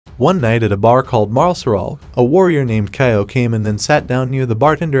One night at a bar called Marceral, a warrior named Xiao came and then sat down near the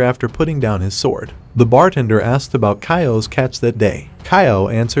bartender after putting down his sword. The bartender asked about Xiao's catch that day.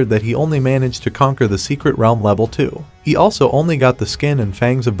 Xiao answered that he only managed to conquer the secret realm level 2. He also only got the skin and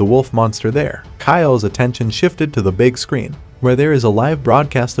fangs of the wolf monster there. Xiao's attention shifted to the big screen, where there is a live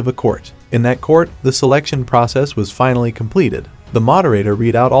broadcast of a court. In that court, the selection process was finally completed. The moderator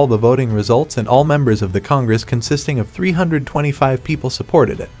read out all the voting results and all members of the Congress consisting of 325 people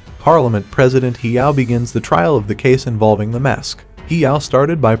supported it. Parliament President Xiao begins the trial of the case involving the mask. Xiao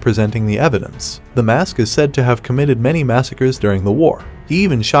started by presenting the evidence. The mask is said to have committed many massacres during the war. He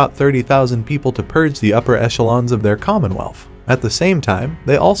even shot 30,000 people to purge the upper echelons of their commonwealth. At the same time,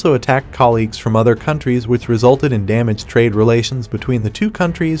 they also attacked colleagues from other countries, which resulted in damaged trade relations between the two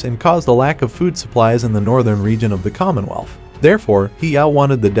countries and caused a lack of food supplies in the northern region of the Commonwealth. Therefore, Xiao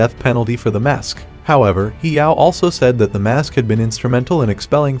wanted the death penalty for the mask. However, Xiao also said that the mask had been instrumental in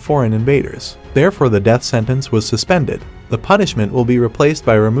expelling foreign invaders. Therefore, the death sentence was suspended. The punishment will be replaced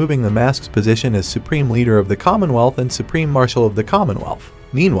by removing the mask's position as Supreme Leader of the Commonwealth and Supreme Marshal of the Commonwealth.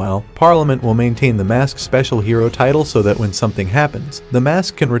 Meanwhile, Parliament will maintain the mask's special hero title so that when something happens, the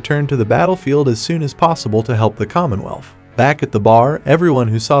mask can return to the battlefield as soon as possible to help the Commonwealth. Back at the bar, everyone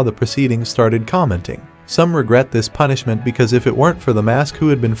who saw the proceedings started commenting. Some regret this punishment because if it weren't for the mask who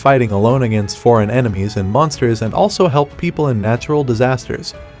had been fighting alone against foreign enemies and monsters and also helped people in natural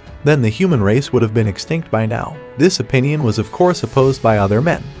disasters, then the human race would have been extinct by now. This opinion was of course opposed by other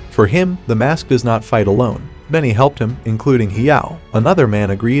men. For him, the mask does not fight alone. Many helped him, including Xiao. Another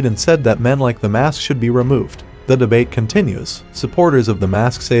man agreed and said that men like the mask should be removed. The debate continues. Supporters of the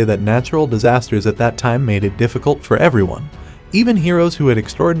mask say that natural disasters at that time made it difficult for everyone. Even heroes who had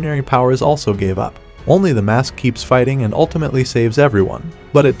extraordinary powers also gave up. Only the mask keeps fighting and ultimately saves everyone.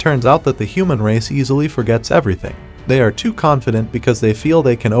 But it turns out that the human race easily forgets everything. They are too confident because they feel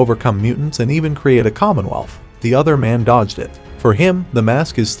they can overcome mutants and even create a commonwealth. The other man dodged it. For him, the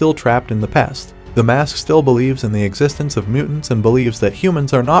mask is still trapped in the past. The mask still believes in the existence of mutants and believes that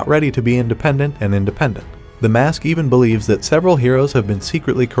humans are not ready to be independent. The mask even believes that several heroes have been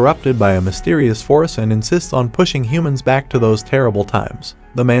secretly corrupted by a mysterious force and insists on pushing humans back to those terrible times.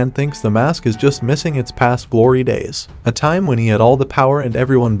 The man thinks the mask is just missing its past glory days, a time when he had all the power and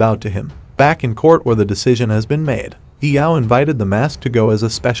everyone bowed to him. Back in court where the decision has been made, Xiao invited the mask to go as a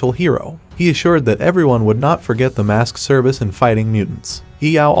special hero. He assured that everyone would not forget the mask's service in fighting mutants.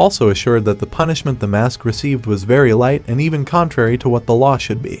 Xiao also assured that the punishment the mask received was very light and even contrary to what the law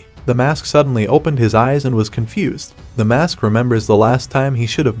should be. The mask suddenly opened his eyes and was confused. The mask remembers the last time he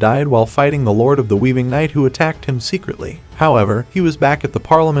should have died while fighting the Lord of the Weaving Night who attacked him secretly. However, he was back at the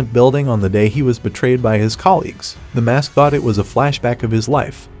Parliament building on the day he was betrayed by his colleagues. The mask thought it was a flashback of his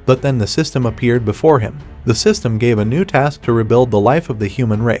life, but then the system appeared before him. The system gave a new task to rebuild the life of the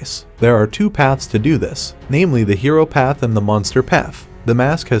human race. There are two paths to do this, namely the hero path and the monster path. The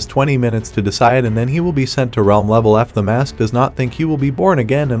mask has 20 minutes to decide and then he will be sent to realm level F. The mask does not think he will be born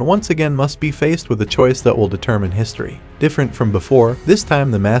again and once again must be faced with a choice that will determine history. Different from before, this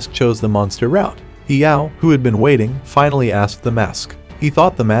time the mask chose the monster route. Xiao, who had been waiting, finally asked the mask. He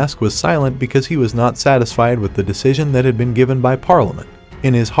thought the mask was silent because he was not satisfied with the decision that had been given by Parliament.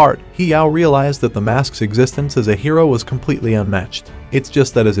 In his heart, Xiao realized that the mask's existence as a hero was completely unmatched. It's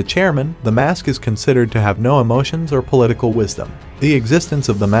just that as a chairman, the mask is considered to have no emotions or political wisdom. The existence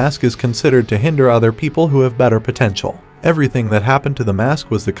of the mask is considered to hinder other people who have better potential. Everything that happened to the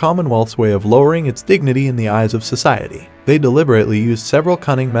mask was the Commonwealth's way of lowering its dignity in the eyes of society. They deliberately used several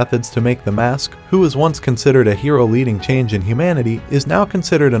cunning methods to make the mask, who was once considered a hero leading change in humanity, is now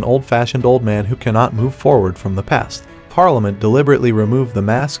considered an old-fashioned old man who cannot move forward from the past. Parliament deliberately removed the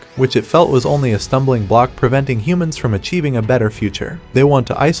mask, which it felt was only a stumbling block preventing humans from achieving a better future. They want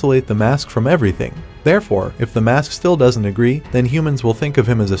to isolate the mask from everything. Therefore, if the mask still doesn't agree, then humans will think of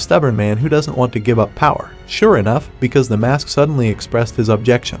him as a stubborn man who doesn't want to give up power. Sure enough, because the mask suddenly expressed his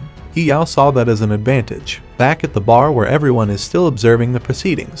objection, Xiao saw that as an advantage. Back at the bar where everyone is still observing the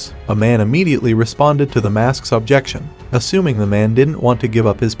proceedings, a man immediately responded to the mask's objection, assuming the man didn't want to give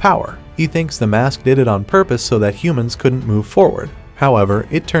up his power. He thinks the mask did it on purpose so that humans couldn't move forward. However,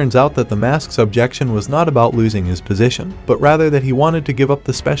 it turns out that the mask's objection was not about losing his position, but rather that he wanted to give up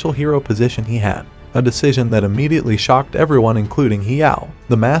the special hero position he had. A decision that immediately shocked everyone including Xiao.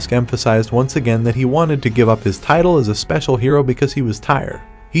 The mask emphasized once again that he wanted to give up his title as a special hero because he was tired.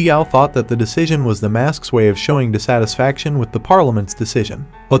 Xiao thought that the decision was the mask's way of showing dissatisfaction with the Parliament's decision,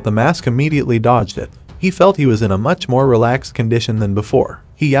 but the mask immediately dodged it. He felt he was in a much more relaxed condition than before.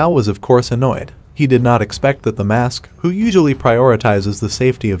 Xiao was of course annoyed. He did not expect that the mask, who usually prioritizes the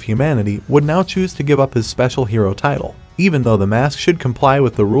safety of humanity, would now choose to give up his special hero title. even though the mask should comply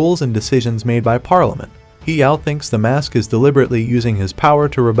with the rules and decisions made by Parliament. Xiao thinks the mask is deliberately using his power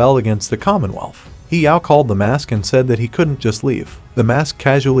to rebel against the Commonwealth. Xiao called the mask and said that he couldn't just leave. The mask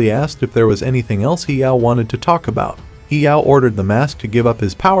casually asked if there was anything else Xiao wanted to talk about. Xiao ordered the mask to give up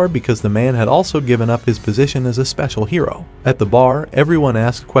his power because the man had also given up his position as a special hero. At the bar, everyone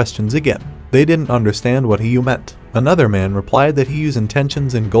asked questions again. They didn't understand what Xiao meant. Another man replied that Xiao's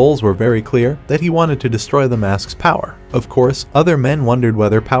intentions and goals were very clear, that he wanted to destroy the mask's power. Of course, other men wondered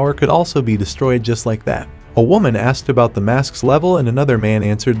whether power could also be destroyed just like that. A woman asked about the mask's level and another man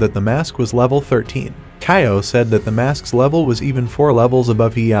answered that the mask was level 13. Qiu said that the mask's level was even 4 levels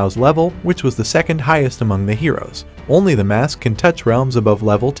above Xiao's level, which was the second highest among the heroes. Only the mask can touch realms above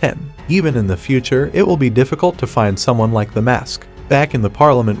level 10. Even in the future, it will be difficult to find someone like the mask. Back in the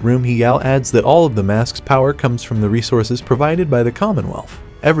Parliament room, Xiao adds that all of the mask's power comes from the resources provided by the Commonwealth.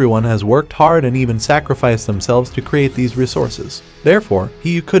 Everyone has worked hard and even sacrificed themselves to create these resources. Therefore,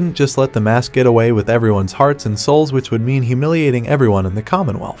 Xiao couldn't just let the mask get away with everyone's hearts and souls, which would mean humiliating everyone in the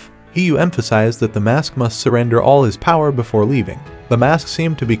Commonwealth. Xiao emphasized that the mask must surrender all his power before leaving. The mask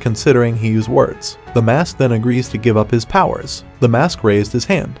seemed to be considering Xiao's words. The mask then agrees to give up his powers. The mask raised his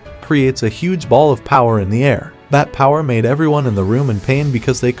hand, creates a huge ball of power in the air. That power made everyone in the room in pain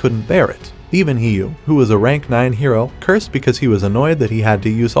because they couldn't bear it. Even Xiao, who was a rank 9 hero, cursed because he was annoyed that he had to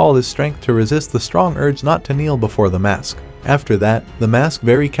use all his strength to resist the strong urge not to kneel before the mask. After that, the mask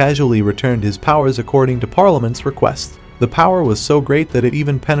very casually returned his powers according to Parliament's request. The power was so great that it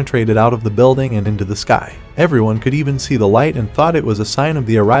even penetrated out of the building and into the sky. Everyone could even see the light and thought it was a sign of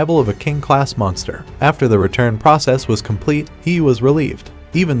the arrival of a king-class monster. After the return process was complete, he was relieved.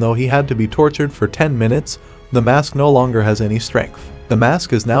 Even though he had to be tortured for 10 minutes, the mask no longer has any strength. The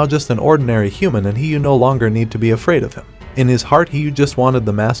mask is now just an ordinary human and Xiao no longer need to be afraid of him. In his heart, Xiao just wanted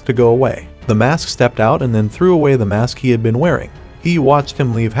the mask to go away. The mask stepped out and then threw away the mask he had been wearing. Xiao watched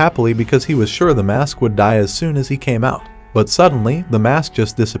him leave happily because he was sure the mask would die as soon as he came out. But suddenly, the mask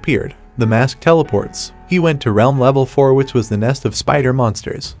just disappeared. The mask teleports. He went to realm level 4, which was the nest of spider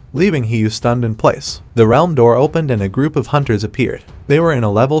monsters, leaving Xiao stunned in place. The realm door opened and a group of hunters appeared. They were in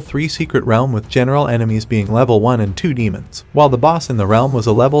a level 3 secret realm with general enemies being level 1 and 2 demons, while the boss in the realm was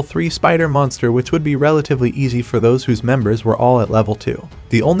a level 3 spider monster, which would be relatively easy for those whose members were all at level 2.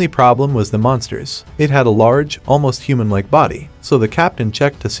 The only problem was the monsters. It had a large, almost human-like body, so the captain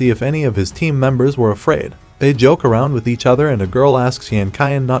checked to see if any of his team members were afraid. They joke around with each other and a girl asks Yan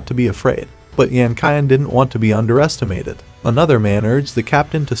Qian not to be afraid. But Yan Qian didn't want to be underestimated. Another man urged the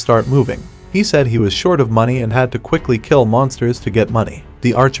captain to start moving. He said he was short of money and had to quickly kill monsters to get money.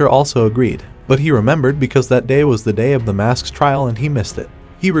 The archer also agreed, but he remembered because that day was the day of the mask's trial and he missed it.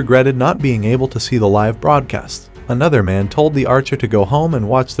 He regretted not being able to see the live broadcast. Another man told the archer to go home and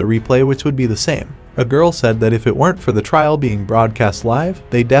watch the replay, which would be the same. A girl said that if it weren't for the trial being broadcast live,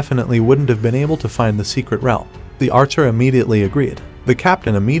 they definitely wouldn't have been able to find the secret realm. The archer immediately agreed. The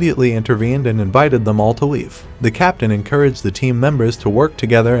captain immediately intervened and invited them all to leave. The captain encouraged the team members to work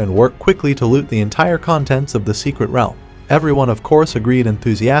together and work quickly to loot the entire contents of the secret realm. Everyone of course agreed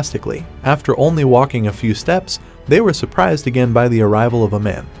enthusiastically. After only walking a few steps, they were surprised again by the arrival of a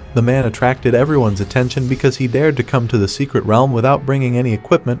man. The man attracted everyone's attention because he dared to come to the secret realm without bringing any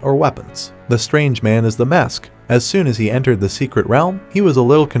equipment or weapons. The strange man is the mask. As soon as he entered the secret realm, he was a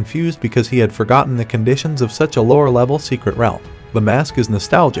little confused because he had forgotten the conditions of such a lower level secret realm. The mask is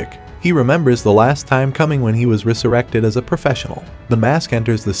nostalgic. He remembers the last time coming when he was resurrected as a professional. The mask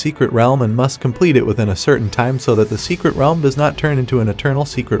enters the secret realm and must complete it within a certain time so that the secret realm does not turn into an eternal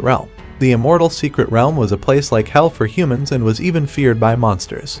secret realm. The immortal secret realm was a place like hell for humans and was even feared by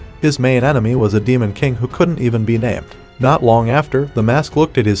monsters. His main enemy was a demon king who couldn't even be named. Not long after, the mask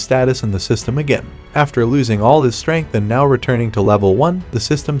looked at his status in the system again. After losing all his strength and now returning to level 1, the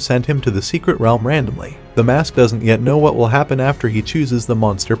system sent him to the secret realm randomly. The mask doesn't yet know what will happen after he chooses the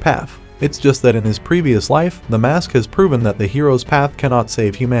monster path. It's just that in his previous life, the mask has proven that the hero's path cannot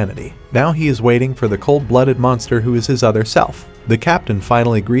save humanity. Now he is waiting for the cold-blooded monster who is his other self. The captain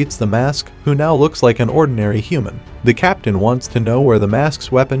finally greets the mask, who now looks like an ordinary human. The captain wants to know where the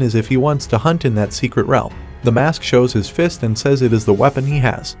mask's weapon is if he wants to hunt in that secret realm. The mask shows his fist and says it is the weapon he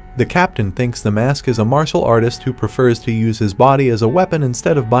has. The captain thinks the mask is a martial artist who prefers to use his body as a weapon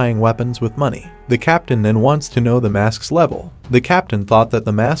instead of buying weapons with money. The captain then wants to know the mask's level. The captain thought that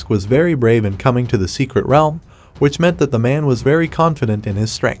the mask was very brave in coming to the secret realm, which meant that the man was very confident in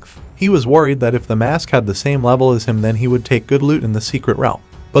his strength. He was worried that if the mask had the same level as him then he would take good loot in the secret realm.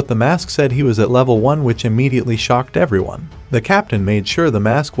 But the mask said he was at level 1, which immediately shocked everyone. The captain made sure the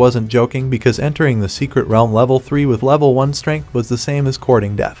mask wasn't joking because entering the secret realm level 3 with level 1 strength was the same as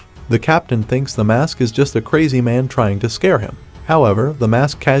courting death. The captain thinks the mask is just a crazy man trying to scare him. However, the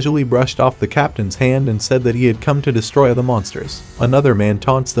mask casually brushed off the captain's hand and said that he had come to destroy the monsters. Another man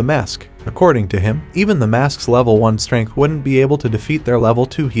taunts the mask. According to him, even the mask's level 1 strength wouldn't be able to defeat their level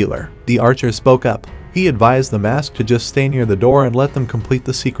 2 healer. The archer spoke up. He advised the mask to just stay near the door and let them complete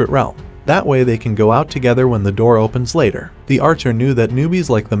the secret realm. That way they can go out together when the door opens later. The archer knew that newbies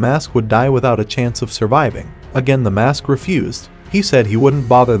like the mask would die without a chance of surviving. Again, the mask refused. He said he wouldn't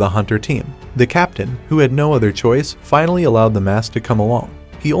bother the hunter team. The captain, who had no other choice, finally allowed the mask to come along.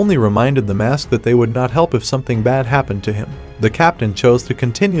 He only reminded the mask that they would not help if something bad happened to him. The captain chose to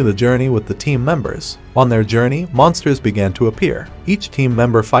continue the journey with the team members. On their journey, monsters began to appear. Each team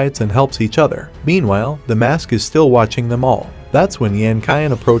member fights and helps each other. Meanwhile, the mask is still watching them all. That's when Yan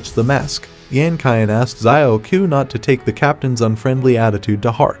Qian approached the mask. Yan Qian asked Xiao Qiu not to take the captain's unfriendly attitude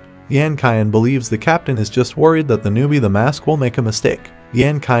to heart. Yan Qian believes the captain is just worried that the newbie the mask will make a mistake.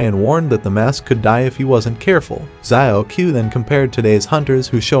 Yan Qian warned that the mask could die if he wasn't careful. Xiao Qiu then compared today's hunters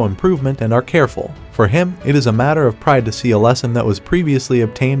who show improvement and are careful. For him, it is a matter of pride to see a lesson that was previously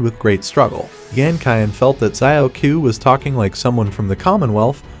obtained with great struggle. Yan Qian felt that Xiao Qiu was talking like someone from the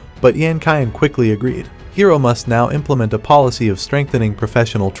Commonwealth, but Yan Qian quickly agreed. Hero must now implement a policy of strengthening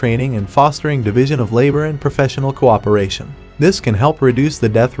professional training and fostering division of labor and professional cooperation. This can help reduce the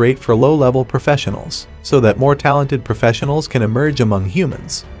death rate for low-level professionals, so that more talented professionals can emerge among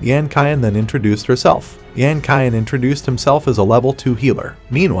humans. Yan Qian then introduced herself. Yan Qian introduced himself as a level 2 healer.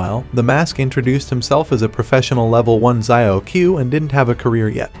 Meanwhile, the mask introduced himself as a professional level 1 Xiao Qiu and didn't have a career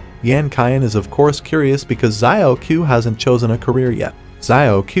yet. Yan Qian is of course curious because Xiao Qiu hasn't chosen a career yet.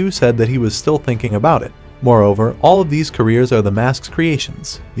 Xiao Qiu said that he was still thinking about it. Moreover, all of these careers are the mask's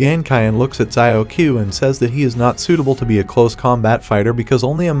creations. Yan Qian looks at Xiao Qiu and says that he is not suitable to be a close combat fighter because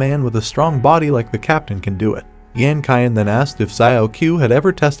only a man with a strong body like the captain can do it. Yan Qian then asked if Xiao Qiu had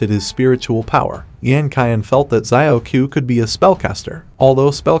ever tested his spiritual power. Yan Qian felt that Xiao Qiu could be a spellcaster. Although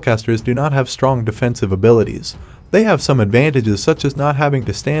spellcasters do not have strong defensive abilities, they have some advantages such as not having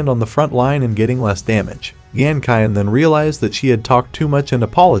to stand on the front line and getting less damage. Yan Qian then realized that she had talked too much and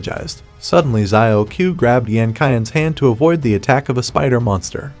apologized. Suddenly Xiao Qiu grabbed Yan Qian's hand to avoid the attack of a spider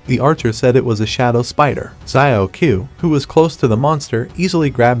monster. The archer said it was a shadow spider. Xiao Qiu, who was close to the monster,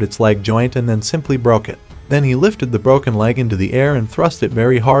 easily grabbed its leg joint and then simply broke it. Then he lifted the broken leg into the air and thrust it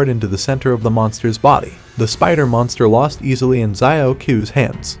very hard into the center of the monster's body. The spider monster lost easily in Xiao Qiu's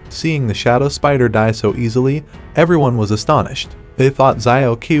hands. Seeing the shadow spider die so easily, everyone was astonished. They thought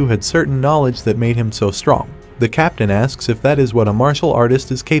Xiao Qiu had certain knowledge that made him so strong. The captain asks if that is what a martial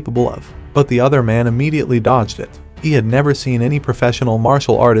artist is capable of, but the other man immediately dodged it. He had never seen any professional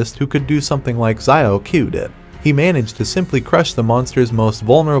martial artist who could do something like Xiao Qiu did. He managed to simply crush the monster's most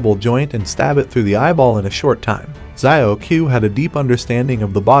vulnerable joint and stab it through the eyeball in a short time. Xiao Qiu had a deep understanding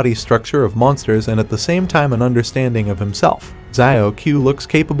of the body structure of monsters and at the same time an understanding of himself. Xiao Qiu looks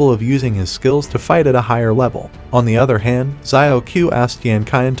capable of using his skills to fight at a higher level. On the other hand, Xiao Qiu asked Yan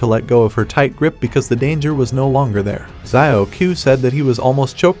Qian to let go of her tight grip because the danger was no longer there. Xiao Qiu said that he was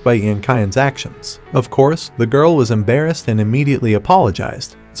almost choked by Yan Qian's actions. Of course, the girl was embarrassed and immediately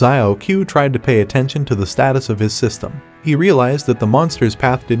apologized. Xiao Qiu tried to pay attention to the status of his system. He realized that the monster's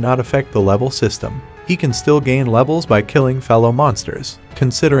path did not affect the level system. He can still gain levels by killing fellow monsters.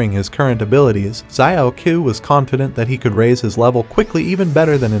 Considering his current abilities, Xiao Qiu was confident that he could raise his level quickly even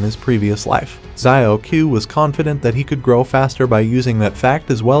better than in his previous life. Xiao Qiu was confident that he could grow faster by using that fact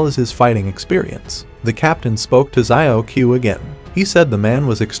as well as his fighting experience. The captain spoke to Xiao Qiu again. He said the man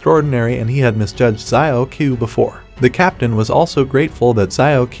was extraordinary and he had misjudged Xiao Qiu before. The captain was also grateful that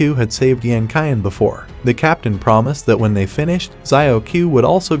Xiao Qiu had saved Yan Qian before. The captain promised that when they finished, Xiao Qiu would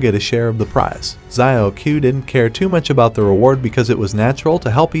also get a share of the prize. Xiao Qiu didn't care too much about the reward because it was natural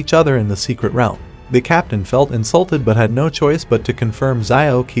to help each other in the secret realm. The captain felt insulted but had no choice but to confirm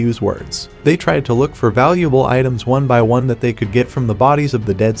Xiao Qiu's words. They tried to look for valuable items one by one that they could get from the bodies of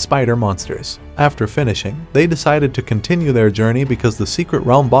the dead spider monsters. After finishing, they decided to continue their journey because the secret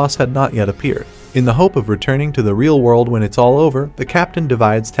realm boss had not yet appeared. In the hope of returning to the real world when it's all over, the captain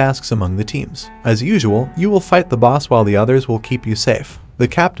divides tasks among the teams. As usual, you will fight the boss while the others will keep you safe. The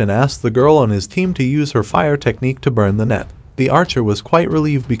captain asked the girl on his team to use her fire technique to burn the net. The archer was quite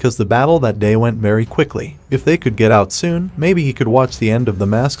relieved because the battle that day went very quickly. If they could get out soon, maybe he could watch the end of the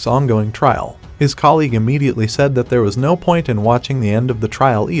mask's ongoing trial. His colleague immediately said that there was no point in watching the end of the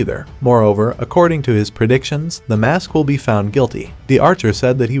trial either. Moreover, according to his predictions, the mask will be found guilty. The archer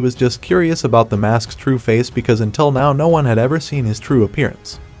said that he was just curious about the mask's true face because until now no one had ever seen his true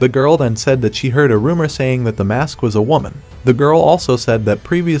appearance. The girl then said that she heard a rumor saying that the mask was a woman. The girl also said that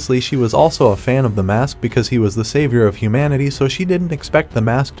previously she was also a fan of the mask because he was the savior of humanity, so she didn't expect the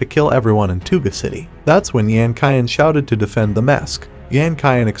mask to kill everyone in Tuga City. That's when Yan Kaiyan shouted to defend the mask. Yan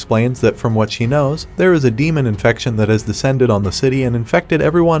Kaiyan explains that from what she knows, there is a demon infection that has descended on the city and infected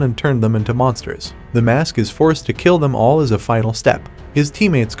everyone and turned them into monsters. The mask is forced to kill them all as a final step. His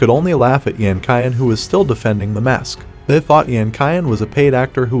teammates could only laugh at Yan Kaiyan, who was still defending the mask. They thought Yan Kaiyan was a paid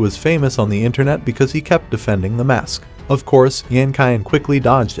actor who was famous on the internet because he kept defending the mask. Of course, Yan Kaiyan quickly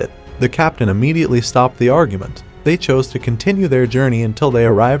dodged it. The captain immediately stopped the argument. They chose to continue their journey until they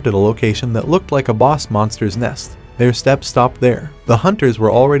arrived at a location that looked like a boss monster's nest. Their steps stopped there. The hunters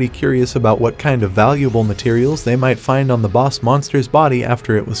were already curious about what kind of valuable materials they might find on the boss monster's body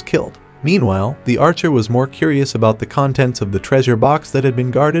after it was killed. Meanwhile, the archer was more curious about the contents of the treasure box that had been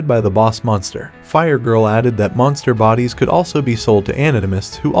guarded by the boss monster. Fire Girl added that monster bodies could also be sold to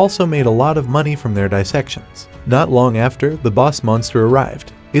anatomists who also made a lot of money from their dissections. Not long after, the boss monster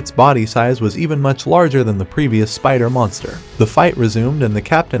arrived. Its body size was even much larger than the previous spider monster. The fight resumed and the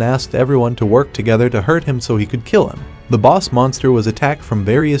captain asked everyone to work together to hurt him so he could kill him. The boss monster was attacked from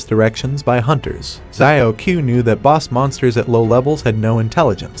various directions by hunters. Xiao Qiu knew that boss monsters at low levels had no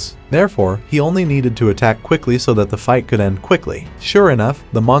intelligence. Therefore, he only needed to attack quickly so that the fight could end quickly. Sure enough,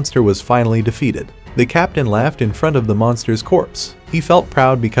 the monster was finally defeated. The captain laughed in front of the monster's corpse. He felt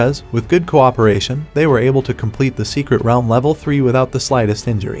proud because, with good cooperation, they were able to complete the secret realm level 3 without the slightest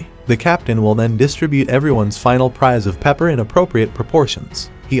injury. The captain will then distribute everyone's final prize of pepper in appropriate proportions.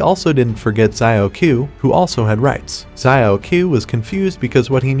 He also didn't forget Xiao Qiu, who also had rights. Xiao Qiu was confused because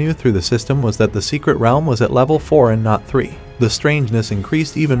what he knew through the system was that the secret realm was at level 4 and not 3. The strangeness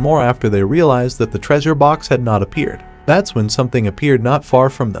increased even more after they realized that the treasure box had not appeared. That's when something appeared not far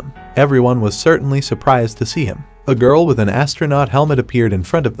from them. Everyone was certainly surprised to see him. A girl with an astronaut helmet appeared in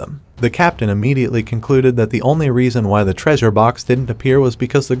front of them. The captain immediately concluded that the only reason why the treasure box didn't appear was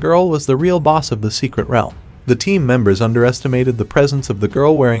because the girl was the real boss of the secret realm. The team members underestimated the presence of the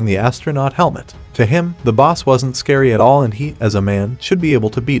girl wearing the astronaut helmet. To him, the boss wasn't scary at all and he, as a man, should be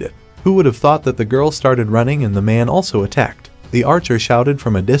able to beat it. Who would have thought that the girl started running and the man also attacked? The archer shouted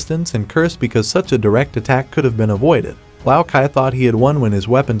from a distance and cursed because such a direct attack could have been avoided. Lao Kai thought he had won when his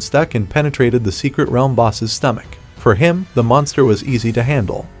weapon stuck and penetrated the secret realm boss's stomach. For him, the monster was easy to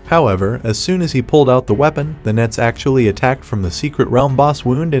handle. However, as soon as he pulled out the weapon, the nets actually attacked from the secret realm boss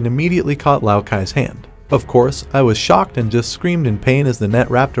wound and immediately caught Lao Kai's hand. Of course, I was shocked and just screamed in pain as the net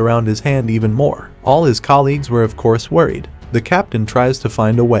wrapped around his hand even more. All his colleagues were of course worried. The captain tries to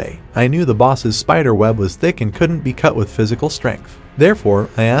find a way. I knew the boss's spider web was thick and couldn't be cut with physical strength. Therefore,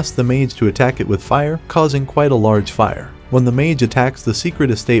 I asked the mage to attack it with fire, causing quite a large fire. When the mage attacks the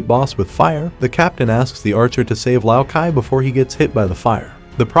secret estate boss with fire, the captain asks the archer to save Lao Kai before he gets hit by the fire.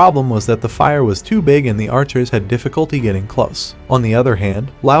 The problem was that the fire was too big and the archers had difficulty getting close. On the other hand,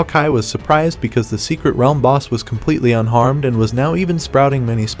 Lao Kai was surprised because the secret realm boss was completely unharmed and was now even sprouting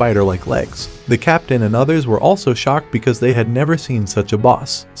many spider-like legs. The captain and others were also shocked because they had never seen such a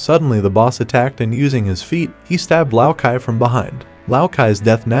boss. Suddenly the boss attacked and using his feet, he stabbed Lao Kai from behind. Lao Kai's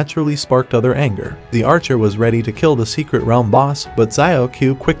death naturally sparked other anger. The archer was ready to kill the secret realm boss, but Xiao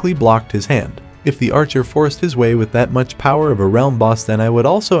Qiu quickly blocked his hand. If the archer forced his way with that much power of a realm boss, then I would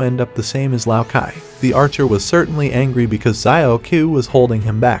also end up the same as Lao Kai. The archer was certainly angry because Xiao Qiu was holding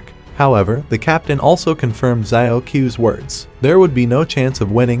him back. However, the captain also confirmed Xiao Qiu's words. There would be no chance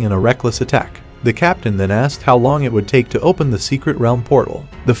of winning in a reckless attack. The captain then asked how long it would take to open the secret realm portal.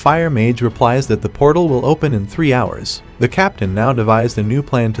 The fire mage replies that the portal will open in 3 hours. The captain now devised a new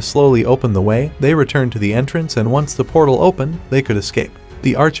plan to slowly open the way. They returned to the entrance and once the portal opened, they could escape.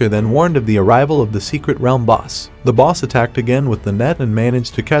 The archer then warned of the arrival of the secret realm boss. The boss attacked again with the net and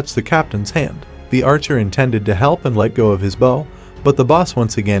managed to catch the captain's hand. The archer intended to help and let go of his bow, but the boss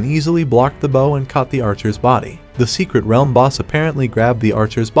once again easily blocked the bow and caught the archer's body. The secret realm boss apparently grabbed the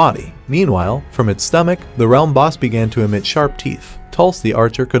archer's body. Meanwhile, from its stomach, the realm boss began to emit sharp teeth. Tulse the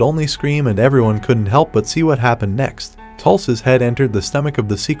archer could only scream and everyone couldn't help but see what happened next. Tulse's head entered the stomach of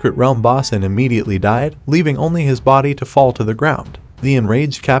the secret realm boss and immediately died, leaving only his body to fall to the ground. The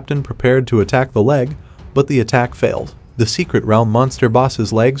enraged captain prepared to attack the leg, but the attack failed. The secret realm monster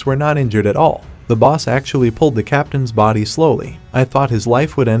boss's legs were not injured at all. The boss actually pulled the captain's body slowly. I thought his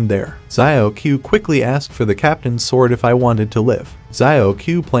life would end there. Xiao Qiu quickly asked for the captain's sword if I wanted to live. Xiao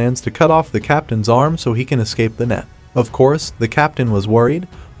Qiu plans to cut off the captain's arm so he can escape the net. Of course, the captain was worried,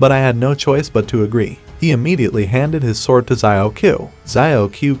 but I had no choice but to agree. He immediately handed his sword to Xiao Qiu. Xiao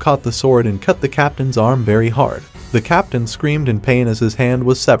Qiu caught the sword and cut the captain's arm very hard. The captain screamed in pain as his hand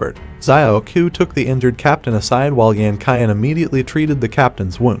was severed. Xiao Qiu took the injured captain aside while Yan Kaiyan immediately treated the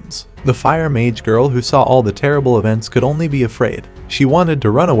captain's wounds. The fire mage girl who saw all the terrible events could only be afraid. She wanted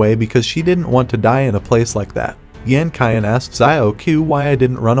to run away because she didn't want to die in a place like that. Yan Kaiyan asked Xiao Qiu why I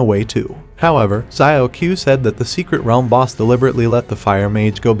didn't run away too. However, Xiao Qiu said that the secret realm boss deliberately let the fire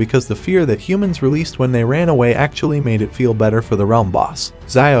mage go because the fear that humans released when they ran away actually made it feel better for the realm boss.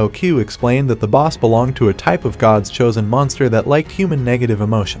 Xiao Qiu explained that the boss belonged to a type of God's chosen monster that liked human negative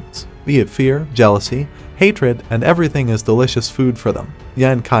emotions, be it fear, jealousy, hatred, and everything is delicious food for them.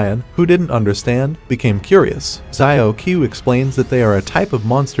 Yan Kaiyan, who didn't understand, became curious. Xiao Qiu explains that they are a type of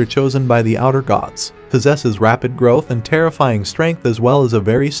monster chosen by the outer gods, possesses rapid growth and terrifying strength as well as a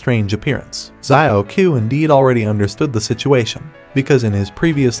very strange appearance. Xiao Qiu indeed already understood the situation, because in his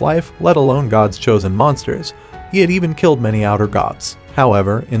previous life, let alone God's chosen monsters, he had even killed many outer gods.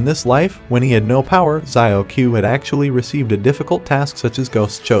 However, in this life, when he had no power, Xiao Qiu had actually received a difficult task such as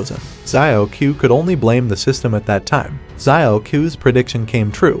Ghost Chosen. Xiao Qiu could only blame the system at that time. Xiao Qiu's prediction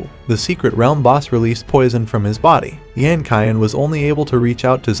came true. The secret realm boss released poison from his body. Yan Kaiyan was only able to reach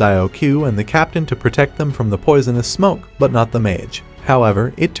out to Xiao Qiu and the captain to protect them from the poisonous smoke, but not the mage.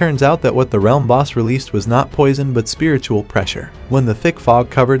 However, it turns out that what the realm boss released was not poison but spiritual pressure. When the thick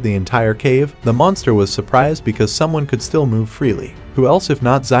fog covered the entire cave, the monster was surprised because someone could still move freely. Who else if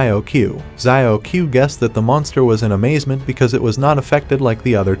not Xiao Qiu? Xiao Qiu guessed that the monster was in amazement because it was not affected like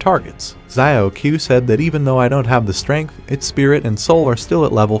the other targets. Xiao Qiu said that even though I don't have the strength, its spirit and soul are still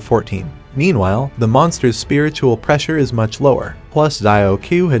at level 14. Meanwhile, the monster's spiritual pressure is much lower. Plus Xiao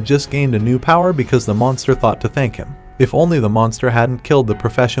Qiu had just gained a new power because the monster thought to thank him. If only the monster hadn't killed the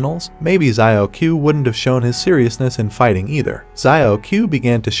professionals, maybe Xiao Qiu wouldn't have shown his seriousness in fighting either. Xiao Qiu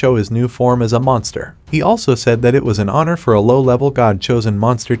began to show his new form as a monster. He also said that it was an honor for a low-level god-chosen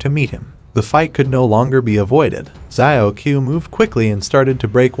monster to meet him. The fight could no longer be avoided. Xiao Qiu moved quickly and started to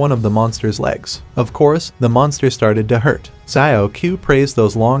break one of the monster's legs. Of course, the monster started to hurt. Xiao Qiu praised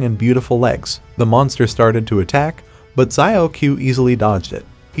those long and beautiful legs. The monster started to attack, but Xiao Qiu easily dodged it.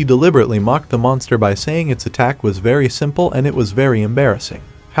 He deliberately mocked the monster by saying its attack was very simple and it was very embarrassing.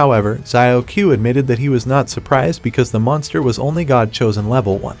 However, Xiao Qiu admitted that he was not surprised because the monster was only God-chosen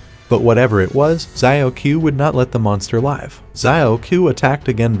level 1. But whatever it was, Xiao Qiu would not let the monster live. Xiao Qiu attacked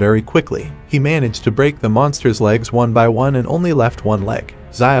again very quickly. He managed to break the monster's legs one by one and only left one leg.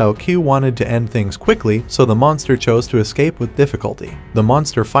 Xiao Qiu wanted to end things quickly, so the monster chose to escape with difficulty. The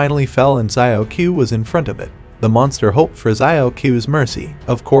monster finally fell and Xiao Qiu was in front of it. The monster hoped for Xiao Qiu's mercy.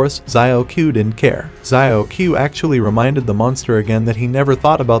 Of course, Xiao Qiu didn't care. Xiao Qiu actually reminded the monster again that he never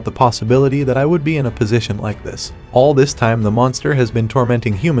thought about the possibility that I would be in a position like this. All this time the monster has been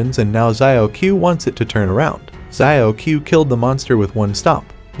tormenting humans and now Xiao Qiu wants it to turn around. Xiao Qiu killed the monster with one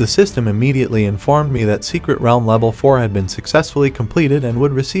stomp. The system immediately informed me that Secret Realm Level 4 had been successfully completed and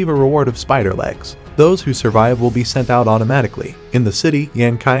would receive a reward of spider legs. Those who survive will be sent out automatically. In the city,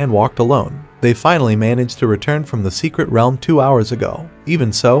 Yan Kaiyan walked alone. They finally managed to return from the secret realm 2 hours ago.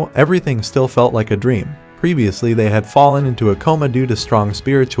 Even so, everything still felt like a dream. Previously they had fallen into a coma due to strong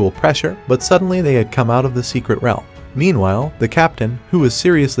spiritual pressure, but suddenly they had come out of the secret realm. Meanwhile, the captain, who was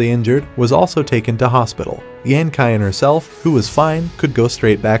seriously injured, was also taken to hospital. Yan Kaiyan herself, who was fine, could go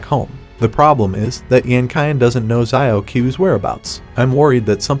straight back home. The problem is that Yan Kaiyan doesn't know Xiao Qiu's whereabouts. I'm worried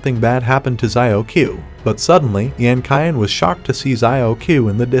that something bad happened to Xiao Qiu. But suddenly, Yan Kaiyan was shocked to see Xiao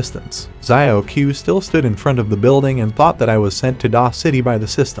Qiu in the distance. Xiao Qiu still stood in front of the building and thought that I was sent to Da City by the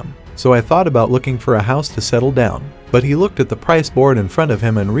system. So I thought about looking for a house to settle down. But he looked at the price board in front of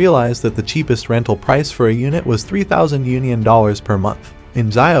him and realized that the cheapest rental price for a unit was 3,000 Union dollars per month. In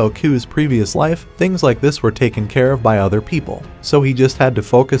Xiao Qiu's previous life, things like this were taken care of by other people, so he just had to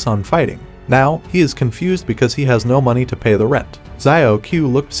focus on fighting. Now, he is confused because he has no money to pay the rent. Xiao Qiu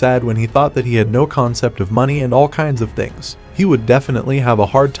looked sad when he thought that he had no concept of money and all kinds of things. He would definitely have a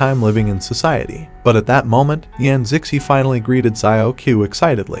hard time living in society. But at that moment, Yan Zixi finally greeted Xiao Qiu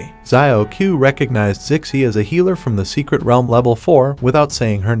excitedly. Xiao Qiu recognized Zixi as a healer from the Secret Realm Level 4 without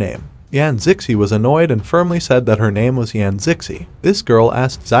saying her name. Yan Zixi was annoyed and firmly said that her name was Yan Zixi. This girl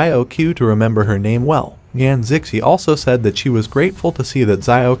asked Xiao Qiu to remember her name well. Yan Zixi also said that she was grateful to see that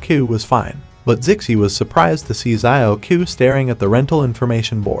Xiao Qiu was fine. But Zixi was surprised to see Xiao Qiu staring at the rental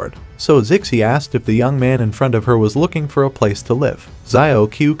information board. So Zixi asked if the young man in front of her was looking for a place to live. Xiao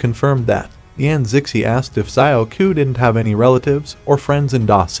Qiu confirmed that. Yan Zixi asked if Xiao Qiu didn't have any relatives or friends in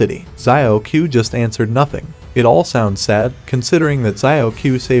Da City. Xiao Qiu just answered nothing. It all sounds sad, considering that Xiao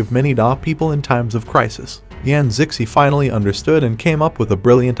Qiu saved many Da people in times of crisis. Yan Zixi finally understood and came up with a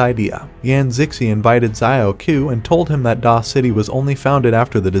brilliant idea. Yan Zixi invited Xiao Qiu and told him that Da City was only founded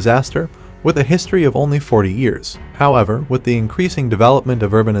after the disaster, with a history of only 40 years. However, with the increasing development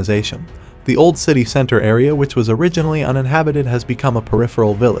of urbanization, the old city center area, which was originally uninhabited, has become a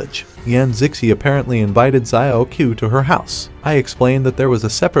peripheral village. Yan Zixi apparently invited Xiao Qiu to her house. I explained that there was a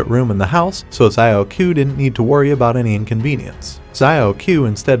separate room in the house, so Xiao Qiu didn't need to worry about any inconvenience. Xiao Qiu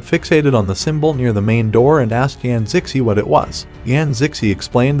instead fixated on the symbol near the main door and asked Yan Zixi what it was. Yan Zixi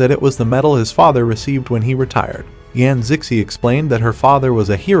explained that it was the medal his father received when he retired. Yan Zixi explained that her father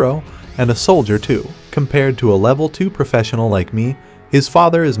was a hero and a soldier too. Compared to a level 2 professional like me, his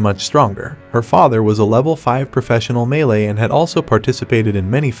father is much stronger. Her father was a level 5 professional melee and had also participated in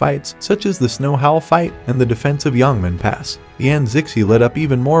many fights, such as the Snow Howl fight and the defense of Yangmen Pass. Yan Zixi lit up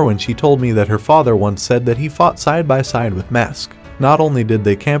even more when she told me that her father once said that he fought side by side with Mask. Not only did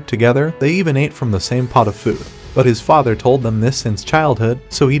they camp together, they even ate from the same pot of food. But his father told them this since childhood,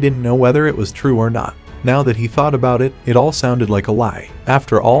 so he didn't know whether it was true or not. Now that he thought about it, it all sounded like a lie.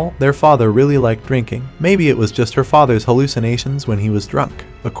 After all, their father really liked drinking. Maybe it was just her father's hallucinations when he was drunk.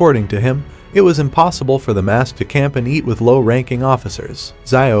 According to him, it was impossible for the Mask to camp and eat with low-ranking officers.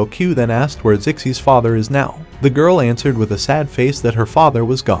 Xiao Qiu then asked where Zixi's father is now. The girl answered with a sad face that her father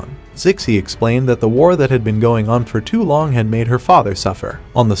was gone. Zixi explained that the war that had been going on for too long had made her father suffer.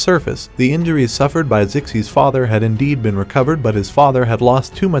 On the surface, the injuries suffered by Zixi's father had indeed been recovered, but his father had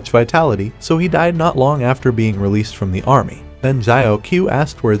lost too much vitality, so he died not long after being released from the army. Then Xiao Qiu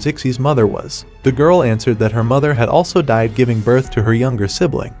asked where Zixi's mother was. The girl answered that her mother had also died giving birth to her younger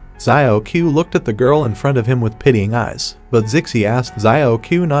sibling. Xiao Qiu looked at the girl in front of him with pitying eyes, but Zixi asked Xiao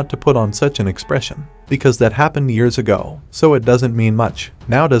Qiu not to put on such an expression, because that happened years ago, so it doesn't mean much.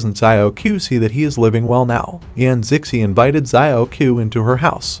 Now doesn't Xiao Qiu see that he is living well now? Yan Zixi invited Xiao Qiu into her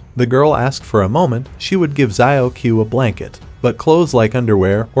house. The girl asked for a moment she would give Xiao Qiu a blanket, but clothes like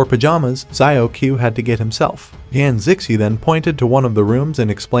underwear or pajamas Xiao Qiu had to get himself. Yan Zixi then pointed to one of the rooms and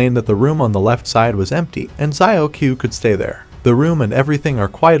explained that the room on the left side was empty and Xiao Qiu could stay there. The room and everything are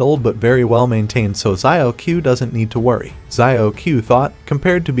quite old but very well maintained, so Xiao Qiu doesn't need to worry. Xiao Qiu thought,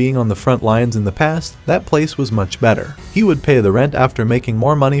 compared to being on the front lines in the past, that place was much better. He would pay the rent after making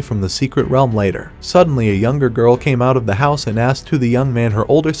more money from the secret realm later. Suddenly a younger girl came out of the house and asked who the young man her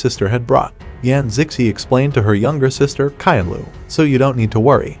older sister had brought. Yan Zixi explained to her younger sister, Qianlu, so you don't need to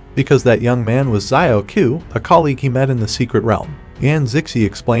worry, because that young man was Xiao Qiu, a colleague he met in the secret realm. Yan Zixi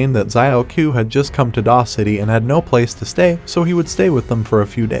explained that Xiao Qiu had just come to Da City and had no place to stay, so he would stay with them for a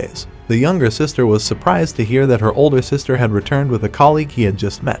few days. The younger sister was surprised to hear that her older sister had returned with a colleague he had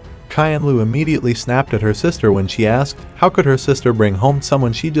just met. Qianlu immediately snapped at her sister when she asked how could her sister bring home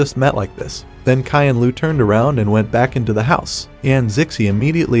someone she just met like this. Then Qianlu turned around and went back into the house. Yan Zixi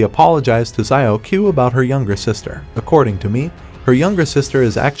immediately apologized to Xiao Qiu about her younger sister. According to me, her younger sister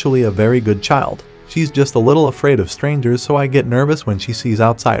is actually a very good child. She's just a little afraid of strangers, so I get nervous when she sees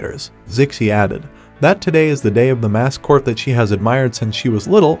outsiders. Zixi added that today is the day of the mask court that she has admired since she was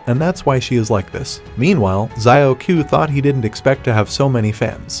little, and that's why she is like this. Meanwhile, Xiao Qiu thought he didn't expect to have so many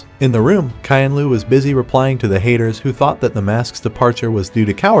fans. In the room, Qianlu was busy replying to the haters who thought that the mask's departure was due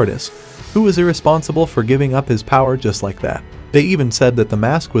to cowardice, who was irresponsible for giving up his power just like that. They even said that the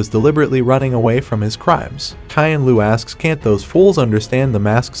mask was deliberately running away from his crimes. Qianlu asks, can't those fools understand the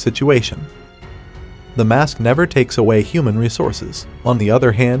mask's situation? The mask never takes away human resources. On the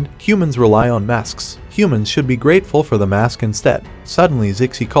other hand, humans rely on masks. Humans should be grateful for the mask instead. Suddenly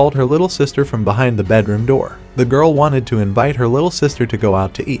Zixi called her little sister from behind the bedroom door. The girl wanted to invite her little sister to go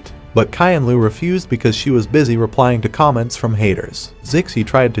out to eat, but Qianlu refused because she was busy replying to comments from haters. Zixi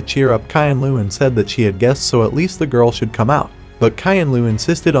tried to cheer up Qianlu and said that she had guests, so at least the girl should come out. But Qianlu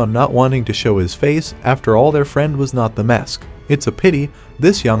insisted on not wanting to show his face. After all, their friend was not the mask. It's a pity,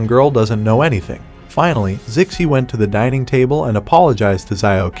 this young girl doesn't know anything. Finally, Zixi went to the dining table and apologized to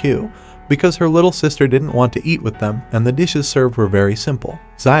Xiao Qiu because her little sister didn't want to eat with them and the dishes served were very simple.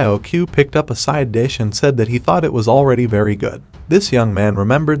 Xiao Qiu picked up a side dish and said that he thought it was already very good. This young man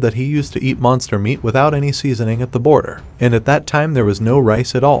remembered that he used to eat monster meat without any seasoning at the border, and at that time there was no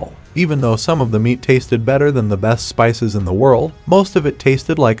rice at all. Even though some of the meat tasted better than the best spices in the world, most of it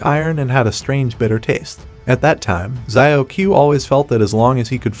tasted like iron and had a strange bitter taste. At that time, Xiao Qiu always felt that as long as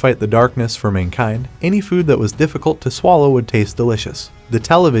he could fight the darkness for mankind, any food that was difficult to swallow would taste delicious. The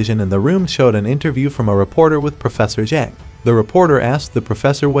television in the room showed an interview from a reporter with Professor Zhang. The reporter asked the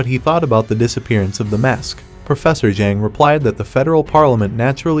professor what he thought about the disappearance of the mask. Professor Zhang replied that the federal parliament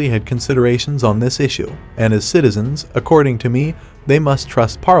naturally had considerations on this issue, and as citizens, according to me, they must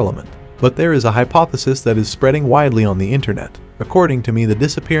trust parliament. But there is a hypothesis that is spreading widely on the internet. According to me, the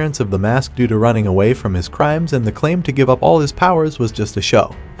disappearance of the mask due to running away from his crimes and the claim to give up all his powers was just a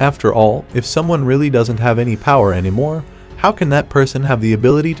show. After all, if someone really doesn't have any power anymore, how can that person have the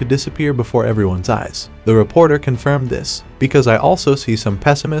ability to disappear before everyone's eyes? The reporter confirmed this, because I also see some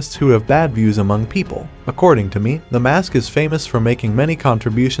pessimists who have bad views among people. According to me, the mask is famous for making many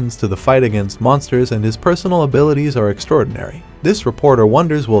contributions to the fight against monsters and his personal abilities are extraordinary. This reporter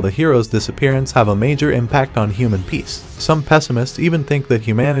wonders, will the hero's disappearance have a major impact on human peace? Some pessimists even think that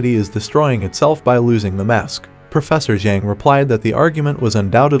humanity is destroying itself by losing the mask. Professor Zhang replied that the argument was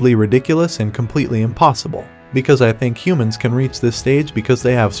undoubtedly ridiculous and completely impossible, because I think humans can reach this stage because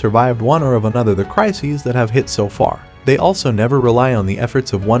they have survived one or of another the crises that have hit so far. They also never rely on the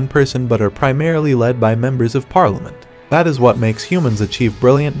efforts of one person but are primarily led by members of parliament. That is what makes humans achieve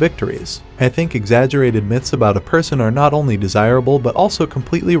brilliant victories. I think exaggerated myths about a person are not only desirable but also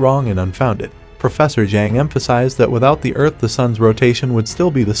completely wrong and unfounded. Professor Zhang emphasized that without the Earth the Sun's rotation would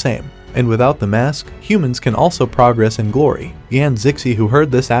still be the same, and without the mask, humans can also progress in glory. Yan Zixi, who heard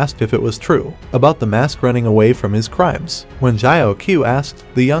this, asked if it was true about the mask running away from his crimes. When Xiao Qiu asked,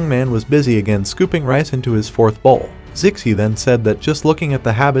 the young man was busy again scooping rice into his fourth bowl. Zixi then said that just looking at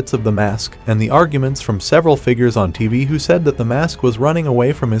the habits of the mask and the arguments from several figures on TV who said that the mask was running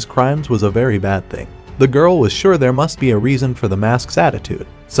away from his crimes was a very bad thing. The girl was sure there must be a reason for the mask's attitude.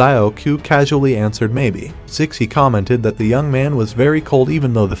 Xiao Qiu casually answered maybe. Zixi commented that the young man was very cold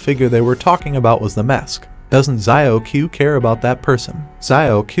even though the figure they were talking about was the mask. Doesn't Xiao Qiu care about that person?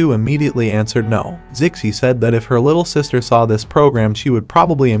 Xiao Qiu immediately answered no. Zixi said that if her little sister saw this program she would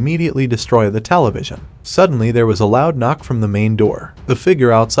probably immediately destroy the television. Suddenly there was a loud knock from the main door. The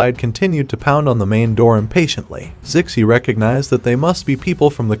figure outside continued to pound on the main door impatiently. Zixi recognized that they must be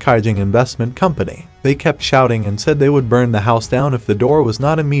people from the Kaijing investment company. They kept shouting and said they would burn the house down if the door was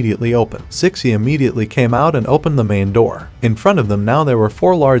not immediately opened. Zixi immediately came out and opened the main door. In front of them now there were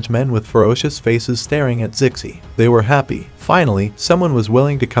 4 large men with ferocious faces staring at Zixi. They were happy. Finally, someone was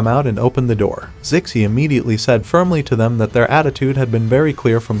willing to come out and open the door. Zixi immediately said firmly to them that their attitude had been very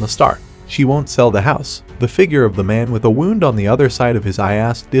clear from the start. She won't sell the house. The figure of the man with a wound on the other side of his eye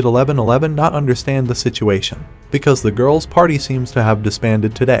asked, did 1111 not understand the situation? Because the girls' party seems to have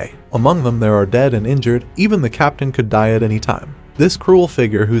disbanded today. Among them there are dead and injured, even the captain could die at any time. This cruel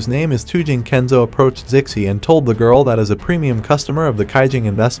figure, whose name is Tujing Kenzo, approached Zixi and told the girl that as a premium customer of the Kaijing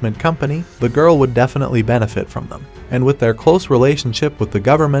investment company, the girl would definitely benefit from them. And with their close relationship with the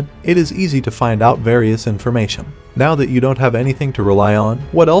government, it is easy to find out various information. Now that you don't have anything to rely on,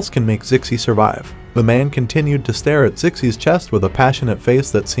 what else can make Zixi survive? The man continued to stare at Zixi's chest with a passionate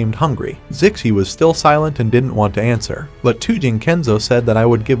face that seemed hungry. Zixi was still silent and didn't want to answer, but Tujing Kenzo said that I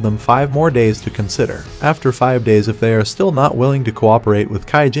would give them 5 more days to consider. After 5 days, if they are still not willing to cooperate with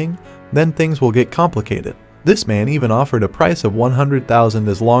Kaijing, then things will get complicated. This man even offered a price of 100,000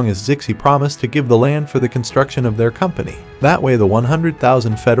 as long as Zixi promised to give the land for the construction of their company. That way the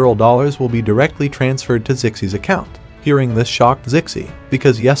 100,000 federal dollars will be directly transferred to Zixi's account. Hearing this shocked Zixi,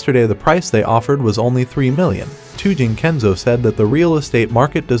 because yesterday the price they offered was only 3 million. Tujing Kenzo said that the real estate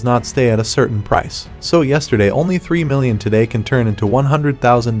market does not stay at a certain price. So yesterday only 3 million, today can turn into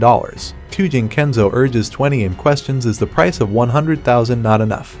 $100,000. Tujing Kenzo urges 20 and questions, is the price of 100,000 not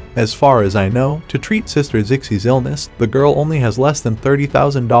enough? As far as I know, to treat Sister Zixi's illness, the girl only has less than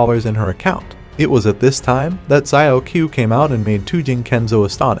 $30,000 in her account. It was at this time that Xiao Qiu came out and made Tujing Kenzo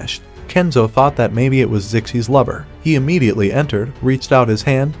astonished. Kenzo thought that maybe it was Zixi's lover. He immediately entered, reached out his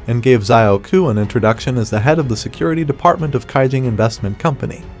hand, and gave Xiao Qiu an introduction as the head of the security department of Kaijing Investment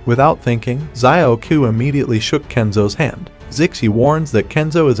Company. Without thinking, Xiao Qiu immediately shook Kenzo's hand. Zixi warns that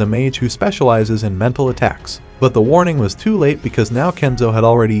Kenzo is a mage who specializes in mental attacks. But the warning was too late because now Kenzo had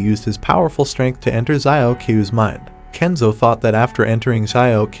already used his powerful strength to enter Xiao Qiu's mind. Kenzo thought that after entering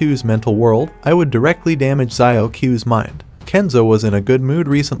Xiao Qiu's mental world, I would directly damage Xiao Qiu's mind. Kenzo was in a good mood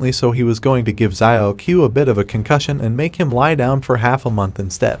recently, so he was going to give Xiao Qiu a bit of a concussion and make him lie down for half a month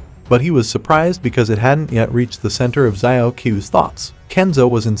instead. But he was surprised because it hadn't yet reached the center of Xiao Qiu's thoughts. Kenzo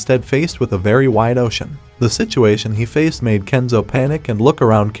was instead faced with a very wide ocean. The situation he faced made Kenzo panic and look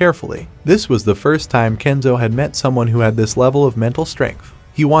around carefully. This was the first time Kenzo had met someone who had this level of mental strength.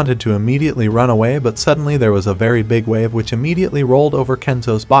 He wanted to immediately run away, but suddenly there was a very big wave which immediately rolled over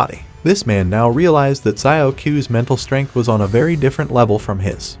Kenzo's body. This man now realized that Xiao Qiu's mental strength was on a very different level from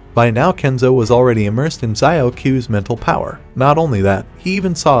his. By now Kenzo was already immersed in Xiao Qiu's mental power. Not only that, he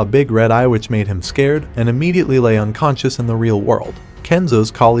even saw a big red eye which made him scared and immediately lay unconscious in the real world.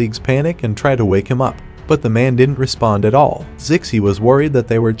 Kenzo's colleagues panic and try to wake him up, but the man didn't respond at all. Zixi was worried that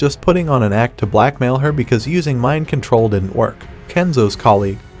they were just putting on an act to blackmail her because using mind control didn't work. Kenzo's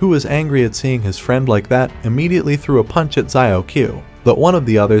colleague, who was angry at seeing his friend like that, immediately threw a punch at Xiao Qiu. But one of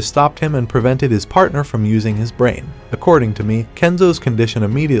the others stopped him and prevented his partner from using his brain. According to me, Kenzo's condition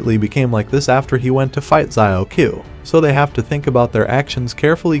immediately became like this after he went to fight Xiao Qiu, so they have to think about their actions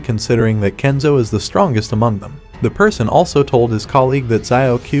carefully considering that Kenzo is the strongest among them. The person also told his colleague that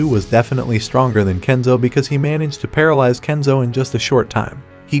Xiao Qiu was definitely stronger than Kenzo because he managed to paralyze Kenzo in just a short time.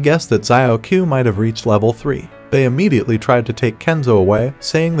 He guessed that Xiao Qiu might have reached level 3. They immediately tried to take Kenzo away,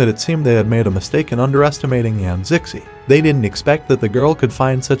 saying that it seemed they had made a mistake in underestimating Yan Zixi. They didn't expect that the girl could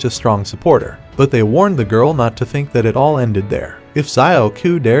find such a strong supporter, but they warned the girl not to think that it all ended there. If Xiao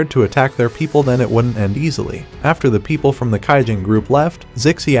Qiu dared to attack their people, then it wouldn't end easily. After the people from the Kaijin group left,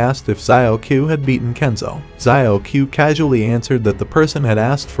 Zixi asked if Xiao Qiu had beaten Kenzo. Xiao Qiu casually answered that the person had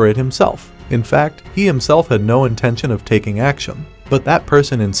asked for it himself. In fact, he himself had no intention of taking action, but that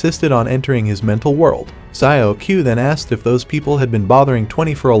person insisted on entering his mental world. Xiao Qiu then asked if those people had been bothering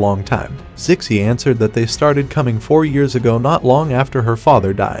 20 for a long time. Zixi answered that they started coming 4 years ago, not long after her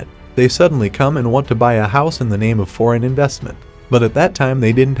father died. They suddenly come and want to buy a house in the name of foreign investment. But at that time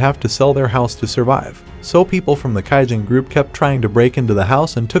they didn't have to sell their house to survive. So people from the Kaijin group kept trying to break into the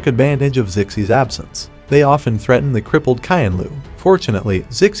house and took advantage of Zixi's absence. They often threatened the crippled Qianlu. Fortunately,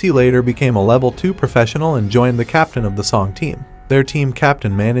 Zixi later became a level 2 professional and joined the captain of the Song team. Their team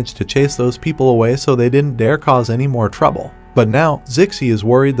captain managed to chase those people away so they didn't dare cause any more trouble. But now, Zixi is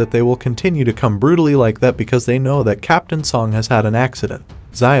worried that they will continue to come brutally like that because they know that Captain Song has had an accident.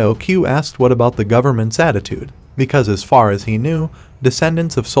 Xiao Qiu asked what about the government's attitude, because as far as he knew,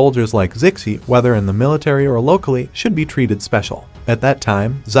 descendants of soldiers like Zixi, whether in the military or locally, should be treated special. At that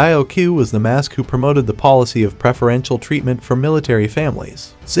time, Xiao Qiu was the mask who promoted the policy of preferential treatment for military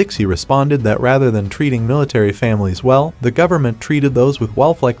families. Zixi responded that rather than treating military families well, the government treated those with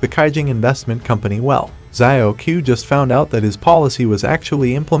wealth like the Kaijin Investment Company well. Xiao Qiu just found out that his policy was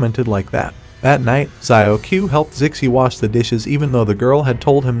actually implemented like that. That night, Xiao Qiu helped Zixi wash the dishes even though the girl had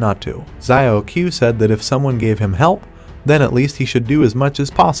told him not to. Xiao Qiu said that if someone gave him help, then at least he should do as much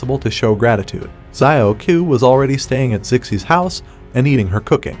as possible to show gratitude. Xiao Qiu was already staying at Zixi's house and eating her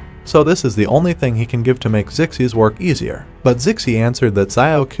cooking, so this is the only thing he can give to make Zixi's work easier. But Zixi answered that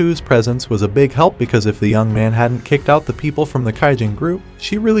Xiao Qiu's presence was a big help because if the young man hadn't kicked out the people from the Kaijin group,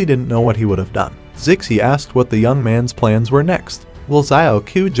 she really didn't know what he would have done. Zixi asked what the young man's plans were next. Will Xiao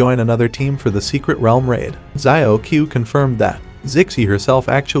Qiu join another team for the Secret Realm raid? Xiao Qiu confirmed that. Zixi herself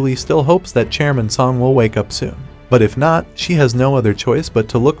actually still hopes that Chairman Song will wake up soon. But if not, she has no other choice but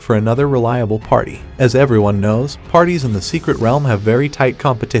to look for another reliable party. As everyone knows, parties in the Secret Realm have very tight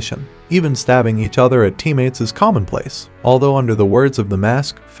competition. Even stabbing each other at teammates is commonplace. Although under the words of the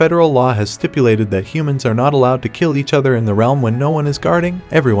mask, federal law has stipulated that humans are not allowed to kill each other in the realm when no one is guarding,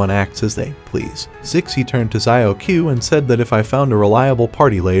 everyone acts as they please. Zixi turned to Xiao Qiu and said that if I found a reliable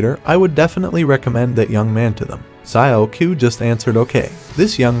party later, I would definitely recommend that young man to them. Xiao Qiu just answered okay.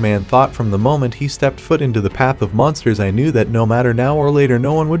 This young man thought from the moment he stepped foot into the path of monsters, I knew that no matter now or later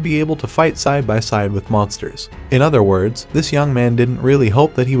no one would be able to fight side by side with monsters. In other words, this young man didn't really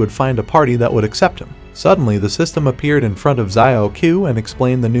hope that he would find a party that would accept him. Suddenly the system appeared in front of Xiao Qiu and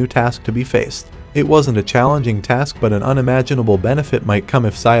explained the new task to be faced. It wasn't a challenging task, but an unimaginable benefit might come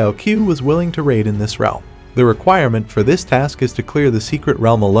if Xiao Qiu was willing to raid in this realm. The requirement for this task is to clear the secret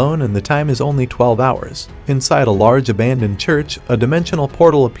realm alone, and the time is only 12 hours. Inside a large abandoned church, a dimensional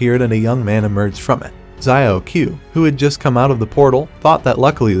portal appeared and a young man emerged from it. Xiao Qiu, who had just come out of the portal, thought that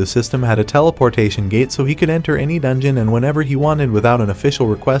luckily the system had a teleportation gate so he could enter any dungeon and whenever he wanted without an official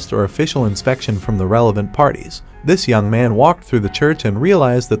request or official inspection from the relevant parties. This young man walked through the church and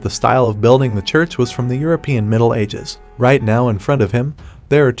realized that the style of building the church was from the European Middle Ages. Right now in front of him,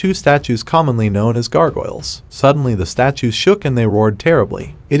 there are two statues commonly known as gargoyles. Suddenly the statues shook and they roared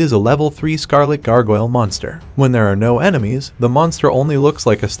terribly. It is a level 3 scarlet gargoyle monster. When there are no enemies, the monster only looks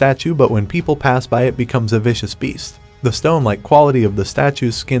like a statue, but when people pass by it becomes a vicious beast. The stone-like quality of the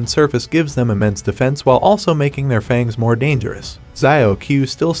statue's skin surface gives them immense defense while also making their fangs more dangerous. Xiao Qiu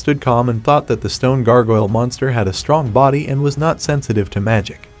still stood calm and thought that the stone gargoyle monster had a strong body and was not sensitive to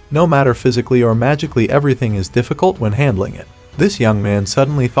magic. No matter physically or magically, everything is difficult when handling it. This young man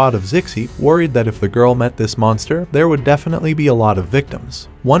suddenly thought of Zixi, worried that if the girl met this monster, there would definitely be a lot of victims.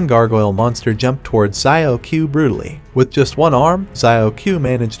 One gargoyle monster jumped towards Xiao Qiu brutally. With just one arm, Xiao Qiu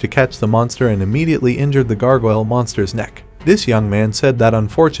managed to catch the monster and immediately injured the gargoyle monster's neck. This young man said that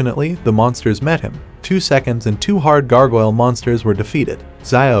unfortunately, the monsters met him. 2 seconds and 2 hard gargoyle monsters were defeated.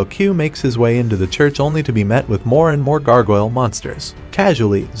 Xiao Qiu makes his way into the church only to be met with more and more gargoyle monsters.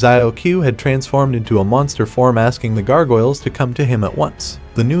 Casually, Xiao Qiu had transformed into a monster form, asking the gargoyles to come to him at once.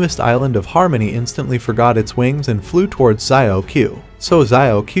 The newest island of Harmony instantly forgot its wings and flew towards Xiao Qiu. So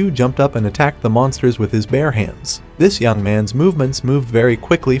Xiao Qiu jumped up and attacked the monsters with his bare hands. This young man's movements moved very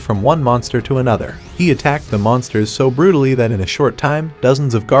quickly from one monster to another. He attacked the monsters so brutally that in a short time,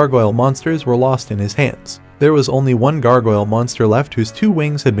 dozens of gargoyle monsters were lost in his hands. There was only one gargoyle monster left whose 2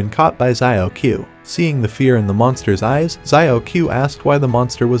 wings had been caught by Xiao Qiu. Seeing the fear in the monster's eyes, Xiao Qiu asked why the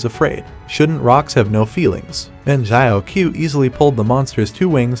monster was afraid. Shouldn't rocks have no feelings? Then Xiao Qiu easily pulled the monster's 2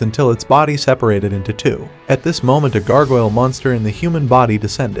 wings until its body separated into 2. At this moment, a gargoyle monster in the human body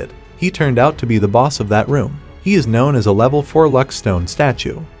descended. He turned out to be the boss of that room. He is known as a level 4 Luckstone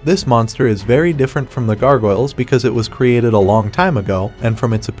statue. This monster is very different from the gargoyles because it was created a long time ago, and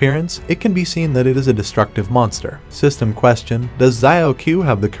from its appearance, it can be seen that it is a destructive monster. System question: does Xiao Qiu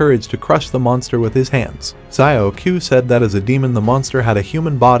have the courage to crush the monster with his hands? Xiao Qiu said that as a demon the monster had a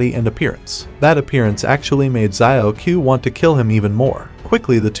human body and appearance. That appearance actually made Xiao Qiu want to kill him even more.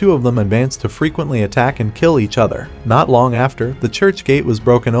 Quickly, the 2 of them advanced to frequently attack and kill each other. Not long after, the church gate was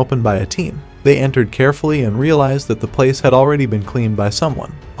broken open by a team. They entered carefully and realized that the place had already been cleaned by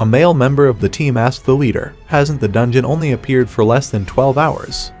someone. A male member of the team asked the leader, "Hasn't the dungeon only appeared for less than 12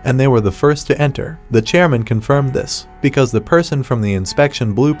 hours? And they were the first to enter." The chairman confirmed this, because the person from the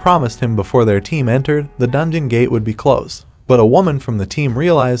inspection blue promised him before their team entered, the dungeon gate would be closed. But a woman from the team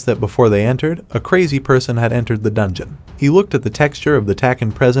realized that before they entered, a crazy person had entered the dungeon. He looked at the texture of the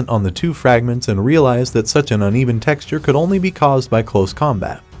taken present on the 2 fragments and realized that such an uneven texture could only be caused by close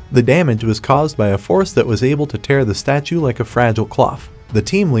combat. The damage was caused by a force that was able to tear the statue like a fragile cloth. The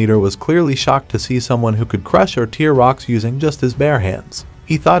team leader was clearly shocked to see someone who could crush or tear rocks using just his bare hands.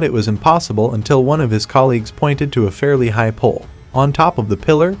 He thought it was impossible until one of his colleagues pointed to a fairly high pole. On top of the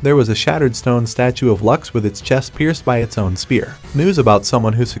pillar, there was a shattered stone statue of Lux with its chest pierced by its own spear. News about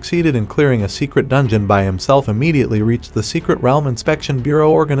someone who succeeded in clearing a secret dungeon by himself immediately reached the Secret Realm Inspection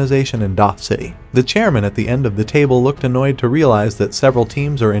Bureau organization in Dot City. The chairman at the end of the table looked annoyed to realize that several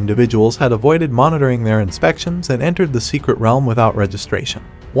teams or individuals had avoided monitoring their inspections and entered the secret realm without registration.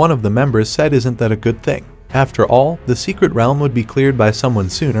 One of the members said, "Isn't that a good thing? After all, the secret realm would be cleared by someone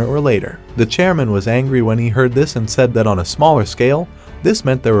sooner or later." The chairman was angry when he heard this and said that on a smaller scale, this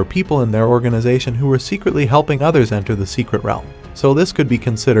meant there were people in their organization who were secretly helping others enter the secret realm. So this could be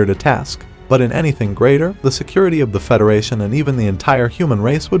considered a task. But in anything greater, the security of the Federation and even the entire human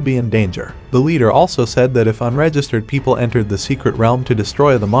race would be in danger. The leader also said that if unregistered people entered the secret realm to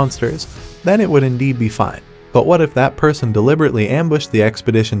destroy the monsters, then it would indeed be fine. But what if that person deliberately ambushed the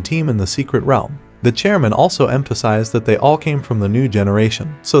expedition team in the secret realm? The chairman also emphasized that they all came from the new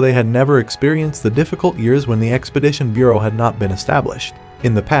generation, so they had never experienced the difficult years when the Expedition Bureau had not been established.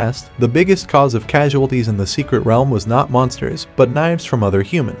 In the past, the biggest cause of casualties in the secret realm was not monsters, but knives from other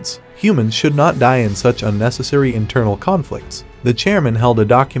humans. Humans should not die in such unnecessary internal conflicts. The chairman held a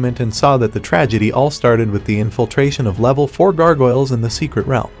document and saw that the tragedy all started with the infiltration of level 4 gargoyles in the secret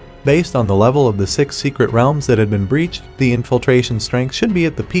realm. Based on the level of the 6 secret realms that had been breached, the infiltration strength should be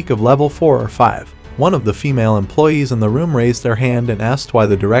at the peak of level 4 or 5. One of the female employees in the room raised their hand and asked why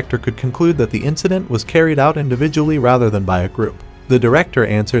the director could conclude that the incident was carried out individually rather than by a group. The director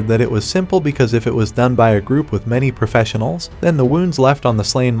answered that it was simple because if it was done by a group with many professionals, then the wounds left on the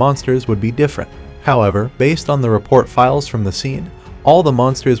slain monsters would be different. However, based on the report files from the scene, all the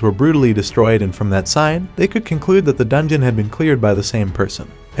monsters were brutally destroyed, and from that sign, they could conclude that the dungeon had been cleared by the same person.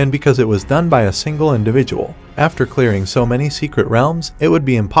 And because it was done by a single individual, after clearing so many secret realms, it would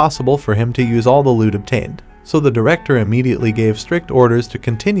be impossible for him to use all the loot obtained. So the director immediately gave strict orders to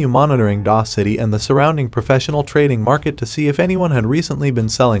continue monitoring Daw City and the surrounding professional trading market to see if anyone had recently been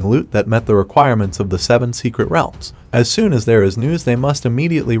selling loot that met the requirements of the 7 secret realms. As soon as there is news, they must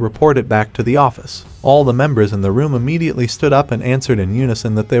immediately report it back to the office. All the members in the room immediately stood up and answered in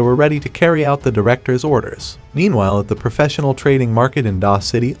unison that they were ready to carry out the director's orders. Meanwhile, at the professional trading market in Daw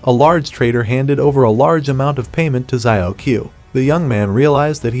City, a large trader handed over a large amount of payment to Xiao Qiu. The young man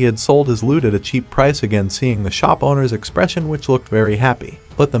realized that he had sold his loot at a cheap price, again seeing the shop owner's expression, which looked very happy.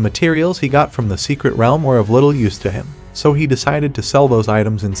 But the materials he got from the secret realm were of little use to him, so he decided to sell those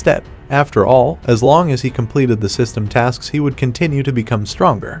items instead. After all, as long as he completed the system tasks, he would continue to become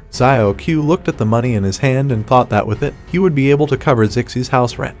stronger. Xiao Qiu looked at the money in his hand and thought that with it, he would be able to cover Zixie's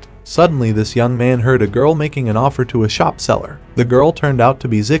house rent. Suddenly, this young man heard a girl making an offer to a shop seller. The girl turned out to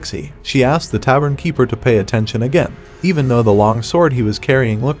be Zixie. She asked the tavern keeper to pay attention again. Even though the long sword he was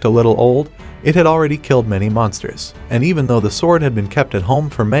carrying looked a little old, It had already killed many monsters, and even though the sword had been kept at home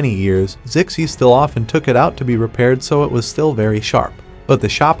for many years, Zixi still often took it out to be repaired, so it was still very sharp. But the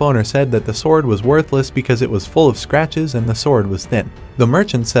shop owner said that the sword was worthless because it was full of scratches and the sword was thin. The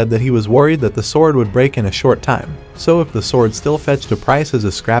merchant said that he was worried that the sword would break in a short time, so if the sword still fetched a price as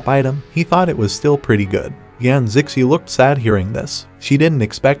a scrap item, he thought it was still pretty good. Again, Zixi looked sad hearing this. She didn't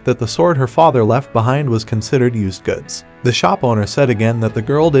expect that the sword her father left behind was considered used goods. The shop owner said again that the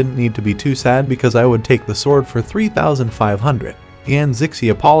girl didn't need to be too sad because I would take the sword for 3,500. And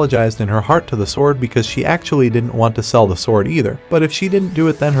Zixi apologized in her heart to the sword because she actually didn't want to sell the sword either, but if she didn't do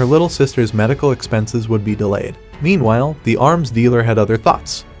it then her little sister's medical expenses would be delayed. Meanwhile, the arms dealer had other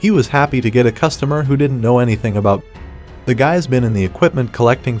thoughts. He was happy to get a customer who didn't know anything about. The guy's been in the equipment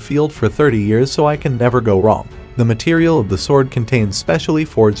collecting field for 30 years, so I can never go wrong. The material of the sword contains specially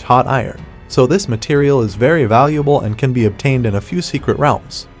forged hot iron, so this material is very valuable and can be obtained in a few secret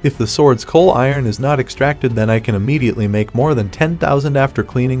realms. If the sword's coal iron is not extracted, then I can immediately make more than 10,000 after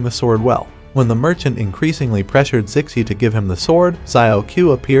cleaning the sword well. When the merchant increasingly pressured Zixi to give him the sword, Xiao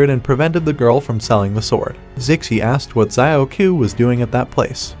Qiu appeared and prevented the girl from selling the sword. Zixi asked what Xiao Qiu was doing at that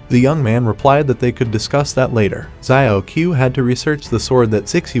place. The young man replied that they could discuss that later. Xiao Qiu had to research the sword that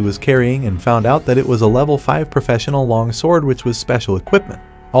Zixi was carrying and found out that it was a level 5 professional long sword which was special equipment.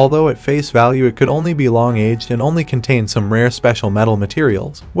 Although at face value it could only be long-aged and only contain some rare special metal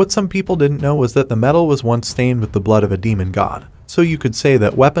materials, what some people didn't know was that the metal was once stained with the blood of a demon god. So you could say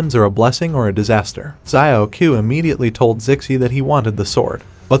that weapons are a blessing or a disaster. Xiao Qiu immediately told Zixi that he wanted the sword,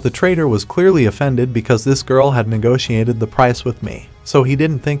 but the trader was clearly offended because this girl had negotiated the price with me, so he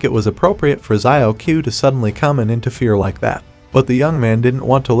didn't think it was appropriate for Xiao Qiu to suddenly come and interfere like that. But the young man didn't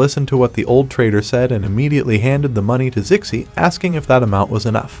want to listen to what the old trader said and immediately handed the money to Zixi, asking if that amount was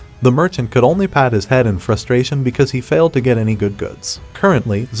enough. The merchant could only pat his head in frustration because he failed to get any good goods.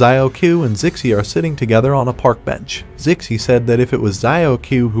 Currently, Xiao Qiu and Zixi are sitting together on a park bench. Zixi said that if it was Xiao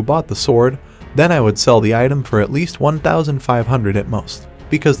Qiu who bought the sword, then I would sell the item for at least 1,500 at most,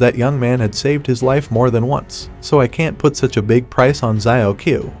 because that young man had saved his life more than once, so I can't put such a big price on Xiao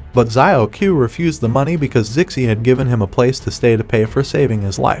Qiu. But Xiao Qiu refused the money because Zixi had given him a place to stay to pay for saving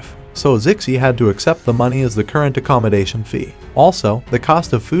his life. So Zixi had to accept the money as the current accommodation fee. Also, the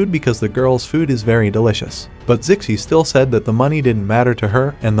cost of food because the girl's food is very delicious. But Zixi still said that the money didn't matter to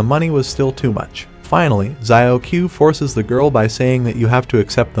her and the money was still too much. Finally, Xiao Qiu forces the girl by saying that you have to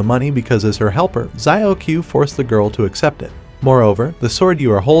accept the money because as her helper, Xiao Qiu forced the girl to accept it. Moreover, the sword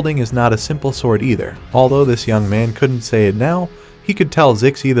you are holding is not a simple sword either. Although this young man couldn't say it now, he could tell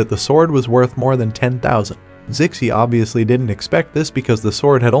Zixi that the sword was worth more than 10,000. Zixi obviously didn't expect this because the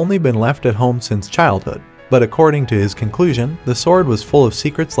sword had only been left at home since childhood. But according to his conclusion, the sword was full of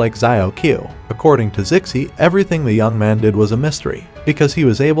secrets like Xiao Qiu. According to Zixi, everything the young man did was a mystery, because he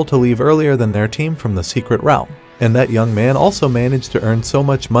was able to leave earlier than their team from the secret realm. And that young man also managed to earn so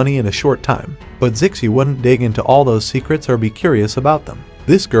much money in a short time. But Zixi wouldn't dig into all those secrets or be curious about them.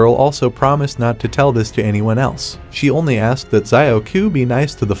 This girl also promised not to tell this to anyone else. She only asked that Xiao Qiu be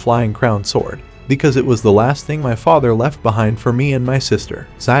nice to the flying crown sword, because it was the last thing my father left behind for me and my sister.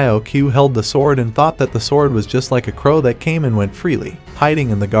 Xiao Qiu held the sword and thought that the sword was just like a crow that came and went freely,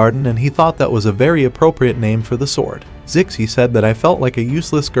 hiding in the garden, and he thought that was a very appropriate name for the sword. Zixi said that I felt like a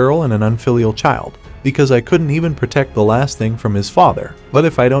useless girl and an unfilial child, because I couldn't even protect the last thing from his father. But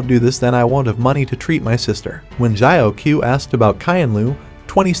if I don't do this, then I won't have money to treat my sister. When Xiao Qiu asked about Qianlu,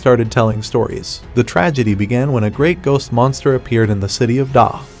 20 started telling stories. The tragedy began when a great ghost monster appeared in the city of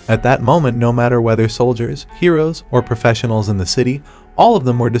Da. At that moment, no matter whether soldiers, heroes, or professionals in the city, all of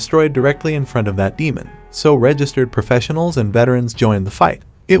them were destroyed directly in front of that demon. So registered professionals and veterans joined the fight.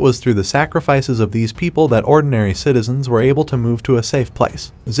 It was through the sacrifices of these people that ordinary citizens were able to move to a safe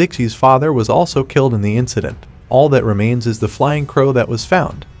place. Zixi's father was also killed in the incident. All that remains is the flying crow that was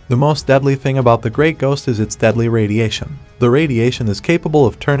found. The most deadly thing about the Great Ghost is its deadly radiation. The radiation is capable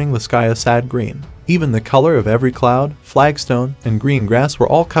of turning the sky a sad green. Even the color of every cloud, flagstone, and green grass were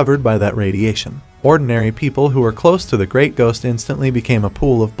all covered by that radiation. Ordinary people who were close to the Great Ghost instantly became a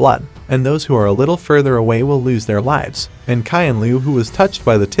pool of blood, and those who are a little further away will lose their lives. And Qianlu, who was touched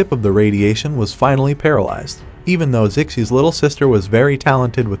by the tip of the radiation, was finally paralyzed, even though Zixi's little sister was very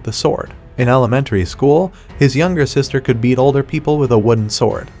talented with the sword. In elementary school, his younger sister could beat older people with a wooden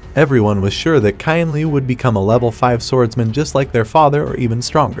sword. Everyone was sure that Qianlu would become a level 5 swordsman just like their father or even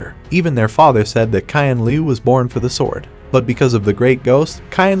stronger. Even their father said that Qianlu was born for the sword. But because of the Great Ghost,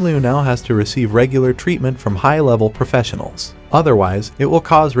 Qianlu now has to receive regular treatment from high-level professionals. Otherwise, it will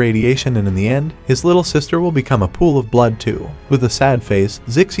cause radiation, and in the end, his little sister will become a pool of blood too. With a sad face,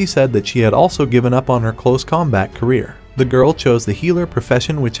 Zixi said that she had also given up on her close combat career. The girl chose the healer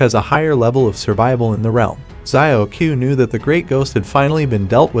profession, which has a higher level of survival in the realm. Xiao Qiu knew that the great ghost had finally been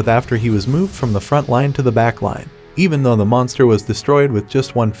dealt with after he was moved from the front line to the back line. Even though the monster was destroyed with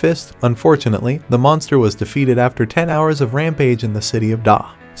just one fist, unfortunately, the monster was defeated after 10 hours of rampage in the city of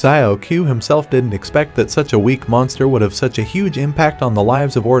Da. Xiao Qiu himself didn't expect that such a weak monster would have such a huge impact on the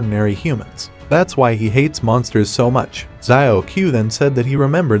lives of ordinary humans. That's why he hates monsters so much. Xiao Qiu then said that he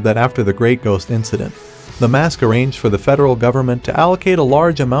remembered that after the Great Ghost incident, the mask arranged for the federal government to allocate a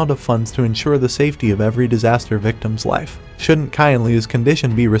large amount of funds to ensure the safety of every disaster victim's life. Shouldn't Qianliu's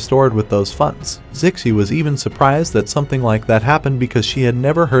condition be restored with those funds? Zixi was even surprised that something like that happened because she had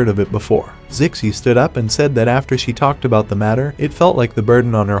never heard of it before. Zixi stood up and said that after she talked about the matter, it felt like the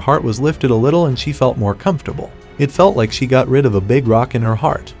burden on her heart was lifted a little and she felt more comfortable. It felt like she got rid of a big rock in her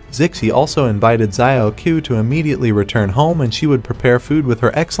heart. Zixi also invited Xiao Qiu to immediately return home and she would prepare food with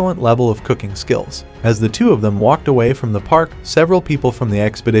her excellent level of cooking skills. As the two of them walked away from the park, several people from the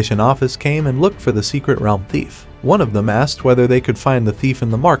expedition office came and looked for the secret realm thief. One of them asked whether they could find the thief in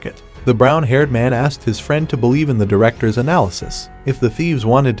the market. The brown-haired man asked his friend to believe in the director's analysis. If the thieves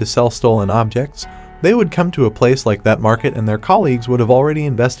wanted to sell stolen objects, they would come to a place like that market and their colleagues would have already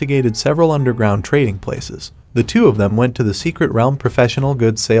investigated several underground trading places. The two of them went to the secret realm professional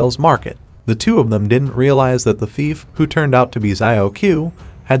goods sales market. The two of them didn't realize that the thief, who turned out to be Xiao Qiu,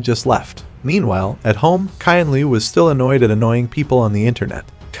 had just left. Meanwhile, at home, Qianliu was still annoyed at annoying people on the internet.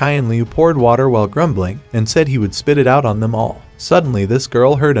 Qianliu poured water while grumbling and said he would spit it out on them all. Suddenly this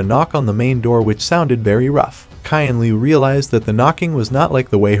girl heard a knock on the main door which sounded very rough. Qianliu realized that the knocking was not like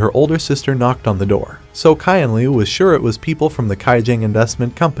the way her older sister knocked on the door. So Qianliu was sure it was people from the Kaijing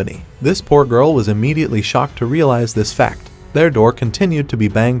investment company. This poor girl was immediately shocked to realize this fact. Their door continued to be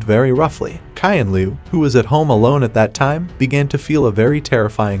banged very roughly. Qianliu, who was at home alone at that time, began to feel a very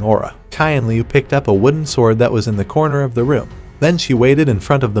terrifying aura. Qianliu picked up a wooden sword that was in the corner of the room. Then she waited in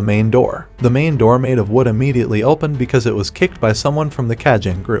front of the main door. The main door made of wood immediately opened because it was kicked by someone from the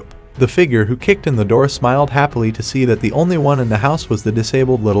Kaijing group. The figure who kicked in the door smiled happily to see that the only one in the house was the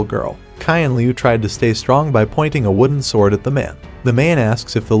disabled little girl. Qianliu tried to stay strong by pointing a wooden sword at the man. The man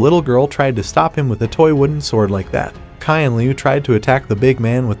asks if the little girl tried to stop him with a toy wooden sword like that. Qianliu tried to attack the big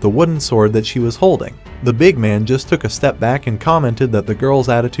man with the wooden sword that she was holding. The big man just took a step back and commented that the girl's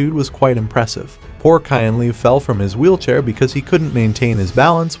attitude was quite impressive. Poor Qianliu fell from his wheelchair because he couldn't maintain his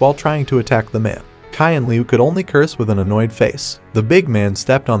balance while trying to attack the man. Qianliu could only curse with an annoyed face. The big man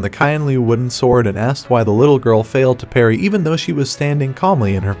stepped on the Qianliu wooden sword and asked why the little girl failed to parry even though she was standing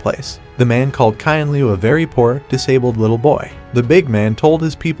calmly in her place. The man called Qianliu a very poor, disabled little boy. The big man told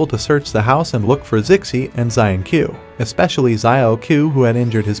his people to search the house and look for Zixi and Xiao Qiu, especially Xiao Qiu who had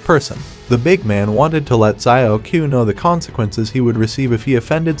injured his person. The big man wanted to let Xiao Qiu know the consequences he would receive if he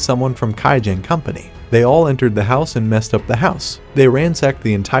offended someone from Kaijing company. They all entered the house and messed up the house. They ransacked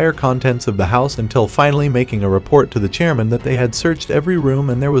the entire contents of the house until finally making a report to the chairman that they had searched every room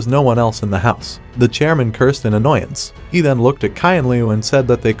and there was no one else in the house. The chairman cursed in annoyance. He then looked at Qianliu and said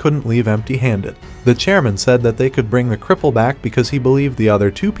that they couldn't leave empty-handed. The chairman said that they could bring the cripple back because he believed the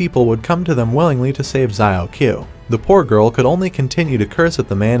other two people would come to them willingly to save Xiao Qiu. The poor girl could only continue to curse at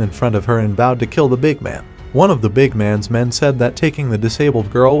the man in front of her and vowed to kill the big man. One of the big man's men said that taking the disabled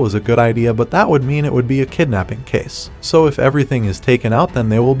girl was a good idea, but that would mean it would be a kidnapping case. So if everything is taken out, then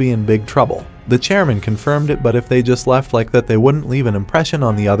they will be in big trouble. The chairman confirmed it, but if they just left like that, they wouldn't leave an impression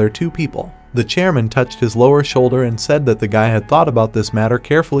on the other two people. The chairman touched his lower shoulder and said that the guy had thought about this matter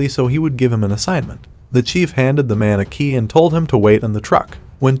carefully, so he would give him an assignment. The chief handed the man a key and told him to wait in the truck.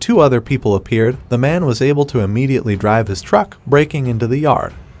 When two other people appeared, the man was able to immediately drive his truck, breaking into the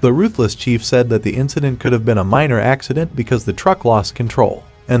yard. The ruthless chief said that the incident could have been a minor accident because the truck lost control,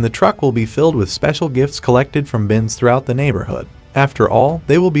 and the truck will be filled with special gifts collected from bins throughout the neighborhood. After all,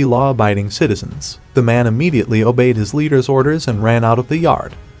 they will be law-abiding citizens. The man immediately obeyed his leader's orders and ran out of the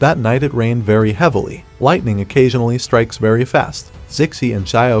yard. That night it rained very heavily. Lightning occasionally strikes very fast. Zixi and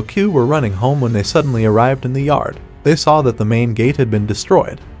Xiao Qiu were running home when they suddenly arrived in the yard. They saw that the main gate had been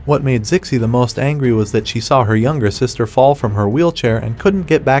destroyed. What made Zixi the most angry was that she saw her younger sister fall from her wheelchair and couldn't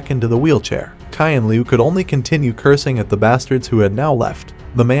get back into the wheelchair. Qianliu could only continue cursing at the bastards who had now left.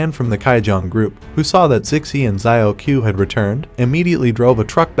 The man from the Kaijing group, who saw that Zixi and Xiao Qiu had returned, immediately drove a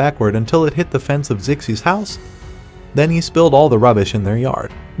truck backward until it hit the fence of Zixi's house. Then he spilled all the rubbish in their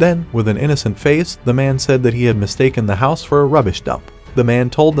yard. Then, with an innocent face, the man said that he had mistaken the house for a rubbish dump. The man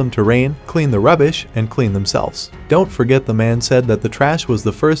told them to rain, clean the rubbish, and clean themselves. Don't forget, the man said that the trash was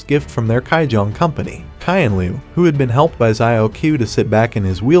the first gift from their Kaijong company. Qian Liu, who had been helped by Xiao Qiu to sit back in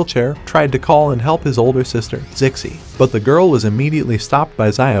his wheelchair, tried to call and help his older sister, Zixi, but the girl was immediately stopped by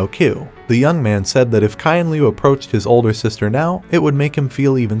Xiao Qiu. The young man said that if Qian Liu approached his older sister now, it would make him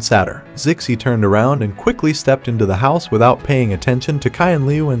feel even sadder. Zixi turned around and quickly stepped into the house without paying attention to Qian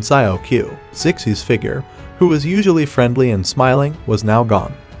Liu and Xiao Qiu. Zixi's figure, who was usually friendly and smiling, was now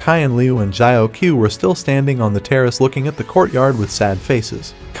gone. Qian Liu and Xiao Qiu were still standing on the terrace looking at the courtyard with sad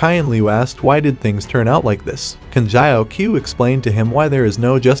faces. Qian Liu asked, why did things turn out like this? Can Xiao Qiu explain to him why there is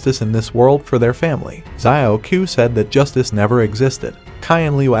no justice in this world for their family? Xiao Qiu said that justice never existed.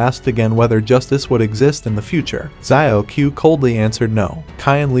 Qian Liu asked again whether justice would exist in the future. Xiao Qiu coldly answered no.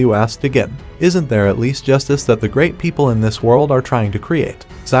 Qian Liu asked again, isn't there at least justice that the great people in this world are trying to create?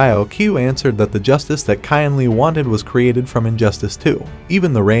 Xiao Qiu answered that the justice that Qian Liu wanted was created from injustice too.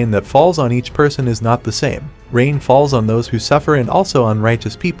 Even the rain that falls on each person is not the same. Rain falls on those who suffer and also on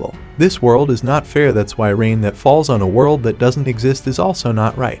righteous people. This world is not fair, that's why rain that falls on a world that doesn't exist is also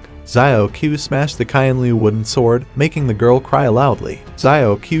not right. Xiao Qiu smashed the Qian Liu wooden sword, making the girl cry loudly.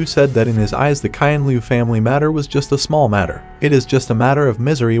 Xiao Qiu said that in his eyes the Qian Liu family matter was just a small matter. It is just a matter of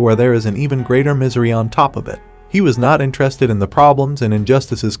misery where there is an even greater misery on top of it. He was not interested in the problems and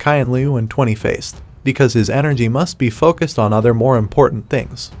injustices Qian Liu and 20 faced, because his energy must be focused on other more important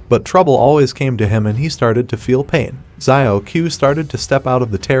things. But trouble always came to him and he started to feel pain. Xiao Qiu started to step out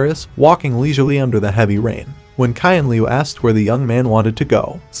of the terrace, walking leisurely under the heavy rain. When Qian Liu asked where the young man wanted to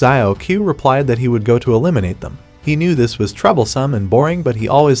go, Xiao Qiu replied that he would go to eliminate them. He knew this was troublesome and boring, but he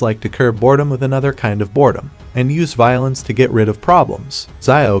always liked to curb boredom with another kind of boredom, and use violence to get rid of problems.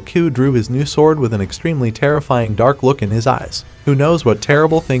 Xiao Qiu drew his new sword with an extremely terrifying dark look in his eyes. Who knows what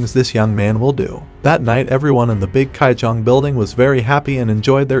terrible things this young man will do? That night everyone in the big Kaijong building was very happy and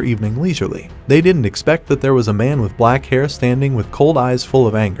enjoyed their evening leisurely. They didn't expect that there was a man with black hair standing with cold eyes full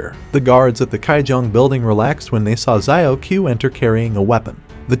of anger. The guards at the Kaijong building relaxed when they saw Xiao Qiu enter carrying a weapon.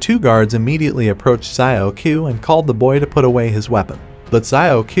 The two guards immediately approached Xiao Qiu and called the boy to put away his weapon. But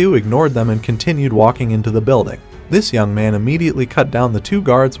Xiao Qiu ignored them and continued walking into the building. This young man immediately cut down the two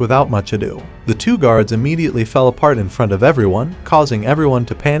guards without much ado. The two guards immediately fell apart in front of everyone, causing everyone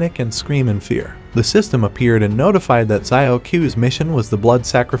to panic and scream in fear. The system appeared and notified that Xiao Qiu's mission was the blood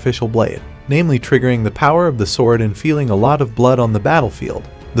sacrificial blade, namely triggering the power of the sword and feeling a lot of blood on the battlefield.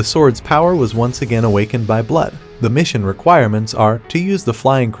 The sword's power was once again awakened by blood. The mission requirements are to use the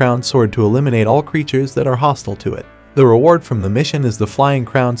flying crown sword to eliminate all creatures that are hostile to it. The reward from the mission is the flying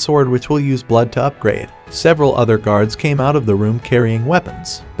crown sword, which will use blood to upgrade. Several other guards came out of the room carrying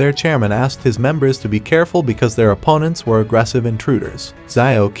weapons. Their chairman asked his members to be careful because their opponents were aggressive intruders.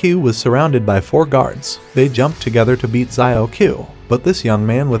 Xiao Qiu was surrounded by 4 guards. They jumped together to beat Xiao Qiu, but this young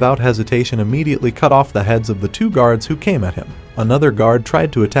man without hesitation immediately cut off the heads of the 2 guards who came at him. Another guard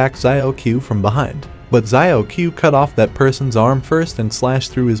tried to attack Xiao Qiu from behind, but Xiao Qiu cut off that person's arm first and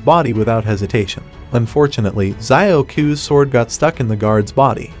slashed through his body without hesitation. Unfortunately, Xiao Qiu's sword got stuck in the guard's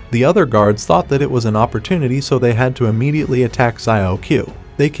body. The other guards thought that it was an opportunity, so they had to immediately attack Xiao Qiu.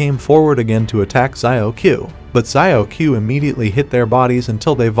 They came forward again to attack Xiao Qiu, but Xiao Qiu immediately hit their bodies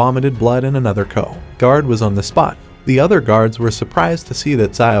until they vomited blood, and another guard was on the spot. The other guards were surprised to see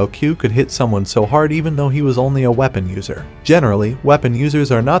that Xiao Qiu could hit someone so hard even though he was only a weapon user. Generally, weapon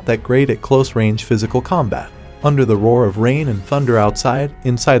users are not that great at close-range physical combat. Under the roar of rain and thunder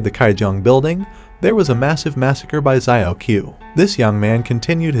inside the Kaijong building, there was a massive massacre by Xiao Qiu. This young man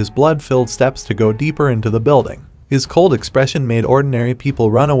continued his blood-filled steps to go deeper into the building. His cold expression made ordinary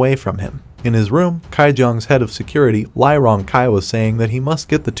people run away from him. In his room, Kaijong's head of security, Lai Rongkai, was saying that he must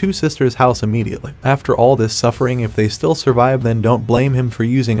get the 2 sisters' house immediately. After all this suffering, if they still survive, then don't blame him for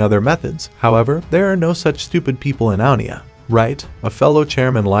using other methods. However, there are no such stupid people in Aonia. Right, a fellow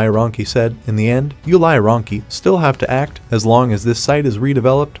chairman Lai Rongkai said. In the end, you Lai Rongkai still have to act. As long as this site is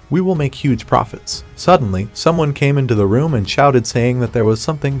redeveloped, we will make huge profits. Suddenly, someone came into the room and shouted, saying that there was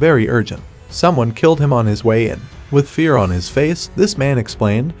something very urgent. Someone killed him on his way in. With fear on his face, this man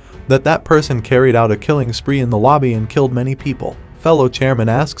explained that person carried out a killing spree in the lobby and killed many people. Fellow chairman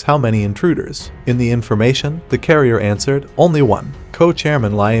asks how many intruders. In the information, the carrier answered, only 1.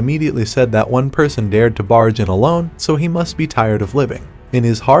 Co-chairman Lai immediately said that one person dared to barge in alone, so he must be tired of living. In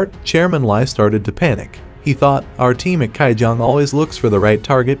his heart, Chairman Lai started to panic. He thought, our team at Kaijong always looks for the right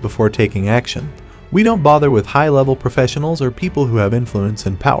target before taking action. We don't bother with high-level professionals or people who have influence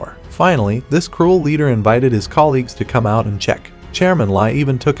and power. Finally, this cruel leader invited his colleagues to come out and check. Chairman Lai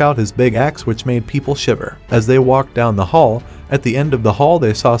even took out his big axe, which made people shiver. As they walked down the hall, at the end of the hall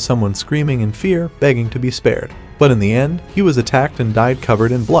they saw someone screaming in fear, begging to be spared. but in the end, he was attacked and died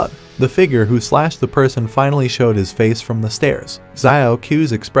covered in blood. The figure who slashed the person finally showed his face from the stairs. Xiao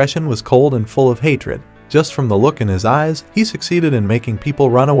Qiu's expression was cold and full of hatred. Just from the look in his eyes, he succeeded in making people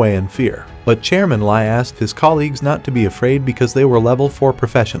run away in fear. But Chairman Lai asked his colleagues not to be afraid because they were level 4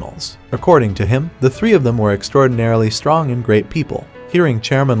 professionals. According to him, the 3 of them were extraordinarily strong and great people. Hearing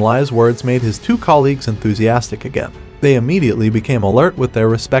Chairman Lai's words made his 2 colleagues enthusiastic again. They immediately became alert with their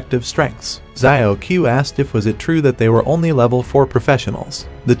respective strengths. Xiao Qiu asked if was it true that they were only level 4 professionals.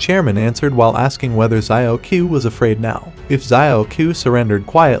 The chairman answered while asking whether Xiao Qiu was afraid now. If Xiao Qiu surrendered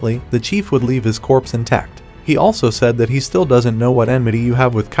quietly, the chief would leave his corpse intact. He also said that he still doesn't know what enmity you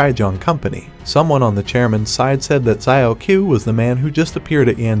have with Kaijong Company. Someone on the chairman's side said that Xiao Qiu was the man who just appeared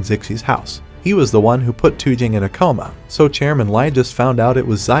at Yan Zixi's house. He was the one who put Tujing in a coma, so Chairman Lai just found out it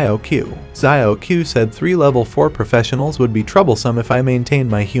was Xiao Qiu. Xiao Qiu said 3 level 4 professionals would be troublesome if I maintained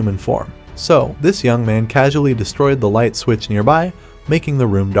my human form. So, this young man casually destroyed the light switch nearby, making the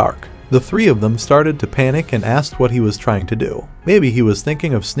room dark. The 3 of them started to panic and asked what he was trying to do. Maybe he was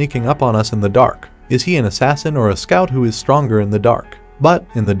thinking of sneaking up on us in the dark. Is he an assassin or a scout who is stronger in the dark? But,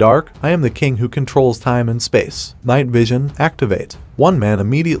 in the dark, I am the king who controls time and space. Night vision, activate. One man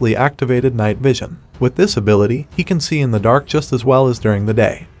immediately activated night vision. With this ability, he can see in the dark just as well as during the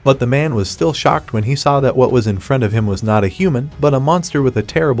day. But the man was still shocked when he saw that what was in front of him was not a human, but a monster with a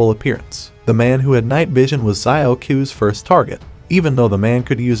terrible appearance. The man who had night vision was Xiao Qiu's first target. Even though the man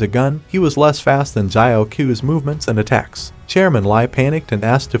could use a gun, he was less fast than Xiao Qiu's movements and attacks. Chairman Lai panicked and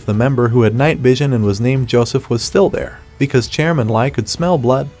asked if the member who had night vision and was named Joseph was still there. Because Chairman Lai could smell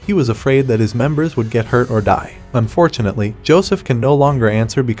blood, he was afraid that his members would get hurt or die. Unfortunately, Joseph can no longer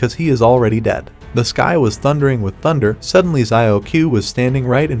answer because he is already dead. The sky was thundering with thunder. Suddenly Xiao Qiu was standing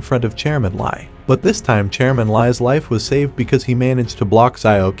right in front of Chairman Lai. But this time Chairman Lai's life was saved because he managed to block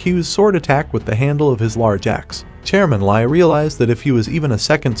Xiao Qiu's sword attack with the handle of his large axe. Chairman Lai realized that if he was even a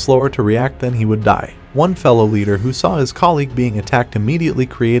second slower to react, then he would die. One fellow leader who saw his colleague being attacked immediately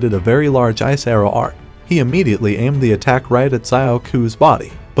created a very large ice arrow art. He immediately aimed the attack right at Xiao Qiu's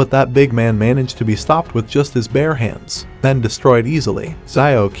body, but that big man managed to be stopped with just his bare hands, then destroyed easily.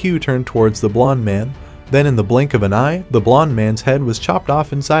 Xiao Qiu turned towards the blonde man, then in the blink of an eye, the blonde man's head was chopped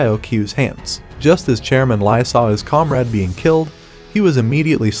off in Xiao Qiu's hands. Just as Chairman Lai saw his comrade being killed, he was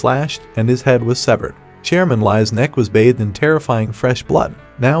immediately slashed and his head was severed. Chairman Lai's neck was bathed in terrifying fresh blood.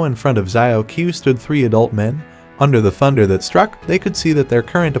 Now in front of Xiao Qiu stood 3 adult men. Under the thunder that struck, they could see that their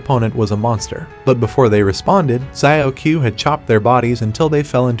current opponent was a monster. But before they responded, Xiao Qiu had chopped their bodies until they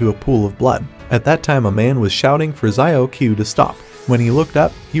fell into a pool of blood. At that time a man was shouting for Xiao Qiu to stop. When he looked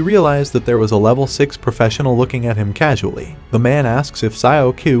up, he realized that there was a level 6 professional looking at him casually. The man asks if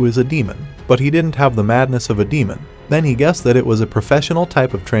Xiao Qiu is a demon, but he didn't have the madness of a demon. Then he guessed that it was a professional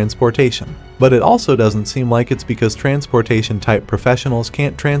type of transportation. But it also doesn't seem like it's because transportation type professionals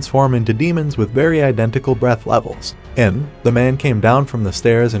can't transform into demons with very identical breath levels. The man came down from the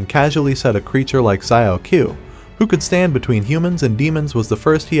stairs and casually said a creature like Xiao Qiu, who could stand between humans and demons, was the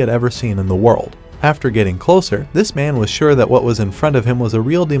first he had ever seen in the world. After getting closer, this man was sure that what was in front of him was a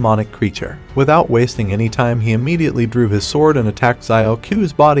real demonic creature. Without wasting any time, he immediately drew his sword and attacked Xiao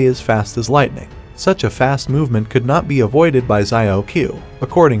Qiu's body as fast as lightning. Such a fast movement could not be avoided by Xiao Qiu.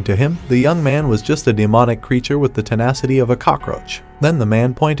 According to him, the young man was just a demonic creature with the tenacity of a cockroach. Then the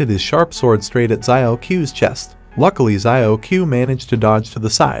man pointed his sharp sword straight at Xiao Qiu's chest. Luckily Xiao Qiu managed to dodge to the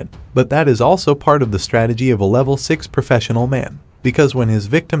side, but that is also part of the strategy of a level 6 professional man. Because when his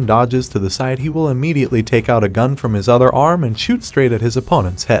victim dodges to the side, he will immediately take out a gun from his other arm and shoot straight at his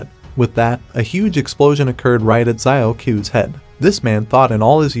opponent's head. With that, a huge explosion occurred right at Xiao Qiu's head. This man thought in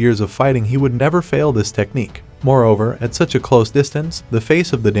all his years of fighting he would never fail this technique. Moreover, at such a close distance, the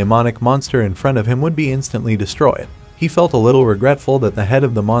face of the demonic monster in front of him would be instantly destroyed. He felt a little regretful that the head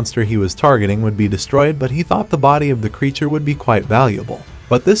of the monster he was targeting would be destroyed, but he thought the body of the creature would be quite valuable.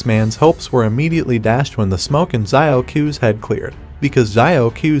 But this man's hopes were immediately dashed when the smoke in Xiao Qiu's head cleared. Because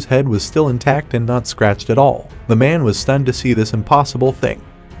Xiao Qiu's head was still intact and not scratched at all. The man was stunned to see this impossible thing.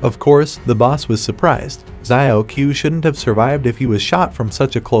 Of course, the boss was surprised. Xiao Qiu shouldn't have survived if he was shot from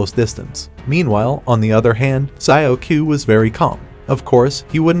such a close distance. Meanwhile, on the other hand, Xiao Qiu was very calm. Of course,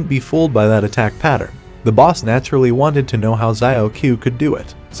 he wouldn't be fooled by that attack pattern. The boss naturally wanted to know how Xiao Qiu could do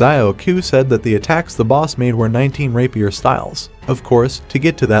it. Xiao Qiu said that the attacks the boss made were 19 rapier styles. Of course, to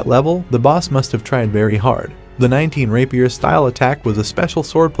get to that level, the boss must have tried very hard. The 19 rapier style attack was a special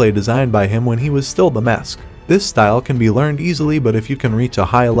swordplay designed by him when he was still the mask. This style can be learned easily, but if you can reach a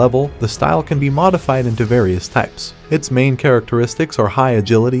high level, the style can be modified into various types. Its main characteristics are high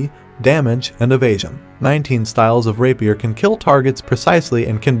agility, damage, and evasion. 19 styles of rapier can kill targets precisely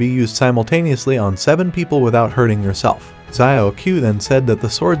and can be used simultaneously on 7 people without hurting yourself. Xiao Qiu then said that the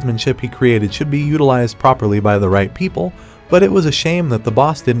swordsmanship he created should be utilized properly by the right people, but it was a shame that the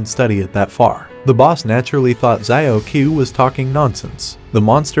boss didn't study it that far. The boss naturally thought Xiao Qiu was talking nonsense. The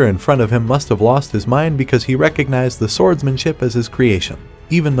monster in front of him must have lost his mind because he recognized the swordsmanship as his creation,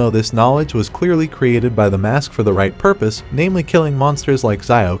 even though this knowledge was clearly created by the mask for the right purpose, namely killing monsters like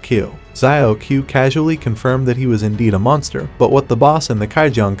Xiao Qiu. Xiao Qiu casually confirmed that he was indeed a monster, but what the boss and the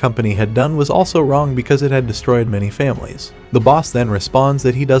Kaijiang company had done was also wrong because it had destroyed many families. The boss then responds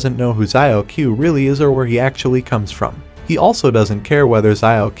that he doesn't know who Xiao Qiu really is or where he actually comes from. He also doesn't care whether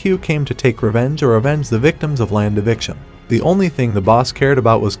Xiao Qiu came to take revenge or avenge the victims of land eviction. The only thing the boss cared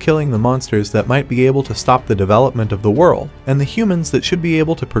about was killing the monsters that might be able to stop the development of the world, and the humans that should be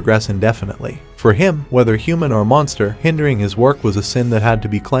able to progress indefinitely. For him, whether human or monster, hindering his work was a sin that had to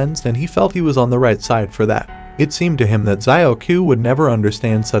be cleansed, and he felt he was on the right side for that. It seemed to him that Xiao Qiu would never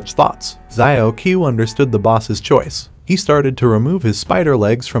understand such thoughts. Xiao Qiu understood the boss's choice. He started to remove his spider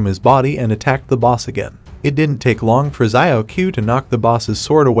legs from his body and attacked the boss again. It didn't take long for Xiao Qiu to knock the boss's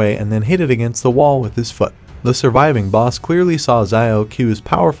sword away and then hit it against the wall with his foot. The surviving boss clearly saw Xiao Qiu's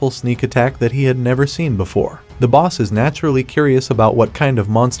powerful sneak attack that he had never seen before. The boss is naturally curious about what kind of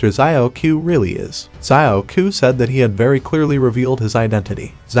monster Xiao Qiu really is. Xiao Qiu said that he had very clearly revealed his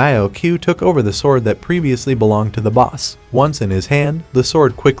identity. Xiao Qiu took over the sword that previously belonged to the boss. Once in his hand, the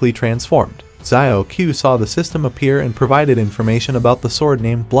sword quickly transformed. Xiao Qiu saw the system appear and provided information about the sword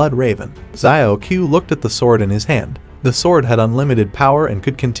named Blood Raven. Xiao Qiu looked at the sword in his hand. The sword had unlimited power and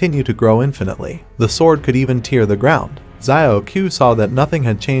could continue to grow infinitely. The sword could even tear the ground. Xiao Qiu saw that nothing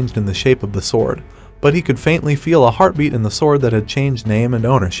had changed in the shape of the sword, but he could faintly feel a heartbeat in the sword that had changed name and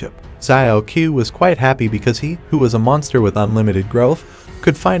ownership. Xiao Qiu was quite happy because he, who was a monster with unlimited growth,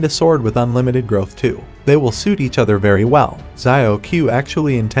 could find a sword with unlimited growth too. They will suit each other very well. Xiao Qiu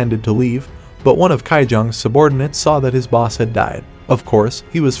actually intended to leave, but one of Kaijiang's subordinates saw that his boss had died. Of course,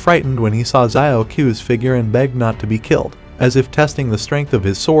 he was frightened when he saw Xiao Qiu's figure and begged not to be killed. As if testing the strength of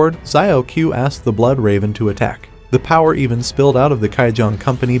his sword, Xiao Qiu asked the Blood Raven to attack. The power even spilled out of the Kaijiang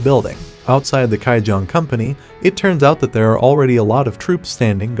company building. Outside the Kaijiang company, it turns out that there are already a lot of troops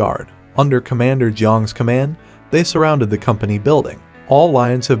standing guard. Under Commander Jiang's command, they surrounded the company building. All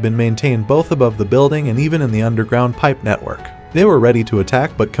lines have been maintained both above the building and even in the underground pipe network. They were ready to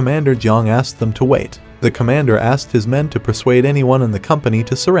attack, but Commander Jiang asked them to wait. The commander asked his men to persuade anyone in the company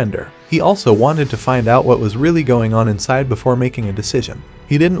to surrender. He also wanted to find out what was really going on inside before making a decision.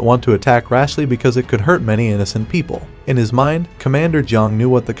 He didn't want to attack rashly because it could hurt many innocent people. In his mind, Commander Jiang knew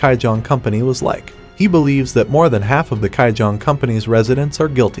what the Kaijiang company was like. He believes that more than half of the Kaijiang company's residents are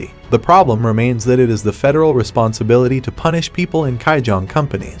guilty. The problem remains that it is the federal responsibility to punish people in Kaijiang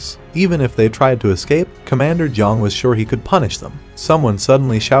companies. Even if they tried to escape, Commander Jiang was sure he could punish them. Someone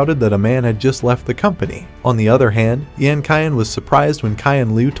suddenly shouted that a man had just left the company. On the other hand, Yan Kaiyan was surprised when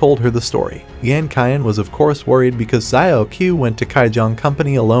Kaiyan Liu told her the story. Yan Kaiyan was of course worried because Xiao Qiu went to Kaijiang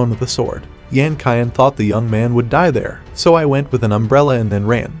company alone with a sword. Yan Kaiyan thought the young man would die there, so I went with an umbrella and then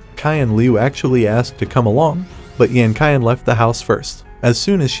ran. Kaiyan Liu actually asked to come along, but Yan Kaiyan left the house first. As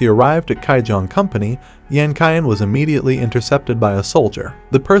soon as she arrived at Kaijiang company, Yan Kaiyan was immediately intercepted by a soldier.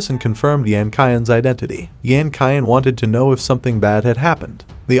 The person confirmed Yan Kaiyan's identity. Yan Kaiyan wanted to know if something bad had happened.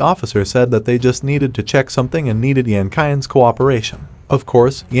 The officer said that they just needed to check something and needed Yan Kaiyan's cooperation. Of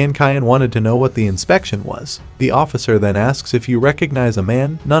course, Yan Kaiyan wanted to know what the inspection was. The officer then asks if you recognize a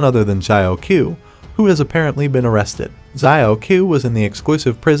man, none other than Xiao Qiu, who has apparently been arrested. Xiao Qiu was in the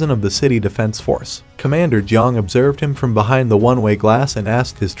exclusive prison of the City Defense Force. Commander Jiang observed him from behind the one-way glass and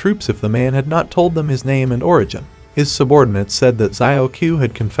asked his troops if the man had not told them his name and origin. His subordinates said that Xiao Qiu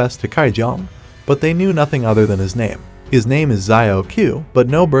had confessed to Kaijiang, but they knew nothing other than his name. His name is Xiao Qiu, but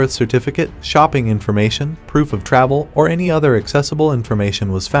no birth certificate, shopping information, proof of travel, or any other accessible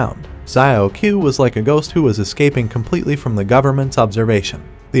information was found. Xiao Qiu was like a ghost who was escaping completely from the government's observation.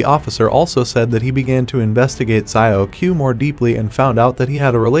 The officer also said that he began to investigate Xiao Qiu more deeply and found out that he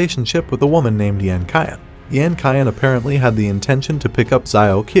had a relationship with a woman named Yan Kaiyan. Yan Kaiyan apparently had the intention to pick up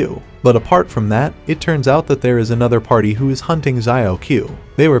Xiao Qiu, but apart from that, it turns out that there is another party who is hunting Xiao Qiu.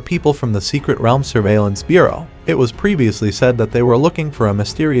 They were people from the Secret Realm Surveillance Bureau. It was previously said that they were looking for a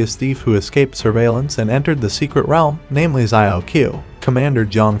mysterious thief who escaped surveillance and entered the secret realm, namely Xiao Qiu. Commander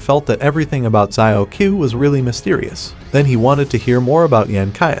Jiang felt that everything about Xiao Qiu was really mysterious. Then he wanted to hear more about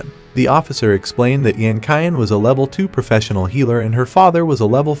Yan Kaiyan. The officer explained that Yan Kaiyan was a level 2 professional healer and her father was a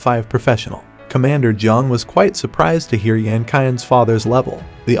level 5 professional. Commander Jiang was quite surprised to hear Yan Qian's father's level.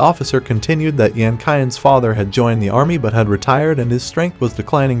 The officer continued that Yan Qian's father had joined the army but had retired and his strength was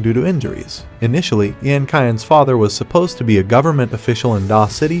declining due to injuries. Initially, Yan Qian's father was supposed to be a government official in Da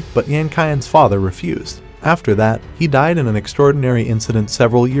City, but Yan Qian's father refused. After that, he died in an extraordinary incident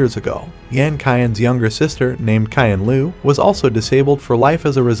several years ago. Yan Qian's younger sister, named Qian Lu, was also disabled for life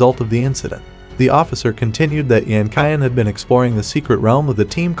as a result of the incident. The officer continued that Yan Qian had been exploring the secret realm with a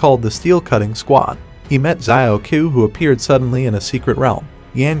team called the Steel Cutting Squad. He met Xiao Qiu, who appeared suddenly in a secret realm.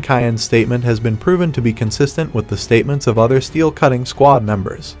 Yan Qian's statement has been proven to be consistent with the statements of other Steel Cutting Squad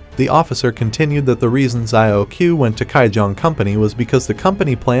members. The officer continued that the reason Xiao Qiu went to Kaijiang Company was because the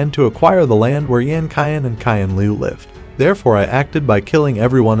company planned to acquire the land where Yan Qian and Qian Lu lived. Therefore I acted by killing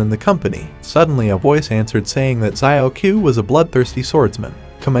everyone in the company. Suddenly a voice answered saying that Xiao Qiu was a bloodthirsty swordsman.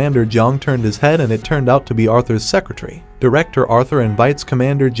 Commander Jiang turned his head and it turned out to be Arthur's secretary. Director Arthur invites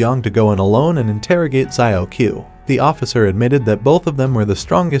Commander Jiang to go in alone and interrogate Xiao Qiu. The officer admitted that both of them were the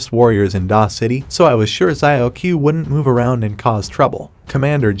strongest warriors in Da City, so I was sure Xiao Qiu wouldn't move around and cause trouble.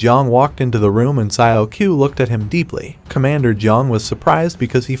 Commander Jiang walked into the room and Xiao Qiu looked at him deeply. Commander Jiang was surprised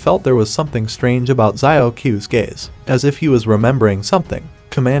because he felt there was something strange about Xiao Qiu's gaze, as if he was remembering something.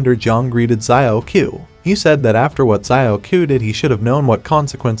 Commander Jiang greeted Xiao Qiu. He said that after what Xiao Qiu did he should have known what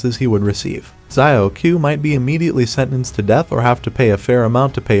consequences he would receive. Xiao Qiu might be immediately sentenced to death or have to pay a fair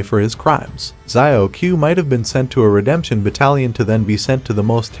amount to pay for his crimes. Xiao Qiu might have been sent to a redemption battalion to then be sent to the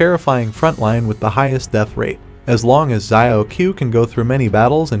most terrifying front line with the highest death rate. As long as Xiao Qiu can go through many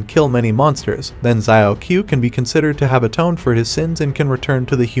battles and kill many monsters, then Xiao Qiu can be considered to have atoned for his sins and can return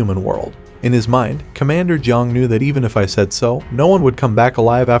to the human world. In his mind, Commander Jiang knew that even if I said so, no one would come back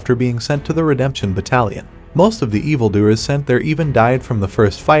alive after being sent to the redemption battalion. Most of the evildoers sent there even died from the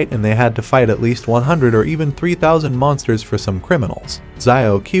first fight and they had to fight at least 100 or even 3,000 monsters for some criminals.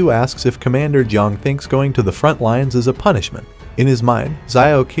 Xiao Qiu asks if Commander Jiang thinks going to the front lines is a punishment. In his mind,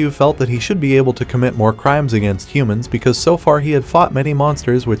 Xiao Qiu felt that he should be able to commit more crimes against humans because so far he had fought many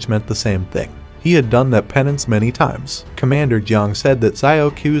monsters which meant the same thing. He had done that penance many times. Commander Jiang said that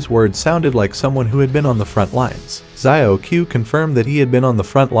Xiao Qiu's words sounded like someone who had been on the front lines. Xiao Qiu confirmed that he had been on the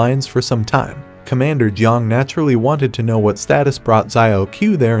front lines for some time. Commander Jiang naturally wanted to know what status brought Xiao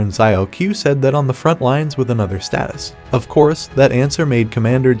Qiu there and Xiao Qiu said that on the front lines with another status. Of course, that answer made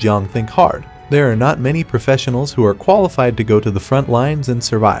Commander Jiang think hard. There are not many professionals who are qualified to go to the front lines and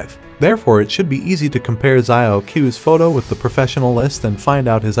survive. Therefore, it should be easy to compare Xiao Qiu's photo with the professional list and find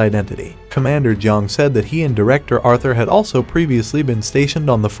out his identity. Commander Jiang said that he and Director Arthur had also previously been stationed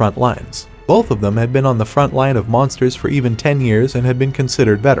on the front lines. Both of them had been on the front line of monsters for even 10 years and had been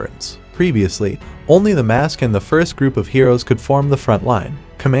considered veterans. Previously, only the mask and the first group of heroes could form the front line.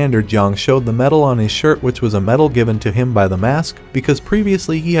 Commander Jiang showed the medal on his shirt, which was a medal given to him by the mask because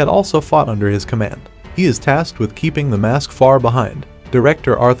previously he had also fought under his command. He is tasked with keeping the mask far behind.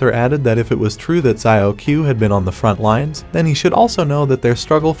 Director Arthur added that if it was true that Xiao Qiu had been on the front lines, then he should also know that their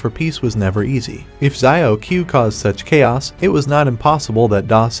struggle for peace was never easy. If Xiao Qiu caused such chaos, it was not impossible that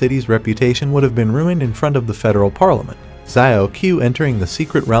Da City's reputation would have been ruined in front of the federal parliament. Xiao Qiu entering the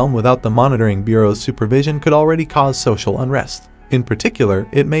secret realm without the monitoring bureau's supervision could already cause social unrest. In particular,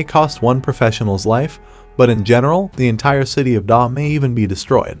 it may cost one professional's life, but in general, the entire city of Da may even be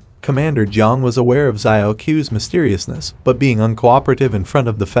destroyed. Commander Jiang was aware of Xiao Qiu's mysteriousness, but being uncooperative in front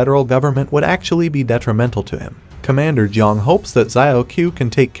of the federal government would actually be detrimental to him. Commander Jiang hopes that Xiao Qiu can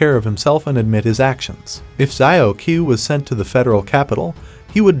take care of himself and admit his actions. If Xiao Qiu was sent to the federal capital,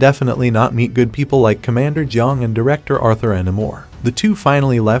 he would definitely not meet good people like Commander Jiang and Director Arthur anymore. The two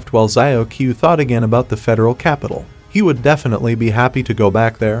finally left while Xiao Qiu thought again about the federal capital. He would definitely be happy to go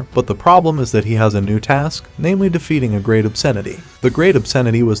back there, but the problem is that he has a new task, namely defeating a great obscenity. The great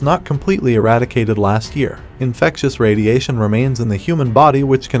obscenity was not completely eradicated last year. Infectious radiation remains in the human body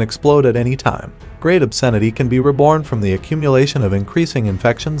which can explode at any time. Great obscenity can be reborn from the accumulation of increasing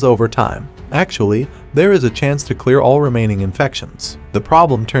infections over time. Actually, there is a chance to clear all remaining infections. The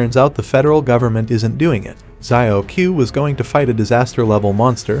problem turns out the federal government isn't doing it. Xiao Qiu was going to fight a disaster level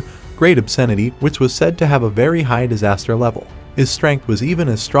monster, Great Obscenity, which was said to have a very high disaster level. His strength was even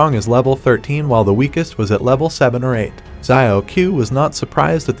as strong as level 13 while the weakest was at level 7 or 8. Xiao Qiu was not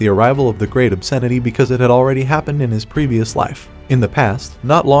surprised at the arrival of the Great Obscenity because it had already happened in his previous life. In the past,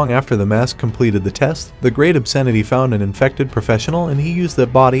 not long after the mask completed the test, the Great Obscenity found an infected professional and he used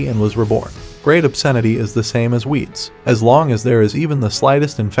that body and was reborn. Great Obscenity is the same as weeds. As long as there is even the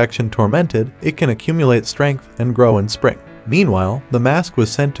slightest infection tormented, it can accumulate strength and grow in spring. Meanwhile, the mask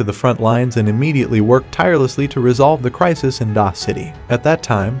was sent to the front lines and immediately worked tirelessly to resolve the crisis in Da City. At that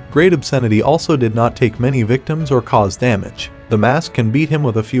time, great obscenity also did not take many victims or cause damage. The mask can beat him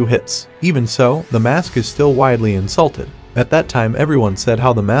with a few hits. Even so, the mask is still widely insulted. At that time, everyone said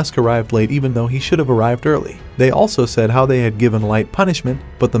how the mask arrived late even though he should have arrived early. They also said how they had given light punishment,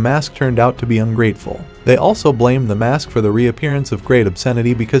 but the mask turned out to be ungrateful. They also blamed the mask for the reappearance of great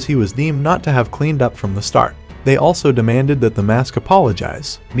obscenity because he was deemed not to have cleaned up from the start. They also demanded that the mask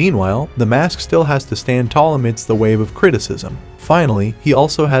apologize. Meanwhile, the mask still has to stand tall amidst the wave of criticism. Finally, he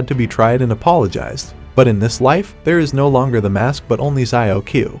also had to be tried and apologized. But in this life, there is no longer the mask but only Xiao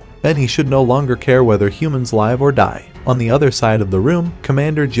Qiu. Then he should no longer care whether humans live or die. On the other side of the room,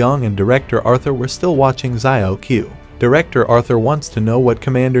 Commander Jiang and Director Arthur were still watching Xiao Qiu. Director Arthur wants to know what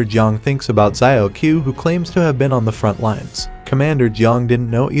Commander Jiang thinks about Xiao Qiu, who claims to have been on the front lines. Commander Jiang didn't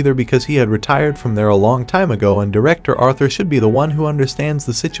know either because he had retired from there a long time ago, and Director Arthur should be the one who understands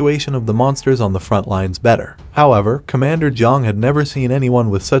the situation of the monsters on the front lines better. However, Commander Jiang had never seen anyone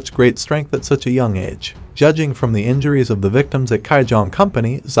with such great strength at such a young age. Judging from the injuries of the victims at Kaijiang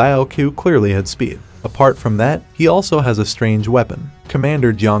Company, Xiao Qiu clearly had speed. Apart from that, he also has a strange weapon.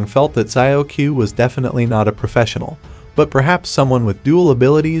 Commander Jiang felt that Xiao Qiu was definitely not a professional, but perhaps someone with dual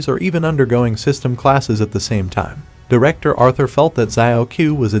abilities or even undergoing system classes at the same time. Director Arthur felt that Xiao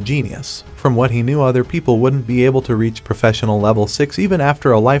Qiu was a genius. From what he knew, other people wouldn't be able to reach professional level 6 even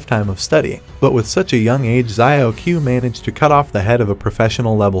after a lifetime of studying. But with such a young age, Xiao Qiu managed to cut off the head of a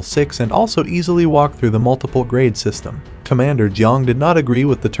professional level 6 and also easily walk through the multiple grade system. Commander Jiang did not agree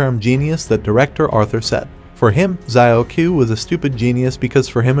with the term genius that Director Arthur said. For him, Xiao Qiu was a stupid genius because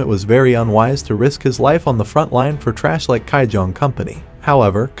for him it was very unwise to risk his life on the front line for trash like Kaijiang Company.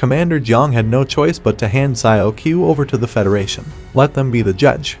 However, Commander Jiang had no choice but to hand Xiao Qiu over to the Federation. Let them be the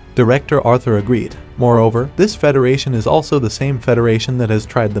judge. Director Arthur agreed. Moreover, this Federation is also the same Federation that has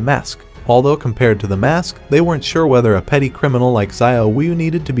tried the mask. Although compared to the mask, they weren't sure whether a petty criminal like Xiao Qiu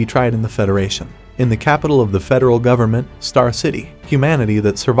needed to be tried in the Federation. In the capital of the federal government, Star City, humanity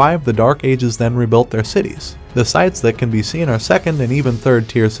that survived the Dark Ages then rebuilt their cities. The sites that can be seen are second and even third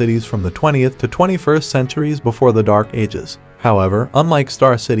tier cities from the 20th to 21st centuries before the Dark Ages. However, unlike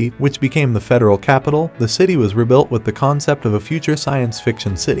Star City, which became the federal capital, the city was rebuilt with the concept of a future science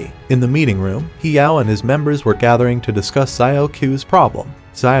fiction city. In the meeting room, Yao and his members were gathering to discuss Xiao Qiu's problem.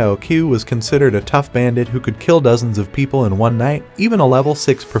 Xiao Qiu was considered a tough bandit who could kill dozens of people in one night, even a level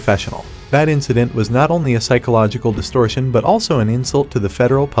 6 professional. That incident was not only a psychological distortion but also an insult to the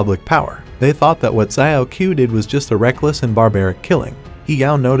federal public power. They thought that what Xiao Qiu did was just a reckless and barbaric killing.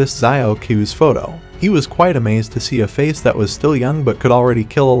 Yao noticed Xiao Qiu's photo. He was quite amazed to see a face that was still young but could already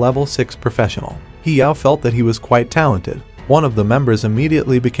kill a level 6 professional. Yao felt that he was quite talented. One of the members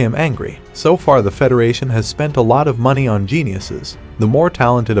immediately became angry. So far, the Federation has spent a lot of money on geniuses. The more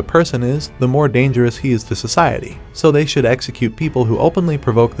talented a person is, the more dangerous he is to society. So they should execute people who openly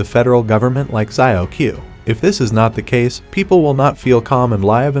provoke the federal government like Xiao Qiu. If this is not the case, people will not feel calm and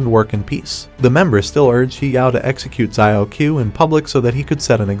live and work in peace. The members still urged Yao to execute Xiao Qiu in public so that he could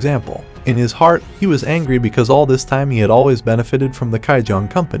set an example. In his heart, he was angry because all this time he had always benefited from the Kaijiang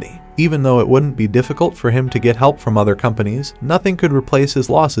Company. Even though it wouldn't be difficult for him to get help from other companies, nothing could replace his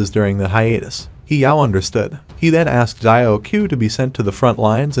losses during the hiatus. Yao understood. He then asked Xiao Qiu to be sent to the front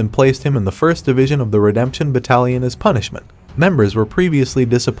lines and placed him in the 1st Division of the Redemption Battalion as punishment. Members were previously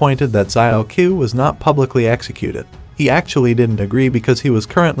disappointed that Xiao Qiu was not publicly executed. He actually didn't agree because he was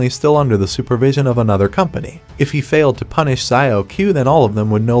currently still under the supervision of another company. If he failed to punish Xiao Qiu, then all of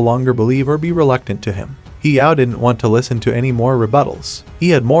them would no longer believe or be reluctant to him. Yao didn't want to listen to any more rebuttals.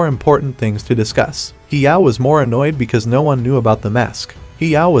 He had more important things to discuss. Yao was more annoyed because no one knew about the mask.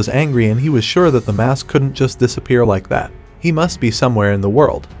 Yao was angry and he was sure that the mask couldn't just disappear like that. He must be somewhere in the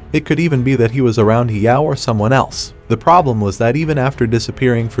world. It could even be that he was around Yao or someone else. The problem was that even after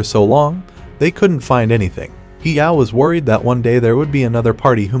disappearing for so long, they couldn't find anything. Yao was worried that one day there would be another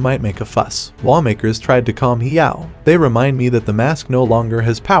party who might make a fuss. Lawmakers tried to calm Yao. They remind me that the mask no longer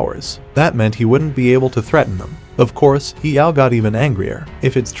has powers. That meant he wouldn't be able to threaten them. Of course, Yao got even angrier.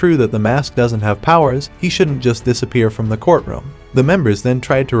 If it's true that the mask doesn't have powers, he shouldn't just disappear from the courtroom. The members then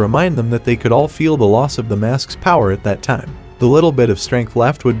tried to remind them that they could all feel the loss of the mask's power at that time. The little bit of strength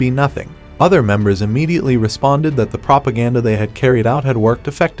left would be nothing. Other members immediately responded that the propaganda they had carried out had worked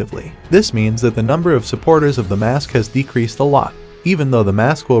effectively. This means that the number of supporters of the mask has decreased a lot. Even though the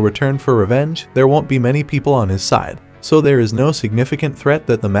mask will return for revenge, there won't be many people on his side. So there is no significant threat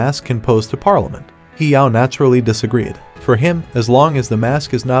that the mask can pose to Parliament. Yao naturally disagreed. For him, as long as the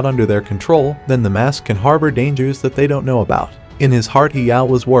mask is not under their control, then the mask can harbor dangers that they don't know about. In his heart, Xiao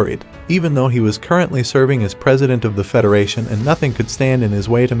was worried. Even though he was currently serving as president of the Federation and nothing could stand in his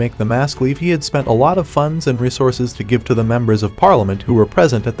way to make the mask leave, he had spent a lot of funds and resources to give to the members of parliament who were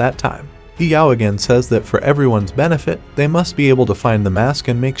present at that time. Xiao again says that for everyone's benefit, they must be able to find the mask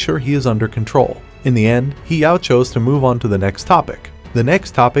and make sure he is under control. In the end, Xiao chose to move on to the next topic. The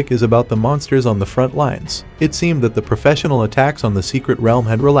next topic is about the monsters on the front lines. It seemed that the professional attacks on the secret realm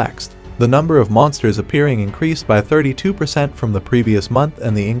had relaxed. The number of monsters appearing increased by 32% from the previous month,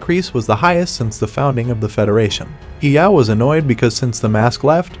 and the increase was the highest since the founding of the Federation. Xiao was annoyed because since the mask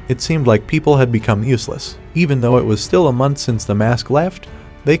left, it seemed like people had become useless. Even though it was still a month since the mask left,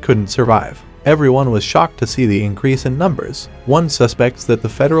 they couldn't survive. Everyone was shocked to see the increase in numbers. One suspects that the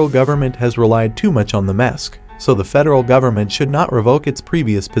federal government has relied too much on the mask, so the federal government should not revoke its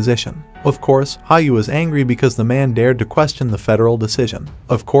previous position. Of course, Xiao was angry because the man dared to question the federal decision.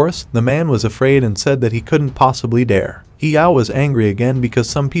 Of course, the man was afraid and said that he couldn't possibly dare. Xiao was angry again because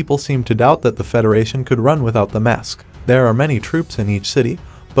some people seemed to doubt that the Federation could run without the mask. There are many troops in each city,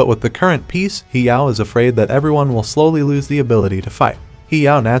 but with the current peace, Xiao is afraid that everyone will slowly lose the ability to fight.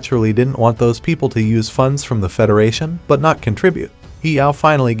 Xiao naturally didn't want those people to use funds from the Federation, but not contribute. Xiao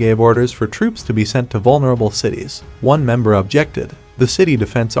finally gave orders for troops to be sent to vulnerable cities. One member objected. The city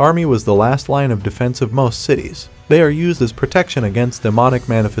defense army was the last line of defense of most cities. They are used as protection against demonic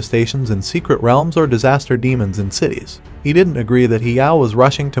manifestations in secret realms or disaster demons in cities. He didn't agree that Xiao was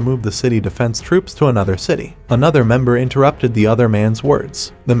rushing to move the city defense troops to another city. Another member interrupted the other man's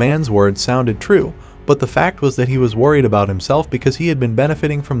words. The man's words sounded true, but the fact was that he was worried about himself because he had been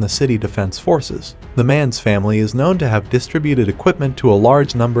benefiting from the city defense forces. The man's family is known to have distributed equipment to a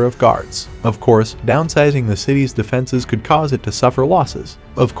large number of guards. Of course, downsizing the city's defenses could cause it to suffer losses.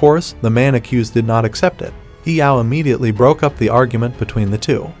 Of course, the man accused did not accept it. Xiao immediately broke up the argument between the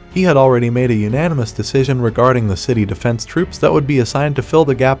two. He had already made a unanimous decision regarding the city defense troops that would be assigned to fill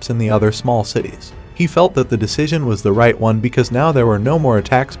the gaps in the other small cities. He felt that the decision was the right one because now there were no more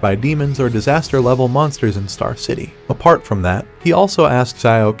attacks by demons or disaster-level monsters in Star City. Apart from that, he also asked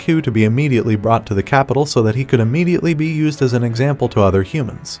Xiao Qiu to be immediately brought to the capital so that he could immediately be used as an example to other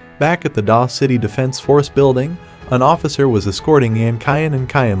humans. Back at the Da City Defense Force building, an officer was escorting Yan Qian and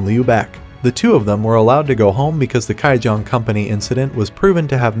Qian Liu back. The two of them were allowed to go home because the Kaijiang Company incident was proven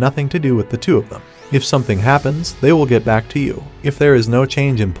to have nothing to do with the two of them. If something happens, they will get back to you. If there is no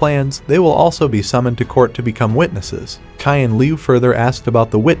change in plans, they will also be summoned to court to become witnesses. Qian Liu further asked about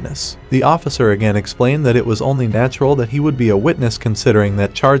the witness. The officer again explained that it was only natural that he would be a witness considering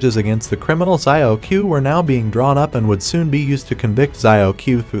that charges against the criminal Xiao Qiu were now being drawn up and would soon be used to convict Xiao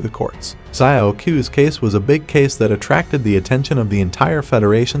Qiu through the courts. Xiao Qiu's case was a big case that attracted the attention of the entire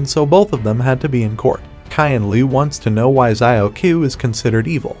Federation, so both of them had to be in court. Qian Liu wants to know why Xiao Qiu is considered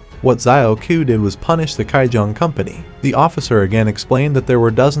evil. What Xiao Qiu did was punish the Kaijiang Company. The officer again explained that there were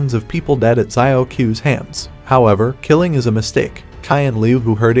dozens of people dead at Xiao Qiu's hands. However, killing is a mistake. Qian Liu,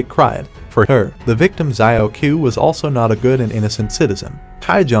 who heard it, cried. For her, the victim Xiao Qiu was also not a good and innocent citizen.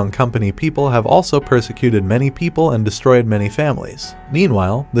 Kaijiang Company people have also persecuted many people and destroyed many families.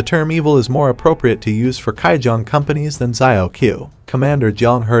 Meanwhile, the term evil is more appropriate to use for Kaijiang companies than Xiao Qiu. Commander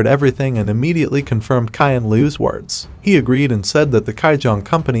Jiang heard everything and immediately confirmed Qian Liu's words. He agreed and said that the Kaijiang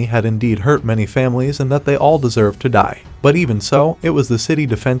Company had indeed hurt many families and that they all deserved to die. But even so, it was the city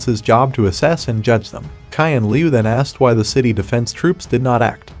defense's job to assess and judge them. Qian Liu then asked why the city defense troops did not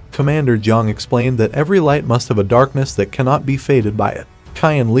act. Commander Jiang explained that every light must have a darkness that cannot be faded by it.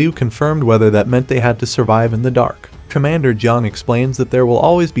 Qian Liu confirmed whether that meant they had to survive in the dark. Commander Jiang explains that there will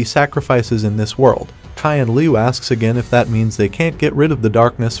always be sacrifices in this world. Qian Liu asks again if that means they can't get rid of the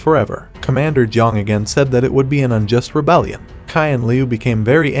darkness forever. Commander Jiang again said that it would be an unjust rebellion. Qian Liu became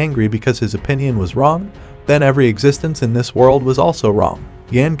very angry because his opinion was wrong, then every existence in this world was also wrong.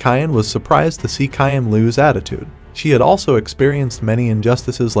 Yan Qian was surprised to see Qian Liu's attitude. She had also experienced many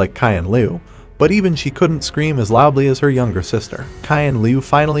injustices like Qian Liu, but even she couldn't scream as loudly as her younger sister. Qian Liu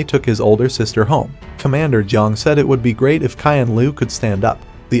finally took his older sister home. Commander Jiang said it would be great if Qian Liu could stand up.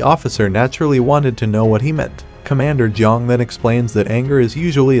 The officer naturally wanted to know what he meant. Commander Jiang then explains that anger is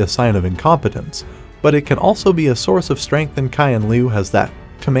usually a sign of incompetence, but it can also be a source of strength, and Qian Liu has that.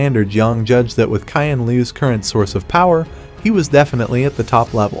 Commander Jiang judged that with Qian Liu's current source of power, he was definitely at the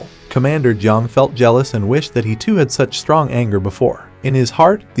top level. Commander Jiang felt jealous and wished that he too had such strong anger before. In his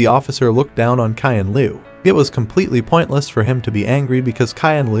heart, the officer looked down on Qian Liu. It was completely pointless for him to be angry because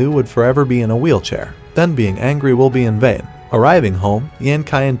Qian Liu would forever be in a wheelchair. Then being angry will be in vain. Arriving home, Yan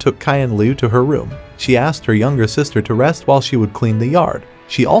Qian took Qian Liu to her room. She asked her younger sister to rest while she would clean the yard.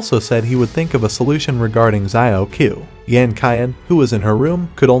 She also said he would think of a solution regarding Xiao Qiu. Yan Qian, who was in her room,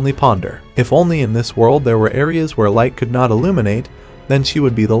 could only ponder. If only in this world there were areas where light could not illuminate, then she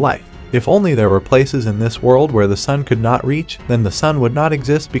would be the light. If only there were places in this world where the sun could not reach, then the sun would not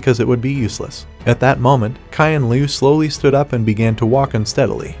exist because it would be useless. At that moment, Qian Liu slowly stood up and began to walk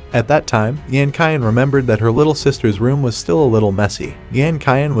unsteadily. At that time, Yan Qian remembered that her little sister's room was still a little messy. Yan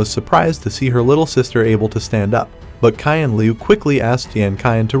Qian was surprised to see her little sister able to stand up. But Qian Liu quickly asked Yan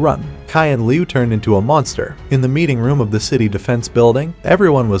Qian to run. Qian Liu turned into a monster. In the meeting room of the city defense building,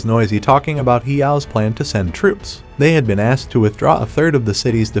 everyone was noisy talking about Yao's plan to send troops. They had been asked to withdraw a third of the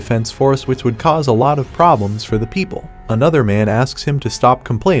city's defense force, which would cause a lot of problems for the people. Another man asks him to stop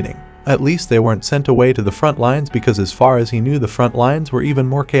complaining. At least they weren't sent away to the front lines, because as far as he knew, the front lines were even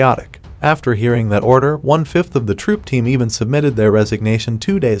more chaotic. After hearing that order, 1/5 of the troop team even submitted their resignation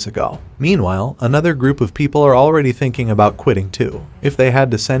 2 days ago. Meanwhile, another group of people are already thinking about quitting too. If they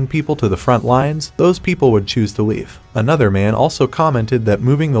had to send people to the front lines, those people would choose to leave. Another man also commented that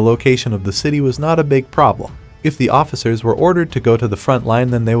moving the location of the city was not a big problem. If the officers were ordered to go to the front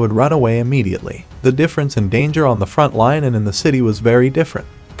line, then they would run away immediately. The difference in danger on the front line and in the city was very different.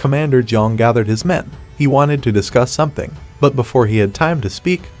 Commander Jiang gathered his men. He wanted to discuss something, but before he had time to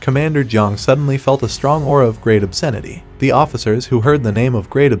speak, Commander Jiang suddenly felt a strong aura of great obscenity. The officers who heard the name of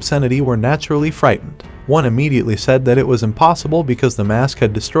great obscenity were naturally frightened. One immediately said that it was impossible because the mask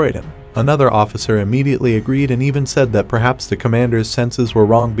had destroyed him. Another officer immediately agreed and even said that perhaps the commander's senses were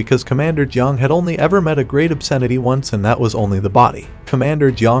wrong, because Commander Jiang had only ever met a great obscenity once, and that was only the body.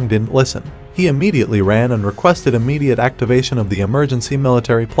 Commander Jiang didn't listen. He immediately ran and requested immediate activation of the emergency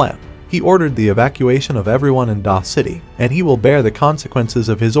military plan. He ordered the evacuation of everyone in Da City, and he will bear the consequences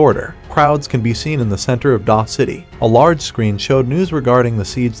of his order. Crowds can be seen in the center of Da City. A large screen showed news regarding the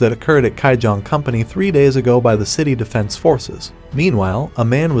siege that occurred at Kaijiang Company 3 days ago by the city defense forces. Meanwhile, a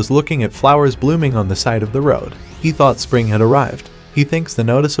man was looking at flowers blooming on the side of the road. He thought spring had arrived. He thinks the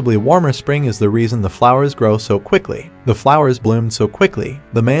noticeably warmer spring is the reason the flowers grow so quickly. The flowers bloomed so quickly.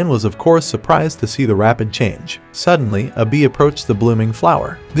 The man was of course surprised to see the rapid change. Suddenly, a bee approached the blooming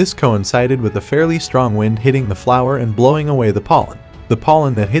flower. This coincided with a fairly strong wind hitting the flower and blowing away the pollen. The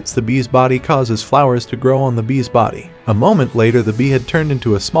pollen that hits the bee's body causes flowers to grow on the bee's body. A moment later, the bee had turned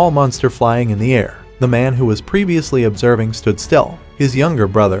into a small monster flying in the air. The man who was previously observing stood still. His younger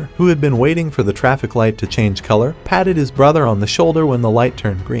brother, who had been waiting for the traffic light to change color, patted his brother on the shoulder when the light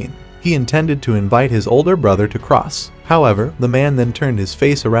turned green. He intended to invite his older brother to cross. However, the man then turned his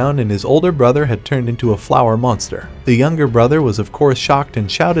face around and his older brother had turned into a flower monster. The younger brother was of course shocked and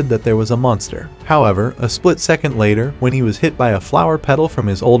shouted that there was a monster. However, a split second later, when he was hit by a flower petal from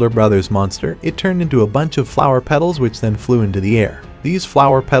his older brother's monster, it turned into a bunch of flower petals which then flew into the air. These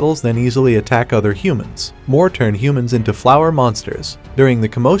flower petals then easily attack other humans. More turn humans into flower monsters. During the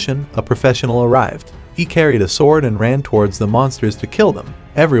commotion, a professional arrived. He carried a sword and ran towards the monsters to kill them.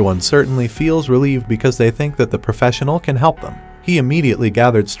 Everyone certainly feels relieved because they think that the professional can help them. He immediately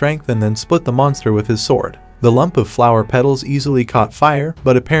gathered strength and then split the monster with his sword. The lump of flower petals easily caught fire,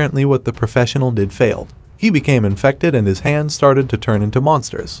 but apparently what the professional did failed. He became infected and his hands started to turn into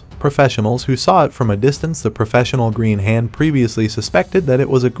monsters. Professionals who saw it from a distance, the professional green hand previously suspected that it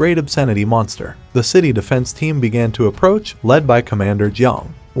was a great obscenity monster. The city defense team began to approach, led by Commander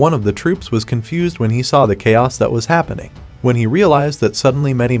Jiang. One of the troops was confused when he saw the chaos that was happening. When he realized that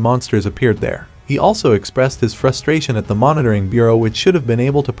suddenly many monsters appeared there, he also expressed his frustration at the monitoring bureau, which should have been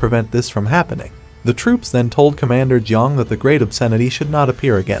able to prevent this from happening. The troops then told Commander Jiang that the great obscenity should not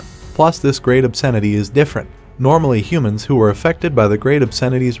appear again. Plus, this great obscenity is different. Normally, humans who were affected by the great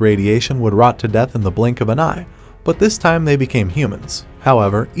obscenity's radiation would rot to death in the blink of an eye, but this time they became humans.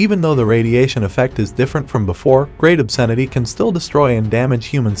 However, even though the radiation effect is different from before, great obscenity can still destroy and damage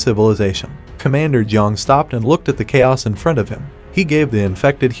human civilization. Commander Jiang stopped and looked at the chaos in front of him. He gave the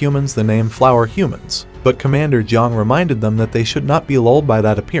infected humans the name Flower Humans, but Commander Jiang reminded them that they should not be lulled by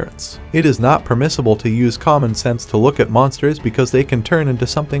that appearance. It is not permissible to use common sense to look at monsters because they can turn into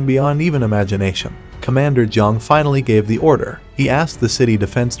something beyond even imagination. Commander Jiang finally gave the order. He asked the city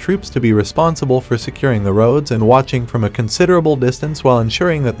defense troops to be responsible for securing the roads and watching from a considerable distance while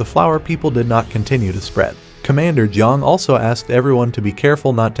ensuring that the flower people did not continue to spread. Commander Jiang also asked everyone to be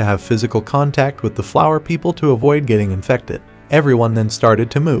careful not to have physical contact with the flower people to avoid getting infected. Everyone then started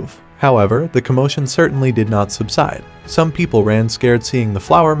to move. However, the commotion certainly did not subside. Some people ran scared seeing the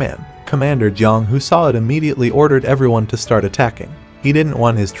flower man. Commander Jiang, who saw it, immediately ordered everyone to start attacking. He didn't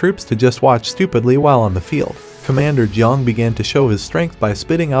want his troops to just watch stupidly while on the field. Commander Jiang began to show his strength by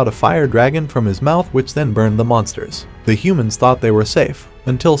spitting out a fire dragon from his mouth, which then burned the monsters. The humans thought they were safe.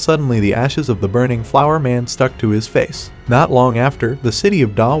 until suddenly the ashes of the burning flower man stuck to his face. Not long after, the city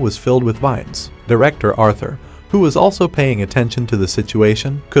of Da was filled with vines. Director Arthur, who was also paying attention to the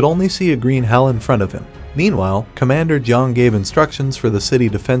situation, could only see a green hell in front of him. Meanwhile, Commander Jiang gave instructions for the city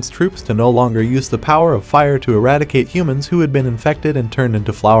defense troops to no longer use the power of fire to eradicate humans who had been infected and turned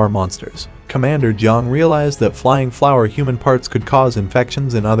into flower monsters. Commander Jiang realized that flying flower human parts could cause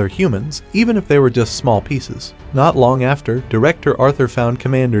infections in other humans, even if they were just small pieces. Not long after, Director Arthur found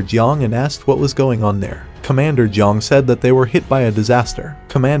Commander Jiang and asked what was going on there. Commander Jiang said that they were hit by a disaster.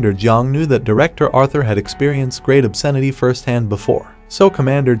 Commander Jiang knew that Director Arthur had experienced great obscenity firsthand before, so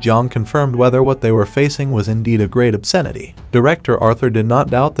Commander Jiang confirmed whether what they were facing was indeed a great obscenity. Director Arthur did not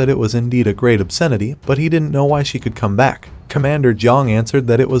doubt that it was indeed a great obscenity, but he didn't know why she could come back. Commander Jiang answered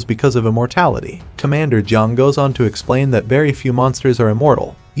that it was because of immortality. Commander Jiang goes on to explain that very few monsters are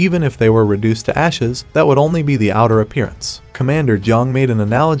immortal. Even if they were reduced to ashes, that would only be the outer appearance. Commander Jiang made an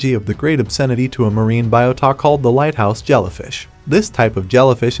analogy of the great obscenity to a marine biota called the lighthouse jellyfish. This type of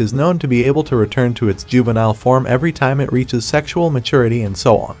jellyfish is known to be able to return to its juvenile form every time it reaches sexual maturity and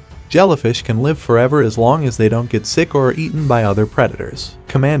so on. Jellyfish can live forever as long as they don't get sick or are eaten by other predators.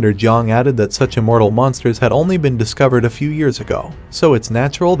 Commander Jiang added that such immortal monsters had only been discovered a few years ago, so it's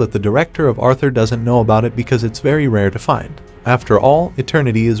natural that the director of Arthur doesn't know about it because it's very rare to find. After all,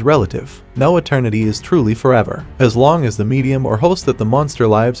 eternity is relative. No eternity is truly forever. As long as the medium or host that the monster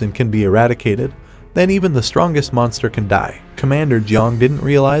lives in can be eradicated, then even the strongest monster can die. Commander Jiang didn't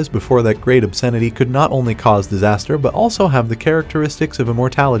realize before that great obscenity could not only cause disaster but also have the characteristics of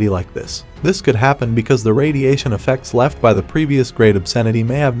immortality like this. This could happen because the radiation effects left by the previous great obscenity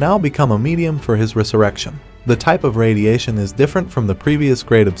may have now become a medium for his resurrection. The type of radiation is different from the previous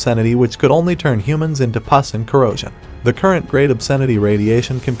great obscenity, which could only turn humans into pus and corrosion. The current great obscenity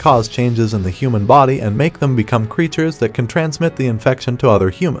radiation can cause changes in the human body and make them become creatures that can transmit the infection to other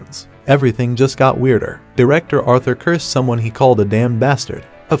humans. Everything just got weirder. Director Arthur cursed someone he called a damned bastard.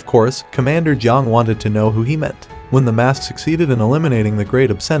 Of course, Commander Jiang wanted to know who he meant. When the mask succeeded in eliminating the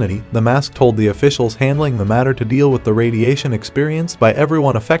great obscenity, the mask told the officials handling the matter to deal with the radiation experienced by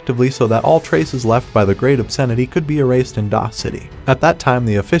everyone effectively so that all traces left by the great obscenity could be erased in Da City. At that time,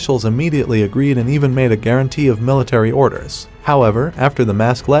 the officials immediately agreed and even made a guarantee of military orders. However, after the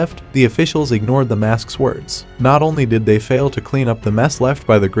mask left, the officials ignored the mask's words. Not only did they fail to clean up the mess left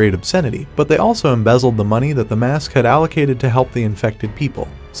by the great obscenity, but they also embezzled the money that the mask had allocated to help the infected people.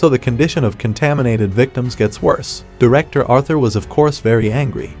 So the condition of contaminated victims gets worse. Director Arthur was of course very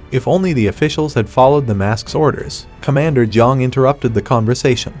angry. If only the officials had followed the mask's orders. Commander Jiang interrupted the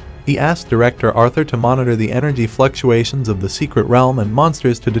conversation. He asked Director Arthur to monitor the energy fluctuations of the secret realm and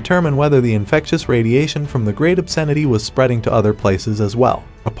monsters to determine whether the infectious radiation from the great obscenity was spreading to other places as well.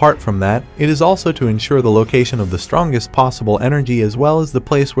 Apart from that, it is also to ensure the location of the strongest possible energy as well as the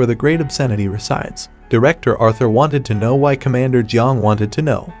place where the great obscenity resides. Director Arthur wanted to know why Commander Jiang wanted to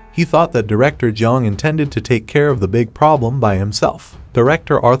know. He thought that Director Jiang intended to take care of the big problem by himself.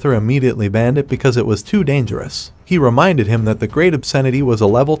 Director Arthur immediately banned it because it was too dangerous. He reminded him that the great obscenity was a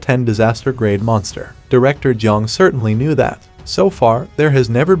level 10 disaster grade monster. Director Jiang certainly knew that. So far, there has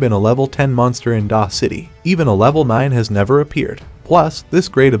never been a level 10 monster in Da City. Even a level 9 has never appeared. Plus, this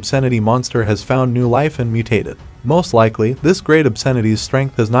great obscenity monster has found new life and mutated. Most likely, this great obscenity's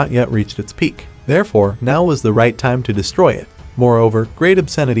strength has not yet reached its peak. Therefore, now was the right time to destroy it. Moreover, great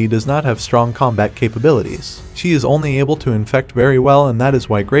obscenity does not have strong combat capabilities. She is only able to infect very well, and that is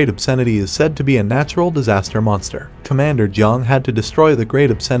why great obscenity is said to be a natural disaster monster. Commander Jiang had to destroy the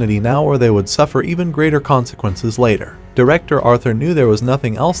great obscenity now or they would suffer even greater consequences later. Director Arthur knew there was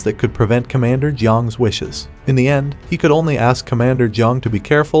nothing else that could prevent Commander Jiang's wishes. In the end, he could only ask Commander Jiang to be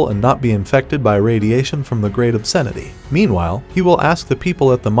careful and not be infected by radiation from the great obscenity. Meanwhile, he will ask the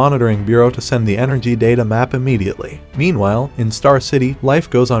people at the monitoring bureau to send the energy data map immediately. Meanwhile, in Star City, life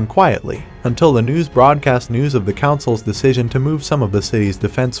goes on quietly, until the news broadcast news of the Council's decision to move some of the city's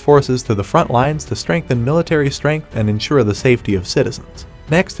defense forces to the front lines to strengthen military strength and ensure the safety of citizens.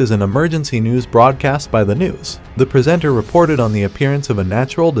 Next is an emergency news broadcast by the news. The presenter reported on the appearance of a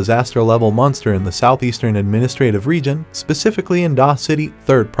natural disaster-level monster in the southeastern administrative region, specifically in Da City,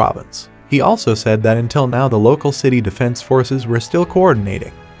 3rd Province. He also said that until now the local city defense forces were still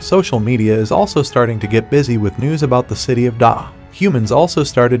coordinating. Social media is also starting to get busy with news about the city of Da. Humans also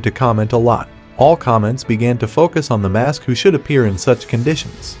started to comment a lot. All comments began to focus on the mask who should appear in such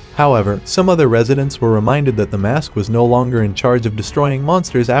conditions. However, some other residents were reminded that the mask was no longer in charge of destroying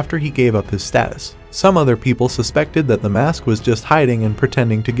monsters after he gave up his status. Some other people suspected that the mask was just hiding and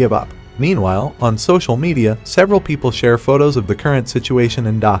pretending to give up. Meanwhile, on social media, several people share photos of the current situation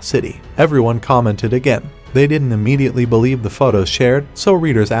in Da City. Everyone commented again. They didn't immediately believe the photos shared, so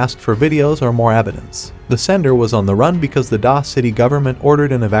readers asked for videos or more evidence. The sender was on the run because the Da City government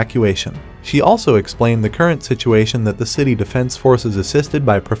ordered an evacuation. She also explained the current situation that the city defense forces assisted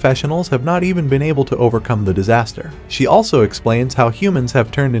by professionals have not even been able to overcome the disaster. She also explains how humans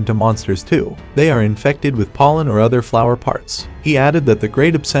have turned into monsters too. They are infected with pollen or other flower parts. He added that the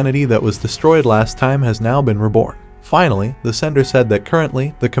great obscenity that was destroyed last time has now been reborn. Finally, the sender said that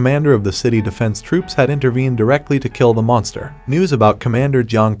currently, the commander of the city defense troops had intervened directly to kill the monster. News about Commander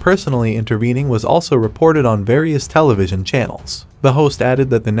Jiang personally intervening was also reported on various television channels. The host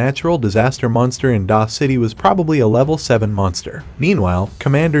added that the natural disaster monster in Da City was probably a level 7 monster. Meanwhile,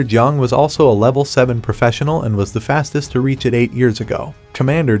 Commander Jiang was also a level 7 professional and was the fastest to reach it 8 years ago.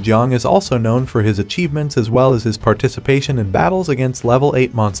 Commander Jiang is also known for his achievements as well as his participation in battles against level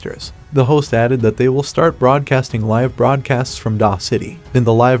 8 monsters. The host added that they will start broadcasting live broadcasts from Da City. In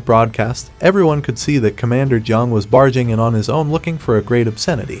the live broadcast, everyone could see that Commander Jiang was barging in on his own looking for a great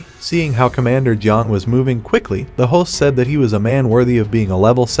obscenity. Seeing how Commander Jiang was moving quickly, the host said that he was a man worthy of being a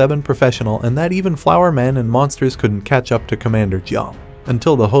level 7 professional and that even flower men and monsters couldn't catch up to Commander Jiang.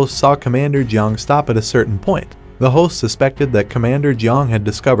 Until the host saw Commander Jiang stop at a certain point. The host suspected that Commander Jiang had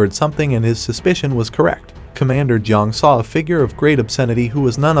discovered something and his suspicion was correct. Commander Jiang saw a figure of great obscenity who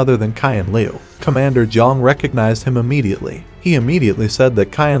was none other than Qian Liu. Commander Jiang recognized him immediately. He immediately said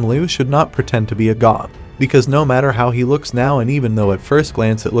that Qian Liu should not pretend to be a god, because no matter how he looks now and even though at first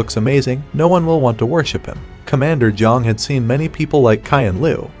glance it looks amazing, no one will want to worship him. Commander Jiang had seen many people like Qian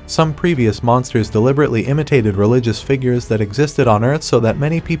Liu. Some previous monsters deliberately imitated religious figures that existed on Earth so that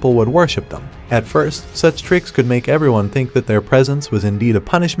many people would worship them. At first, such tricks could make everyone think that their presence was indeed a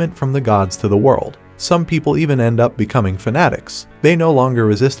punishment from the gods to the world. Some people even end up becoming fanatics. They no longer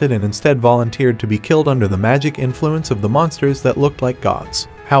resisted and instead volunteered to be killed under the magic influence of the monsters that looked like gods.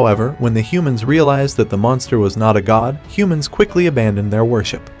 However, when the humans realized that the monster was not a god, humans quickly abandoned their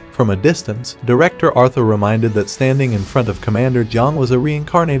worship. From a distance, Director Arthur reminded that standing in front of Commander Jiang was a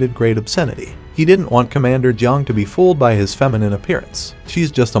reincarnated great obscenity. He didn't want Commander Jiang to be fooled by his feminine appearance.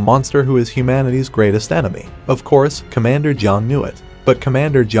 She's just a monster who is humanity's greatest enemy. Of course, Commander Jiang knew it, but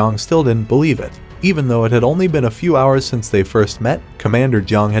Commander Jiang still didn't believe it. Even though it had only been a few hours since they first met, Commander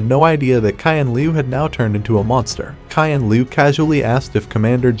Jiang had no idea that Qian Liu had now turned into a monster. Qian Liu casually asked if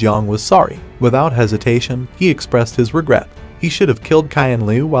Commander Jiang was sorry. Without hesitation, he expressed his regret. He should have killed Qian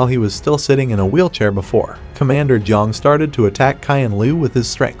Liu while he was still sitting in a wheelchair before. Commander Jiang started to attack Qian Liu with his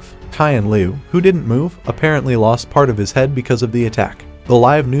strength. Qian Liu, who didn't move, apparently lost part of his head because of the attack. The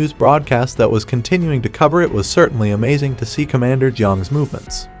live news broadcast that was continuing to cover it was certainly amazing to see Commander Jiang's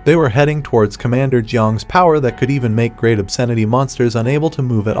movements. They were heading towards Commander Jiang's power that could even make great obscenity monsters unable to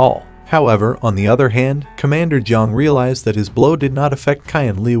move at all. However, on the other hand, Commander Jiang realized that his blow did not affect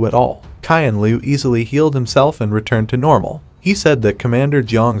Qian Liu at all. Qian Liu easily healed himself and returned to normal. He said that Commander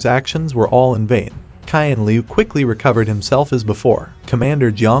Jiang's actions were all in vain. Qian Liu quickly recovered himself as before.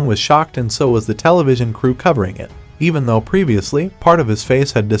 Commander Jiang was shocked and so was the television crew covering it. Even though previously, part of his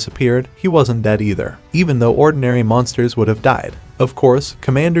face had disappeared, he wasn't dead either, even though ordinary monsters would have died. Of course,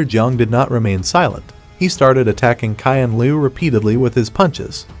 Commander Jiang did not remain silent. He started attacking Qian Liu repeatedly with his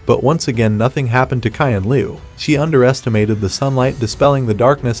punches, but once again nothing happened to Qian Liu. She underestimated the sunlight dispelling the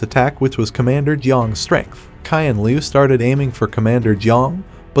darkness attack, which was Commander Jiang's strength. Qian Liu started aiming for Commander Jiang,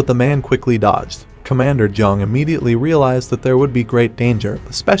 but the man quickly dodged. Commander Jiang immediately realized that there would be great danger,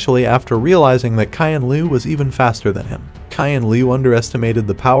 especially after realizing that Qian Liu was even faster than him. Qian Liu underestimated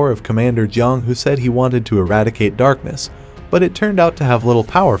the power of Commander Jiang, who said he wanted to eradicate darkness, but it turned out to have little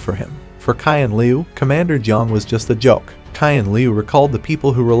power for him. For Qian Liu, Commander Jiang was just a joke. Qian Liu recalled the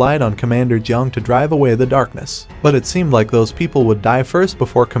people who relied on Commander Jiang to drive away the darkness, but it seemed like those people would die first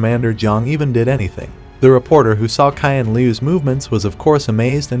before Commander Jiang even did anything. The reporter who saw Qian Liu's movements was of course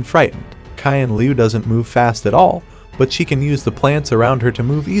amazed and frightened. Qian Liu doesn't move fast at all, but she can use the plants around her to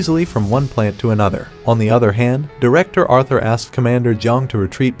move easily from one plant to another. On the other hand, Director Arthur asked Commander Jiang to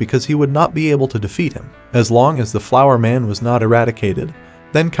retreat because he would not be able to defeat him. As long as the Flower Man was not eradicated,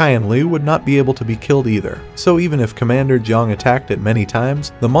 then Qian Liu would not be able to be killed either. So even if Commander Jiang attacked it many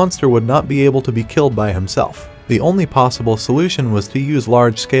times, the monster would not be able to be killed by himself. The only possible solution was to use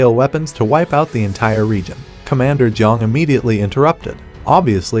large-scale weapons to wipe out the entire region. Commander Jiang immediately interrupted.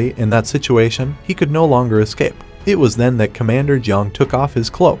 Obviously, in that situation, he could no longer escape. It was then that Commander Jiang took off his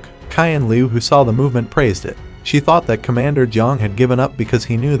cloak. Qian Liu, who saw the movement, praised it. She thought that Commander Jiang had given up because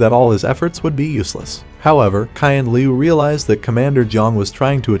he knew that all his efforts would be useless. However, Qian Liu realized that Commander Jiang was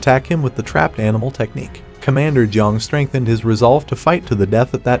trying to attack him with the trapped animal technique. Commander Jiang strengthened his resolve to fight to the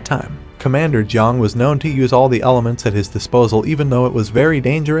death at that time. Commander Jiang was known to use all the elements at his disposal even though it was very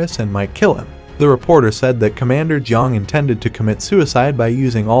dangerous and might kill him. The reporter said that Commander Jiang intended to commit suicide by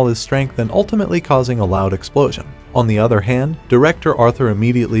using all his strength and ultimately causing a loud explosion. On the other hand, Director Arthur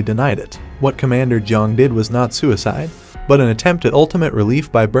immediately denied it. What Commander Jiang did was not suicide, but an attempt at ultimate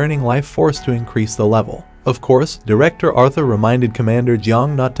relief by burning life force to increase the level. Of course, Director Arthur reminded Commander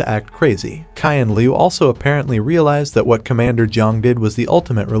Jiang not to act crazy. Kai and Liu also apparently realized that what Commander Jiang did was the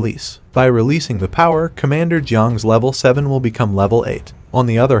ultimate release. By releasing the power, Commander Jiang's level 7 will become level 8. On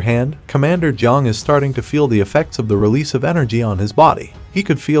the other hand, Commander Jiang is starting to feel the effects of the release of energy on his body. He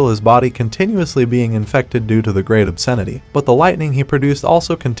could feel his body continuously being infected due to the great obscenity, but the lightning he produced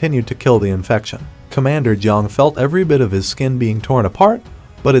also continued to kill the infection. Commander Jiang felt every bit of his skin being torn apart,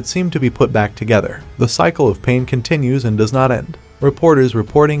 but it seemed to be put back together. The cycle of pain continues and does not end. Reporters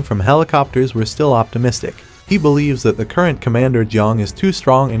reporting from helicopters were still optimistic. He believes that the current Commander Jiang is too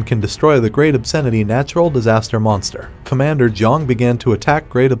strong and can destroy the Great Obscenity natural disaster monster. Commander Jiang began to attack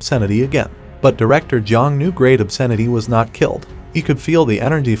Great Obscenity again, but Director Jiang knew Great Obscenity was not killed. He could feel the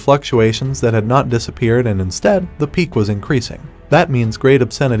energy fluctuations that had not disappeared, and instead, the peak was increasing. That means Great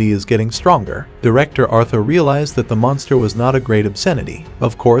Obscenity is getting stronger. Director Arthur realized that the monster was not a Great Obscenity.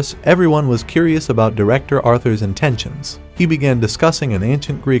 Of course, everyone was curious about Director Arthur's intentions. He began discussing an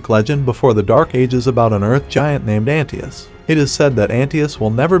ancient Greek legend before the Dark Ages about an earth giant named Antaeus. It is said that Antaeus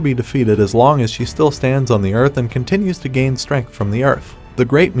will never be defeated as long as she still stands on the earth and continues to gain strength from the earth. The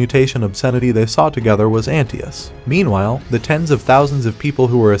great mutation obscenity they saw together was Antaeus. Meanwhile, the tens of thousands of people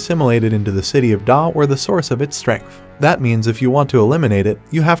who were assimilated into the city of Da were the source of its strength. That means if you want to eliminate it,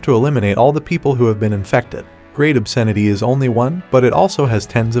 you have to eliminate all the people who have been infected. Great Obscenity is only one, but it also has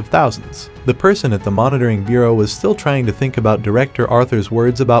tens of thousands. The person at the monitoring bureau was still trying to think about Director Arthur's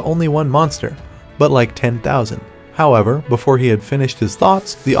words about only one monster, but like 10,000. However, before he had finished his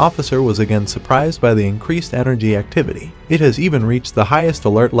thoughts, the officer was again surprised by the increased energy activity. It has even reached the highest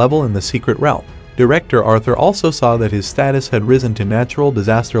alert level in the secret realm. Director Arthur also saw that his status had risen to natural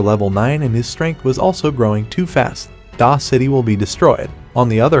disaster level 9 and his strength was also growing too fast. Da City will be destroyed. On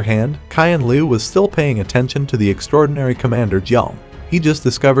the other hand, Kai and Liu was still paying attention to the extraordinary Commander Jiang. He just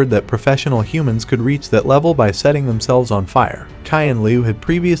discovered that professional humans could reach that level by setting themselves on fire. Kai and Liu had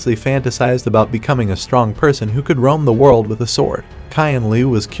previously fantasized about becoming a strong person who could roam the world with a sword. Kai and Liu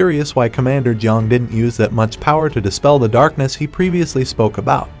was curious why Commander Jiang didn't use that much power to dispel the darkness he previously spoke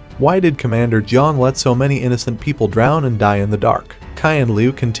about. Why did Commander Jiang let so many innocent people drown and die in the dark? Kai and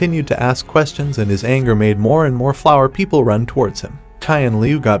Liu continued to ask questions and his anger made more and more flower people run towards him. Kai and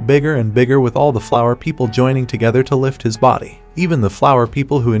Liu got bigger and bigger with all the flower people joining together to lift his body. Even the flower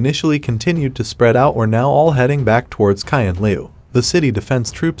people who initially continued to spread out were now all heading back towards Kai and Liu. The city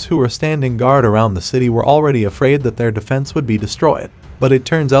defense troops who were standing guard around the city were already afraid that their defense would be destroyed. But it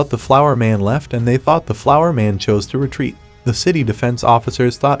turns out the flower man left and they thought the flower man chose to retreat. The city defense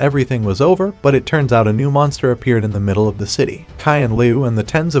officers thought everything was over, but it turns out a new monster appeared in the middle of the city. Kai and Liu and the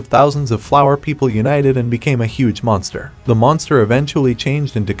tens of thousands of flower people united and became a huge monster. The monster eventually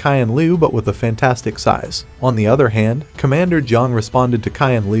changed into Kai and Liu, but with a fantastic size. On the other hand, Commander Jiang responded to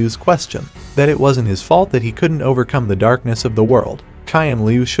Kai and Liu's question, that it wasn't his fault that he couldn't overcome the darkness of the world. Kai and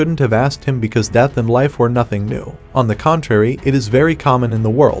Liu shouldn't have asked him because death and life were nothing new. On the contrary, it is very common in the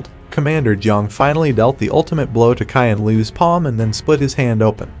world. Commander Jiang finally dealt the ultimate blow to Kai and Liu's palm and then split his hand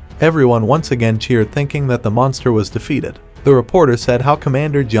open. Everyone once again cheered, thinking that the monster was defeated. The reporter said how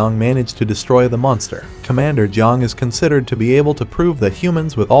Commander Jiang managed to destroy the monster. Commander Jiang is considered to be able to prove that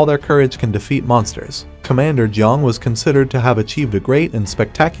humans with all their courage can defeat monsters. Commander Jiang was considered to have achieved a great and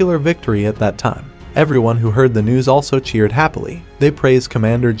spectacular victory at that time. Everyone who heard the news also cheered happily. They praised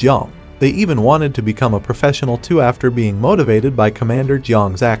Commander Jiang. They even wanted to become a professional too after being motivated by Commander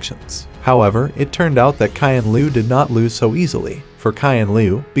Jiang's actions. However, it turned out that Kai and Liu did not lose so easily. For Kai and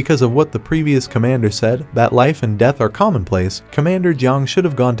Liu, because of what the previous commander said, that life and death are commonplace, Commander Jiang should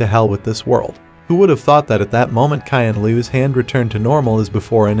have gone to hell with this world. Who would have thought that at that moment Kai and Liu's hand returned to normal as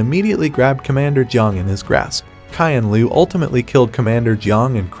before and immediately grabbed Commander Jiang in his grasp. Kai and Liu ultimately killed Commander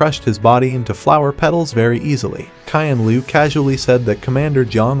Jiang and crushed his body into flower petals very easily. Kai and Liu casually said that Commander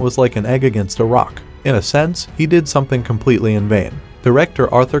Jiang was like an egg against a rock. In a sense, he did something completely in vain.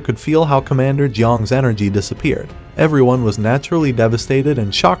 Director Arthur could feel how Commander Jiang's energy disappeared. Everyone was naturally devastated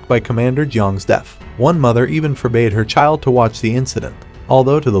and shocked by Commander Jiang's death. One mother even forbade her child to watch the incident.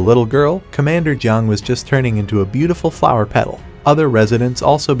 Although to the little girl, Commander Jiang was just turning into a beautiful flower petal. Other residents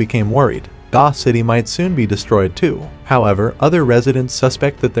also became worried. Da City might soon be destroyed too. However, other residents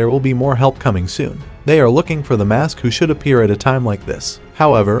suspect that there will be more help coming soon. They are looking for the mask who should appear at a time like this.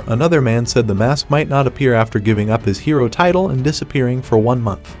 However, another man said the mask might not appear after giving up his hero title and disappearing for 1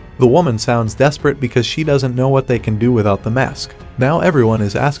 month. The woman sounds desperate because she doesn't know what they can do without the mask. Now everyone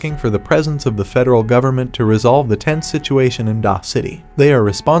is asking for the presence of the federal government to resolve the tense situation in Da City. They are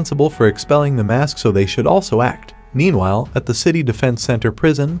responsible for expelling the mask, so they should also act. Meanwhile, at the City Defense Center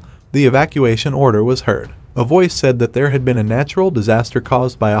prison, the evacuation order was heard. A voice said that there had been a natural disaster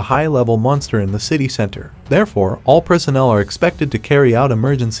caused by a high-level monster in the city center. Therefore, all personnel are expected to carry out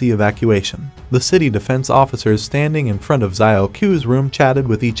emergency evacuation. The city defense officers standing in front of Xiao Qiu's room chatted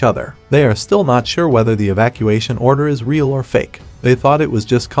with each other. They are still not sure whether the evacuation order is real or fake. They thought it was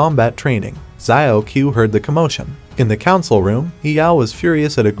just combat training. Xiao Qiu heard the commotion. In the council room, Yao was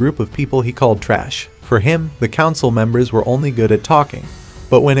furious at a group of people he called trash. For him, the council members were only good at talking.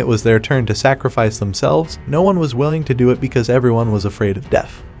 But when it was their turn to sacrifice themselves, no one was willing to do it because everyone was afraid of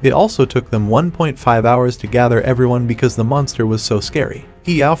death. It also took them 1.5 hours to gather everyone because the monster was so scary.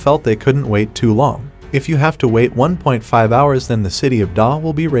 Yao felt they couldn't wait too long. If you have to wait 1.5 hours, then the city of Da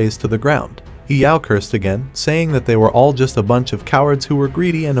will be razed to the ground. Yao cursed again, saying that they were all just a bunch of cowards who were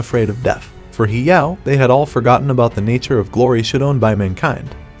greedy and afraid of death. For Yao, they had all forgotten about the nature of glory should own by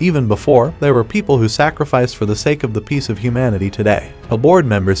mankind. Even before, there were people who sacrificed for the sake of the peace of humanity today. A board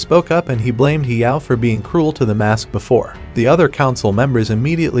member spoke up and he blamed Yao for being cruel to the mask before. The other council members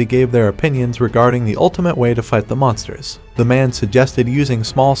immediately gave their opinions regarding the ultimate way to fight the monsters. The man suggested using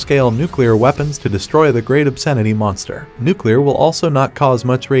small-scale nuclear weapons to destroy the Great Obscenity monster. Nuclear will also not cause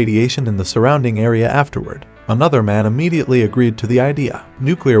much radiation in the surrounding area afterward. Another man immediately agreed to the idea.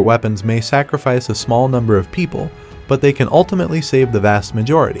 Nuclear weapons may sacrifice a small number of people, but they can ultimately save the vast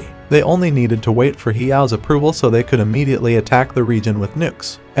majority. They only needed to wait for Yao's approval so they could immediately attack the region with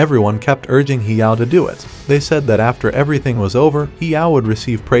nukes. Everyone kept urging Yao to do it. They said that after everything was over, Yao would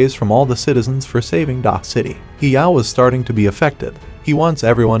receive praise from all the citizens for saving Da City. Yao was starting to be affected. He wants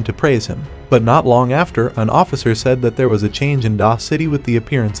everyone to praise him. But not long after, an officer said that there was a change in Da City with the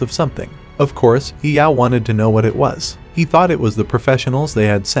appearance of something. Of course, Yao wanted to know what it was. He thought it was the professionals they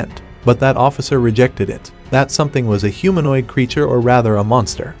had sent. But that officer rejected it. That something was a humanoid creature, or rather a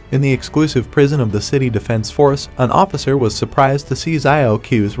monster. In the exclusive prison of the City Defense Force, an officer was surprised to see Xiao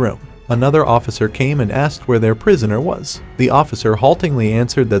Qiu's room. Another officer came and asked where their prisoner was. The officer haltingly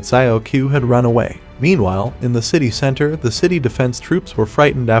answered that Xiao Qiu had run away. Meanwhile, in the city center, the city defense troops were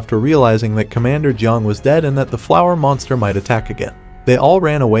frightened after realizing that Commander Jiang was dead and that the flower monster might attack again. They all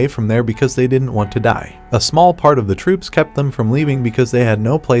ran away from there because they didn't want to die. A small part of the troops kept them from leaving because they had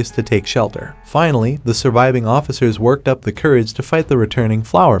no place to take shelter. Finally, the surviving officers worked up the courage to fight the returning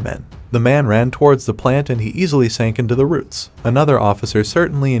flower men. The man ran towards the plant and he easily sank into the roots. Another officer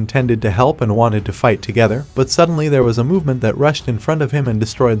certainly intended to help and wanted to fight together, but suddenly there was a movement that rushed in front of him and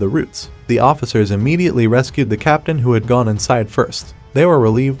destroyed the roots. The officers immediately rescued the captain who had gone inside first. They were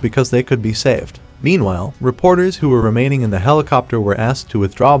relieved because they could be saved. Meanwhile, reporters who were remaining in the helicopter were asked to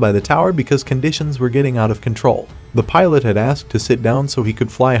withdraw by the tower because conditions were getting out of control. The pilot had asked to sit down so he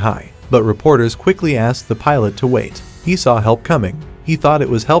could fly high, but reporters quickly asked the pilot to wait. He saw help coming. He thought it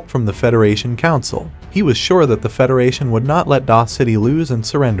was help from the Federation Council. He was sure that the Federation would not let Da City lose and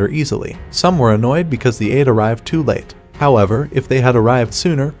surrender easily. Some were annoyed because the aid arrived too late. However, if they had arrived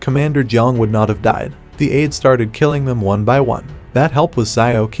sooner, Commander Jiang would not have died. The aid started killing them one by one. That help was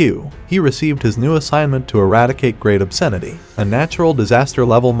Xiao Qiu. He received his new assignment to eradicate Great Obscenity, a natural disaster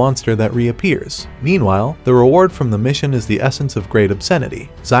level monster that reappears. Meanwhile, the reward from the mission is the essence of Great Obscenity.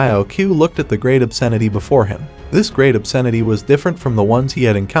 Xiao Qiu looked at the Great Obscenity before him. This Great Obscenity was different from the ones he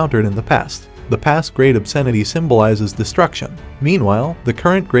had encountered in the past. The past Great Obscenity symbolizes destruction. Meanwhile, the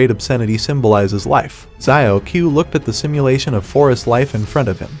current Great Obscenity symbolizes life. Xiao Qiu looked at the simulation of forest life in front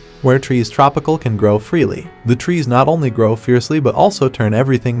of him, where trees tropical can grow freely. The trees not only grow fiercely but also turn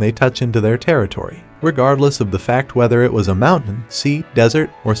everything they touch into their territory. Regardless of the fact whether it was a mountain, sea, desert,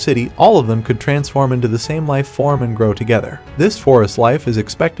 or city, all of them could transform into the same life form and grow together. This forest life is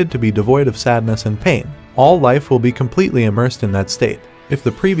expected to be devoid of sadness and pain. All life will be completely immersed in that state. If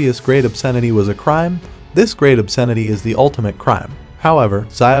the previous Great Obscenity was a crime, this Great Obscenity is the ultimate crime. However,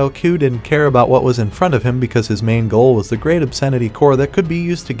 Xiao Qiu didn't care about what was in front of him because his main goal was the Great Obscenity core that could be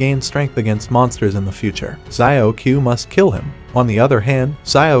used to gain strength against monsters in the future. Xiao Qiu must kill him. On the other hand,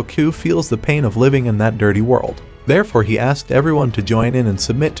 Xiao Qiu feels the pain of living in that dirty world. Therefore, he asked everyone to join in and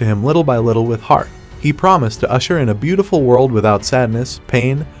submit to him little by little with heart. He promised to usher in a beautiful world without sadness,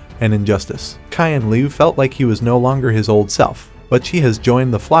 pain, and injustice. Qian Liu felt like he was no longer his old self. But she has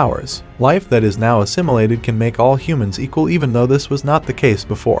joined the flowers. Life that is now assimilated can make all humans equal, even though this was not the case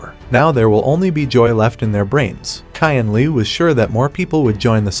before. Now there will only be joy left in their brains. Qian Liu was sure that more people would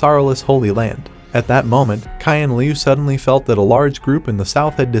join the sorrowless Holy Land. At that moment, Qian Liu suddenly felt that a large group in the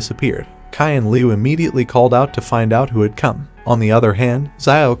south had disappeared. Qian Liu immediately called out to find out who had come. On the other hand,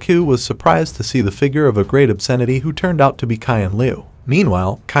 Xiao Qiu was surprised to see the figure of a great obscenity who turned out to be Qian Liu.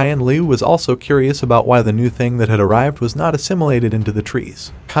 Meanwhile, Qian Liu was also curious about why the new thing that had arrived was not assimilated into the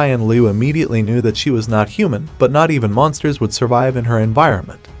trees. Qian Liu immediately knew that she was not human, but not even monsters would survive in her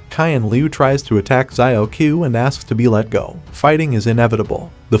environment. Qian Liu tries to attack Xiao Qiu and asks to be let go. Fighting is inevitable.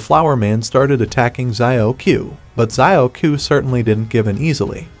 The flower man started attacking Xiao Qiu, but Xiao Qiu certainly didn't give in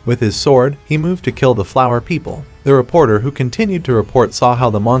easily. With his sword, he moved to kill the flower people. The reporter who continued to report saw how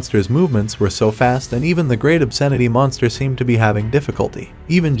the monster's movements were so fast, and even the great obscenity monster seemed to be having difficulty.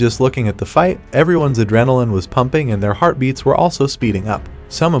 Even just looking at the fight, everyone's adrenaline was pumping and their heartbeats were also speeding up.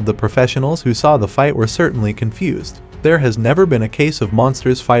 Some of the professionals who saw the fight were certainly confused. There has never been a case of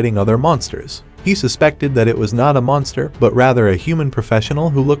monsters fighting other monsters. He suspected that it was not a monster, but rather a human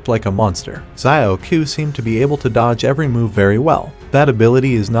professional who looked like a monster. Xiao Qiu seemed to be able to dodge every move very well. That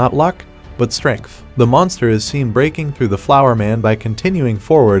ability is not luck, but strength. The monster is seen breaking through the flower man by continuing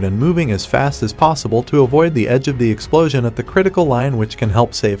forward and moving as fast as possible to avoid the edge of the explosion at the critical line, which can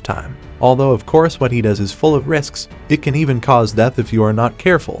help save time. Although of course what he does is full of risks, it can even cause death if you are not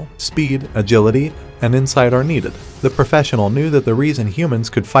careful. Speed, agility, and insight are needed. The professional knew that the reason humans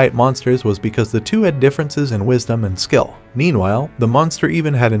could fight monsters was because the two had differences in wisdom and skill. Meanwhile, the monster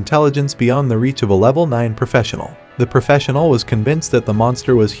even had intelligence beyond the reach of a level 9 professional. The professional was convinced that the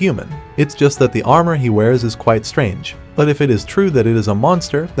monster was human. It's just that the armor he wears is quite strange. But if it is true that it is a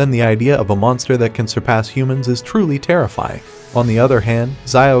monster, then the idea of a monster that can surpass humans is truly terrifying. On the other hand,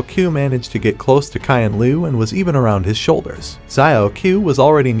 Xiao Qiu managed to get close to Qian Liu and was even around his shoulders. Xiao Qiu was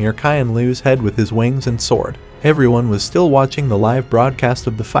already near Qian Liu's head with his wings and sword. Everyone was still watching the live broadcast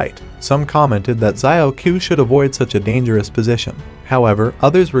of the fight. Some commented that Xiao Qiu should avoid such a dangerous position. However,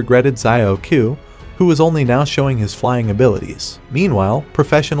 others regretted Xiao Qiu, who was only now showing his flying abilities. Meanwhile,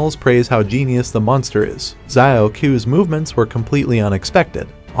 professionals praise how genius the monster is. Xiao Qiu's movements were completely unexpected.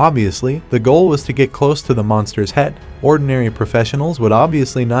 Obviously, the goal was to get close to the monster's head. Ordinary professionals would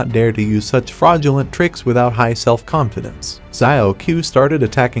obviously not dare to use such fraudulent tricks without high self-confidence. Xiao Qiu started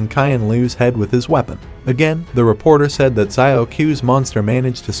attacking Qian Liu's head with his weapon. Again, the reporter said that Xiao Qiu's monster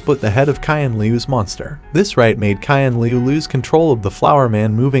managed to split the head of Qian Liu's monster. This right made Qian Liu lose control of the flower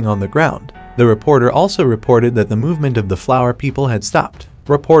man moving on the ground. The reporter also reported that the movement of the flower people had stopped.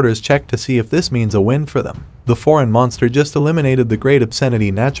 Reporters checked to see if this means a win for them. The foreign monster just eliminated the great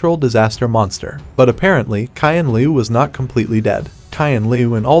obscenity natural disaster monster. But apparently, Qian Liu was not completely dead. Qian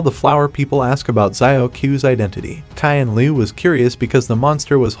Liu and all the flower people asked about Xiao Qiu's identity. Qian Liu was curious because the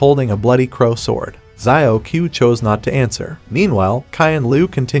monster was holding a bloody crow sword. Xiao Qiu chose not to answer. Meanwhile, Qian Liu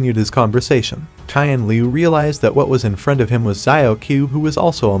continued his conversation. Qian Liu realized that what was in front of him was Xiao Qiu, who was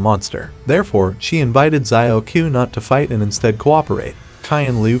also a monster. Therefore, she invited Xiao Qiu not to fight and instead cooperate.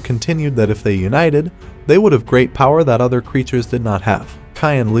 Qian Liu continued that if they united, they would have great power that other creatures did not have.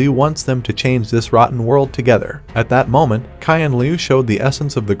 Qian Liu wants them to change this rotten world together. At that moment, Qian Liu showed the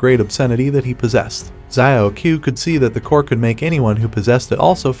essence of the great obscenity that he possessed. Xiao Qiu could see that the core could make anyone who possessed it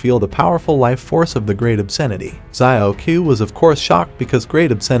also feel the powerful life force of the great obscenity. Xiao Qiu was of course shocked because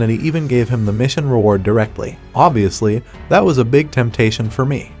great obscenity even gave him the mission reward directly. Obviously, that was a big temptation for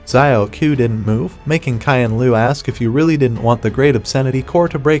me. Xiao Qiu didn't move, making Qian Liu ask if you really didn't want the great obscenity core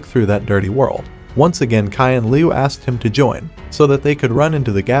to break through that dirty world. Once again, Qian Liu asked him to join, so that they could run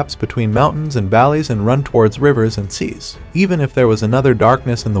into the gaps between mountains and valleys and run towards rivers and seas. Even if there was another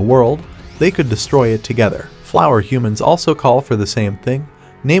darkness in the world, they could destroy it together. Flower humans also call for the same thing,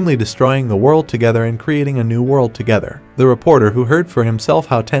 namely destroying the world together and creating a new world together. The reporter, who heard for himself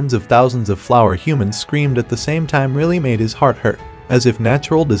how tens of thousands of flower humans screamed at the same time, really made his heart hurt, as if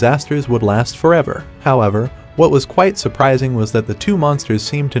natural disasters would last forever. However, what was quite surprising was that the two monsters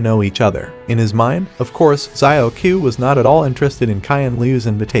seemed to know each other. In his mind, of course, Xiao Qiu was not at all interested in Qian Liu's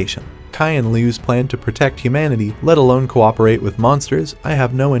invitation. Qian Liu's plan to protect humanity, let alone cooperate with monsters, I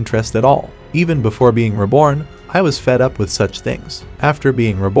have no interest at all. Even before being reborn, I was fed up with such things. After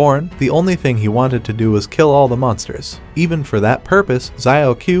being reborn, the only thing he wanted to do was kill all the monsters. Even for that purpose,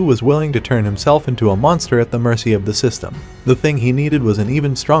 Xiao Qiu was willing to turn himself into a monster at the mercy of the system. The thing he needed was an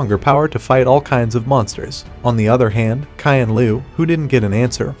even stronger power to fight all kinds of monsters. On the other hand, Qian Liu, who didn't get an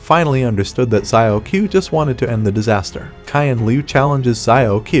answer, finally understood that Xiao Qiu just wanted to end the disaster. Qian Liu challenges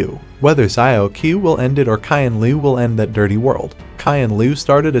Xiao Qiu. Whether Xiao Qiu will end it or Qian Liu will end that dirty world. Qian Liu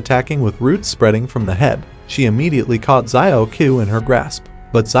started attacking with roots spreading from the head. She immediately caught Xiao Qiu in her grasp,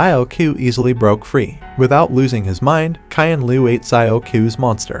 but Xiao Qiu easily broke free. Without losing his mind, Qian Liu ate Xiao Qiu's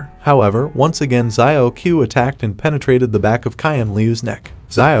monster. However, once again Xiao Qiu attacked and penetrated the back of Qian Liu's neck.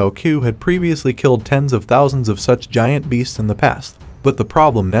 Xiao Qiu had previously killed tens of thousands of such giant beasts in the past. But the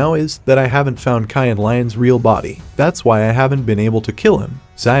problem now is that I haven't found Cayenne Lion's real body. That's why I haven't been able to kill him.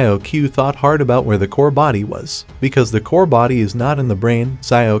 Xiao Qiu thought hard about where the core body was. Because the core body is not in the brain,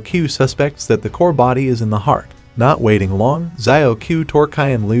 Xiao Qiu suspects that the core body is in the heart. Not waiting long, Xiao Qiu tore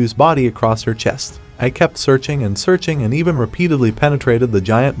Cayenne Liu's body across her chest. I kept searching and even repeatedly penetrated the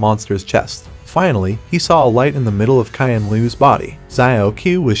giant monster's chest. Finally, he saw a light in the middle of Cayenne Liu's body. Xiao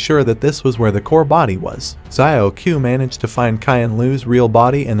Qiu was sure that this was where the core body was. Xiao Qiu managed to find Cayenne Liu's real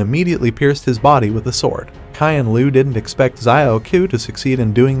body and immediately pierced his body with a sword. Cayenne Liu didn't expect Xiao Qiu to succeed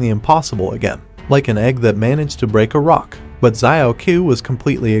in doing the impossible again, like an egg that managed to break a rock. But Xiao Qiu was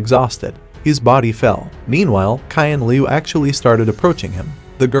completely exhausted. His body fell. Meanwhile, Cayenne Liu actually started approaching him.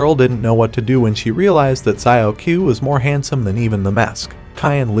 The girl didn't know what to do when she realized that Xiao Qiu was more handsome than even the mask.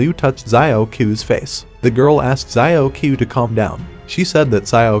 Cayenne Liu touched Xiao Qiu's face. The girl asked Xiao Qiu to calm down. She said that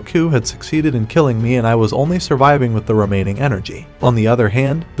Xiao Qiu had succeeded in killing me and I was only surviving with the remaining energy. On the other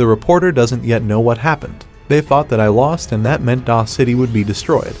hand, the reporter doesn't yet know what happened. They thought that I lost and that meant Da City would be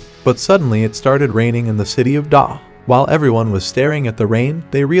destroyed. But suddenly it started raining in the city of Da. While everyone was staring at the rain,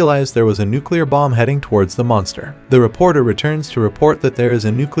 they realized there was a nuclear bomb heading towards the monster. The reporter returns to report that there is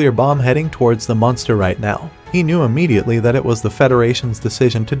a nuclear bomb heading towards the monster right now. He knew immediately that it was the Federation's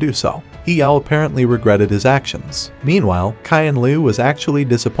decision to do so. Xiao apparently regretted his actions. Meanwhile, Cayenne Liu was actually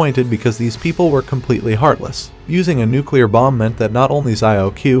disappointed because these people were completely heartless. Using a nuclear bomb meant that not only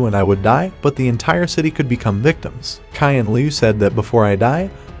Xiao Qiu and I would die, but the entire city could become victims. Cayenne Liu said that before I die,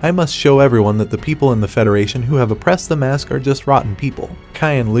 I must show everyone that the people in the Federation who have oppressed the mask are just rotten people.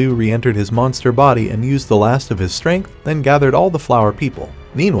 Cayenne Liu re-entered his monster body and used the last of his strength, then gathered all the flower people.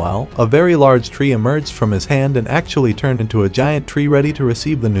 Meanwhile, a very large tree emerged from his hand and actually turned into a giant tree ready to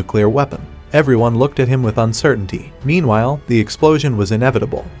receive the nuclear weapon. Everyone looked at him with uncertainty. Meanwhile, the explosion was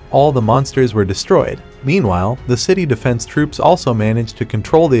inevitable. All the monsters were destroyed. Meanwhile, the city defense troops also managed to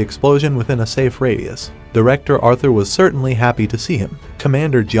control the explosion within a safe radius. Director Arthur was certainly happy to see him.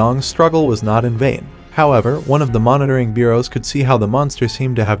 Commander Jiang's struggle was not in vain. However, one of the monitoring bureaus could see how the monster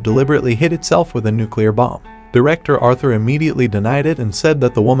seemed to have deliberately hit itself with a nuclear bomb. Director Arthur immediately denied it and said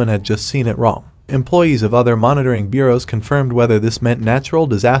that the woman had just seen it wrong. Employees of other monitoring bureaus confirmed whether this meant natural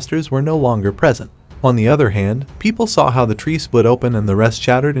disasters were no longer present. On the other hand, people saw how the tree split open and the rest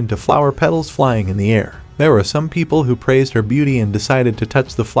shattered into flower petals flying in the air. There were some people who praised her beauty and decided to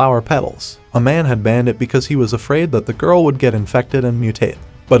touch the flower petals. A man had banned it because he was afraid that the girl would get infected and mutate.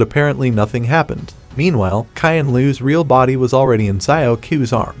 But apparently nothing happened. Meanwhile, Cayenne Liu's real body was already in Xiao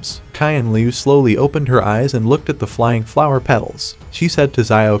Qiu's arms. Cayenne Liu slowly opened her eyes and looked at the flying flower petals. She said to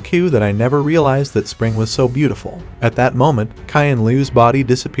Xiao Qiu that I never realized that spring was so beautiful. At that moment, Cayenne Liu's body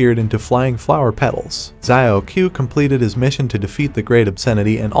disappeared into flying flower petals. Xiao Qiu completed his mission to defeat the Great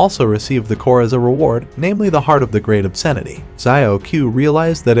Obscenity and also received the core as a reward, namely the heart of the Great Obscenity. Xiao Qiu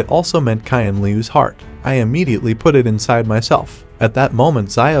realized that it also meant Cayenne Liu's heart. I immediately put it inside myself. At that moment,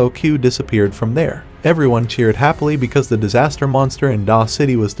 Xiao Qiu disappeared from there. Everyone cheered happily because the disaster monster in Da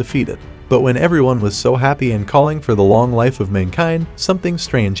City was defeated. But when everyone was so happy and calling for the long life of mankind, something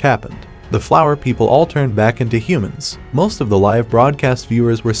strange happened. The flower people all turned back into humans. Most of the live broadcast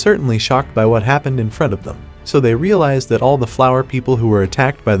viewers were certainly shocked by what happened in front of them. So they realized that all the flower people who were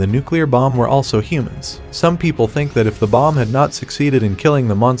attacked by the nuclear bomb were also humans. Some people think that if the bomb had not succeeded in killing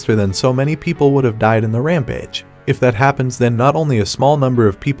the monster, then so many people would have died in the rampage. If that happens, then not only a small number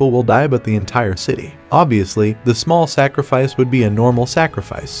of people will die but the entire city. Obviously, the small sacrifice would be a normal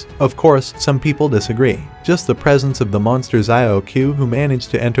sacrifice. Of course, some people disagree. Just the presence of the monster Xiao Qiu, who managed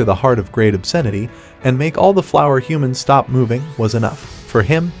to enter the heart of Great Obscenity and make all the flower humans stop moving, was enough. For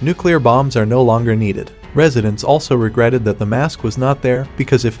him, nuclear bombs are no longer needed. Residents also regretted that the mask was not there,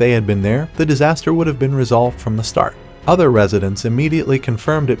 because if they had been there, the disaster would have been resolved from the start. Other residents immediately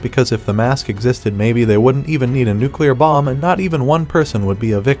confirmed it because if the mask existed, maybe they wouldn't even need a nuclear bomb and not even one person would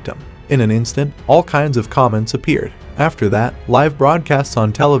be a victim. In an instant, all kinds of comments appeared. After that, live broadcasts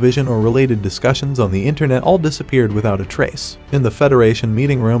on television or related discussions on the internet all disappeared without a trace. In the Federation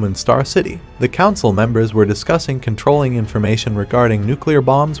meeting room in Star City, the council members were discussing controlling information regarding nuclear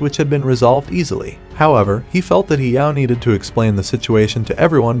bombs, which had been resolved easily. However, he felt that Xiao needed to explain the situation to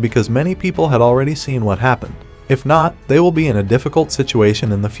everyone because many people had already seen what happened. If not, they will be in a difficult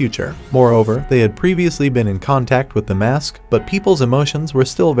situation in the future. Moreover, they had previously been in contact with the mask, but people's emotions were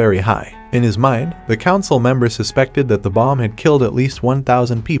still very high. In his mind, the council member suspected that the bomb had killed at least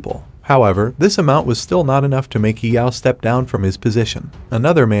 1,000 people. However, this amount was still not enough to make Xiao step down from his position.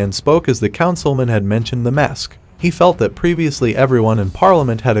 Another man spoke as the councilman had mentioned the mask. He felt that previously everyone in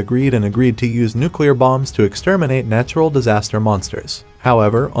Parliament had agreed to use nuclear bombs to exterminate natural disaster monsters.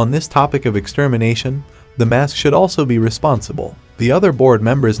 However, on this topic of extermination, the mask should also be responsible. The other board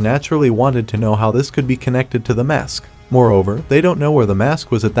members naturally wanted to know how this could be connected to the mask. Moreover, they don't know where the mask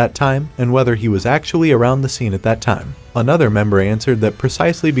was at that time and whether he was actually around the scene at that time. Another member answered that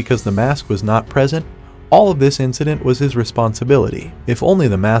precisely because the mask was not present, all of this incident was his responsibility. If only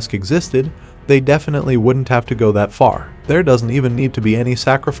the mask existed, they definitely wouldn't have to go that far. There doesn't even need to be any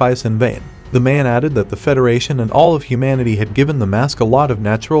sacrifice in vain. The man added that the Federation and all of humanity had given the mask a lot of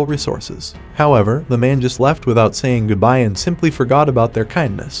natural resources. However, the man just left without saying goodbye and simply forgot about their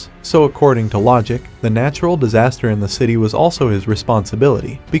kindness. So according to logic, the natural disaster in the city was also his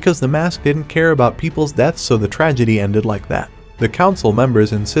responsibility, because the mask didn't care about people's deaths, so the tragedy ended like that. The council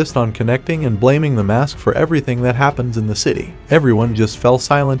members insist on connecting and blaming the mask for everything that happens in the city. Everyone just fell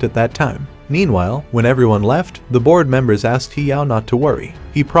silent at that time. Meanwhile, when everyone left, the board members asked Xiao not to worry.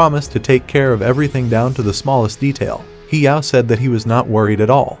 He promised to take care of everything down to the smallest detail. Xiao said that he was not worried at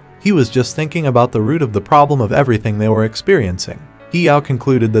all. He was just thinking about the root of the problem of everything they were experiencing. Xiao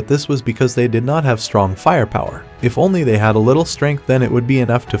concluded that this was because they did not have strong firepower. If only they had a little strength, then it would be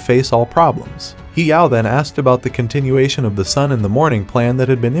enough to face all problems. Xiao then asked about the continuation of the sun in the morning plan that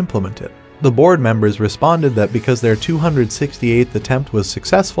had been implemented. The board members responded that because their 268th attempt was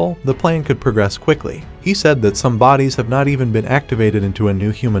successful, the plan could progress quickly. He said that some bodies have not even been activated into a new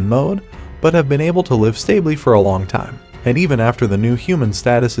human mode, but have been able to live stably for a long time. And even after the new human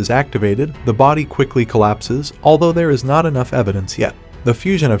status is activated, the body quickly collapses, although there is not enough evidence yet. The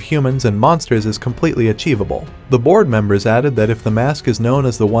fusion of humans and monsters is completely achievable. The board members added that if the mask is known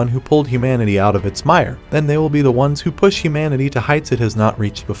as the one who pulled humanity out of its mire, then they will be the ones who push humanity to heights it has not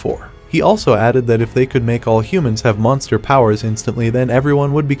reached before. He also added that if they could make all humans have monster powers instantly, then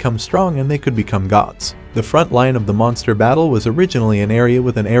everyone would become strong and they could become gods. The front line of the monster battle was originally an area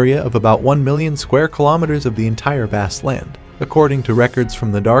with an area of about 1 million square kilometers of the entire vast land. According to records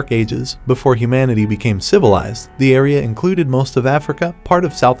from the Dark Ages, before humanity became civilized, the area included most of Africa, part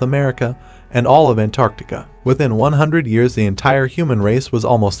of South America, and all of Antarctica. Within 100 years, the entire human race was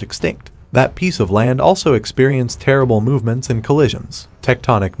almost extinct. That piece of land also experienced terrible movements and collisions.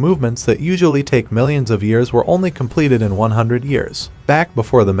 Tectonic movements that usually take millions of years were only completed in 100 years. Back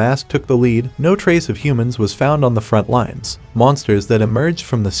before the mask took the lead, no trace of humans was found on the front lines. Monsters that emerged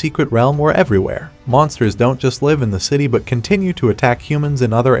from the secret realm were everywhere. Monsters don't just live in the city but continue to attack humans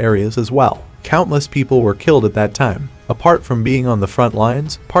in other areas as well. Countless people were killed at that time. Apart from being on the front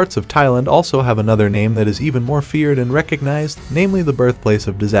lines, parts of Thailand also have another name that is even more feared and recognized, namely the birthplace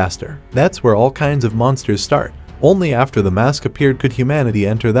of disaster. That's where all kinds of monsters start. Only after the mask appeared could humanity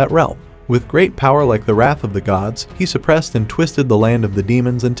enter that realm. With great power like the wrath of the gods, he suppressed and twisted the land of the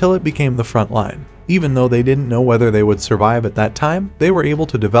demons until it became the front line. Even though they didn't know whether they would survive at that time, they were able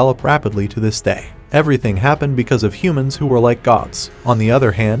to develop rapidly to this day. Everything happened because of humans who were like gods. On the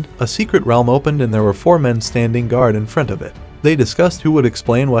other hand, a secret realm opened and there were 4 men standing guard in front of it. They discussed who would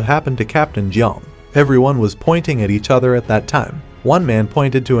explain what happened to Captain Jiang. Everyone was pointing at each other at that time. One man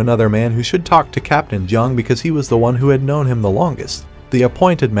pointed to another man who should talk to Captain Jiang because he was the one who had known him the longest. The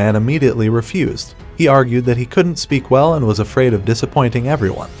appointed man immediately refused. He argued that he couldn't speak well and was afraid of disappointing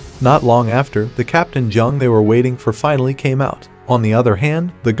everyone. Not long after, the Captain Jiang they were waiting for finally came out. On the other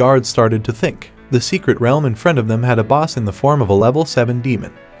hand, the guards started to think. The secret realm in front of them had a boss in the form of a level 7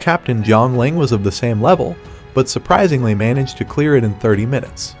 demon. Captain Jiang Ling was of the same level, but surprisingly managed to clear it in 30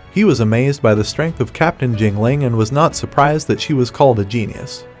 minutes. He was amazed by the strength of Captain Jingling and was not surprised that she was called a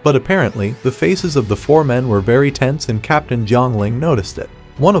genius. But apparently, the faces of the 4 men were very tense and Captain Jiangling noticed it.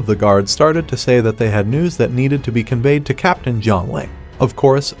 One of the guards started to say that they had news that needed to be conveyed to Captain Jiangling. Of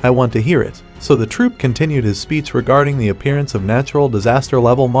course, I want to hear it. So the troop continued his speech regarding the appearance of natural disaster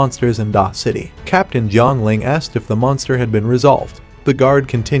level monsters in Da City. Captain Jiangling asked if the monster had been resolved. The guard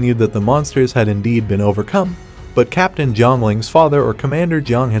continued that the monsters had indeed been overcome, but Captain Jiangling's father or Commander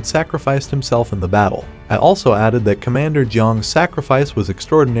Jiang had sacrificed himself in the battle. I also added that Commander Jiang's sacrifice was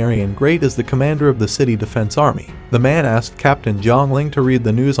extraordinary and great as the commander of the city defense army. The man asked Captain Jiangling to read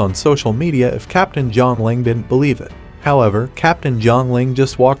the news on social media if Captain Jiangling didn't believe it. However, Captain Jiangling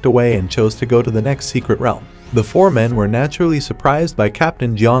just walked away and chose to go to the next secret realm. The 4 men were naturally surprised by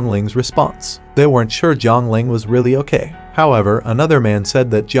Captain Jiangling's response. They weren't sure Jiangling was really okay. However, another man said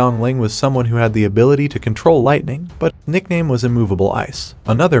that Jiangling was someone who had the ability to control lightning, but his nickname was Immovable Ice.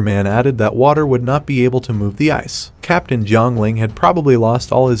 Another man added that water would not be able to move the ice. Captain Jiangling had probably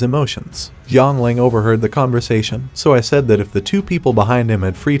lost all his emotions. Jiangling overheard the conversation, so I said that if the 2 people behind him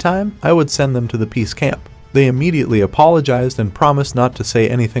had free time, I would send them to the peace camp. They immediately apologized and promised not to say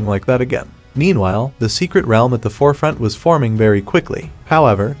anything like that again. Meanwhile, the secret realm at the forefront was forming very quickly.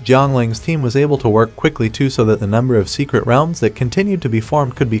 However, Jiangling's team was able to work quickly too so that the number of secret realms that continued to be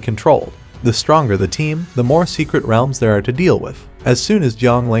formed could be controlled. The stronger the team, the more secret realms there are to deal with. As soon as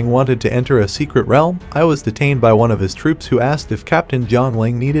Zhongling wanted to enter a secret realm, I was detained by one of his troops who asked if Captain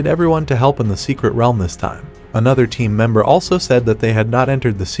Zhongling needed everyone to help in the secret realm this time. Another team member also said that they had not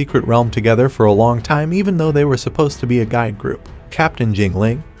entered the secret realm together for a long time even though they were supposed to be a guide group. Captain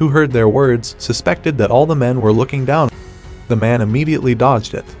Jingling, who heard their words, suspected that all the men were looking down. The man immediately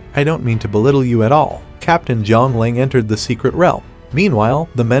dodged it. I don't mean to belittle you at all. Captain Zhongling entered the secret realm. Meanwhile,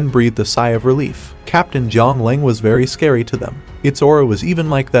 the men breathed a sigh of relief. Captain Zhongling was very scary to them. Its aura was even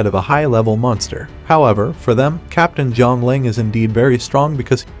like that of a high-level monster. However, for them, Captain Zhongling is indeed very strong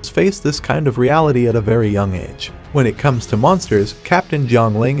because he's faced this kind of reality at a very young age. When it comes to monsters, Captain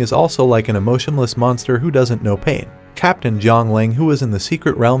Zhongling is also like an emotionless monster who doesn't know pain. Captain Zhongling, who was in the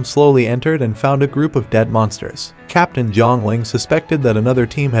secret realm, slowly entered and found a group of dead monsters. Captain Zhongling suspected that another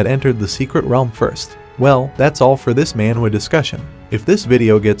team had entered the secret realm first. Well, that's all for this manhwa discussion. If this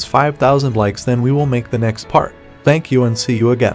video gets 5,000 likes, then we will make the next part. Thank you and see you again.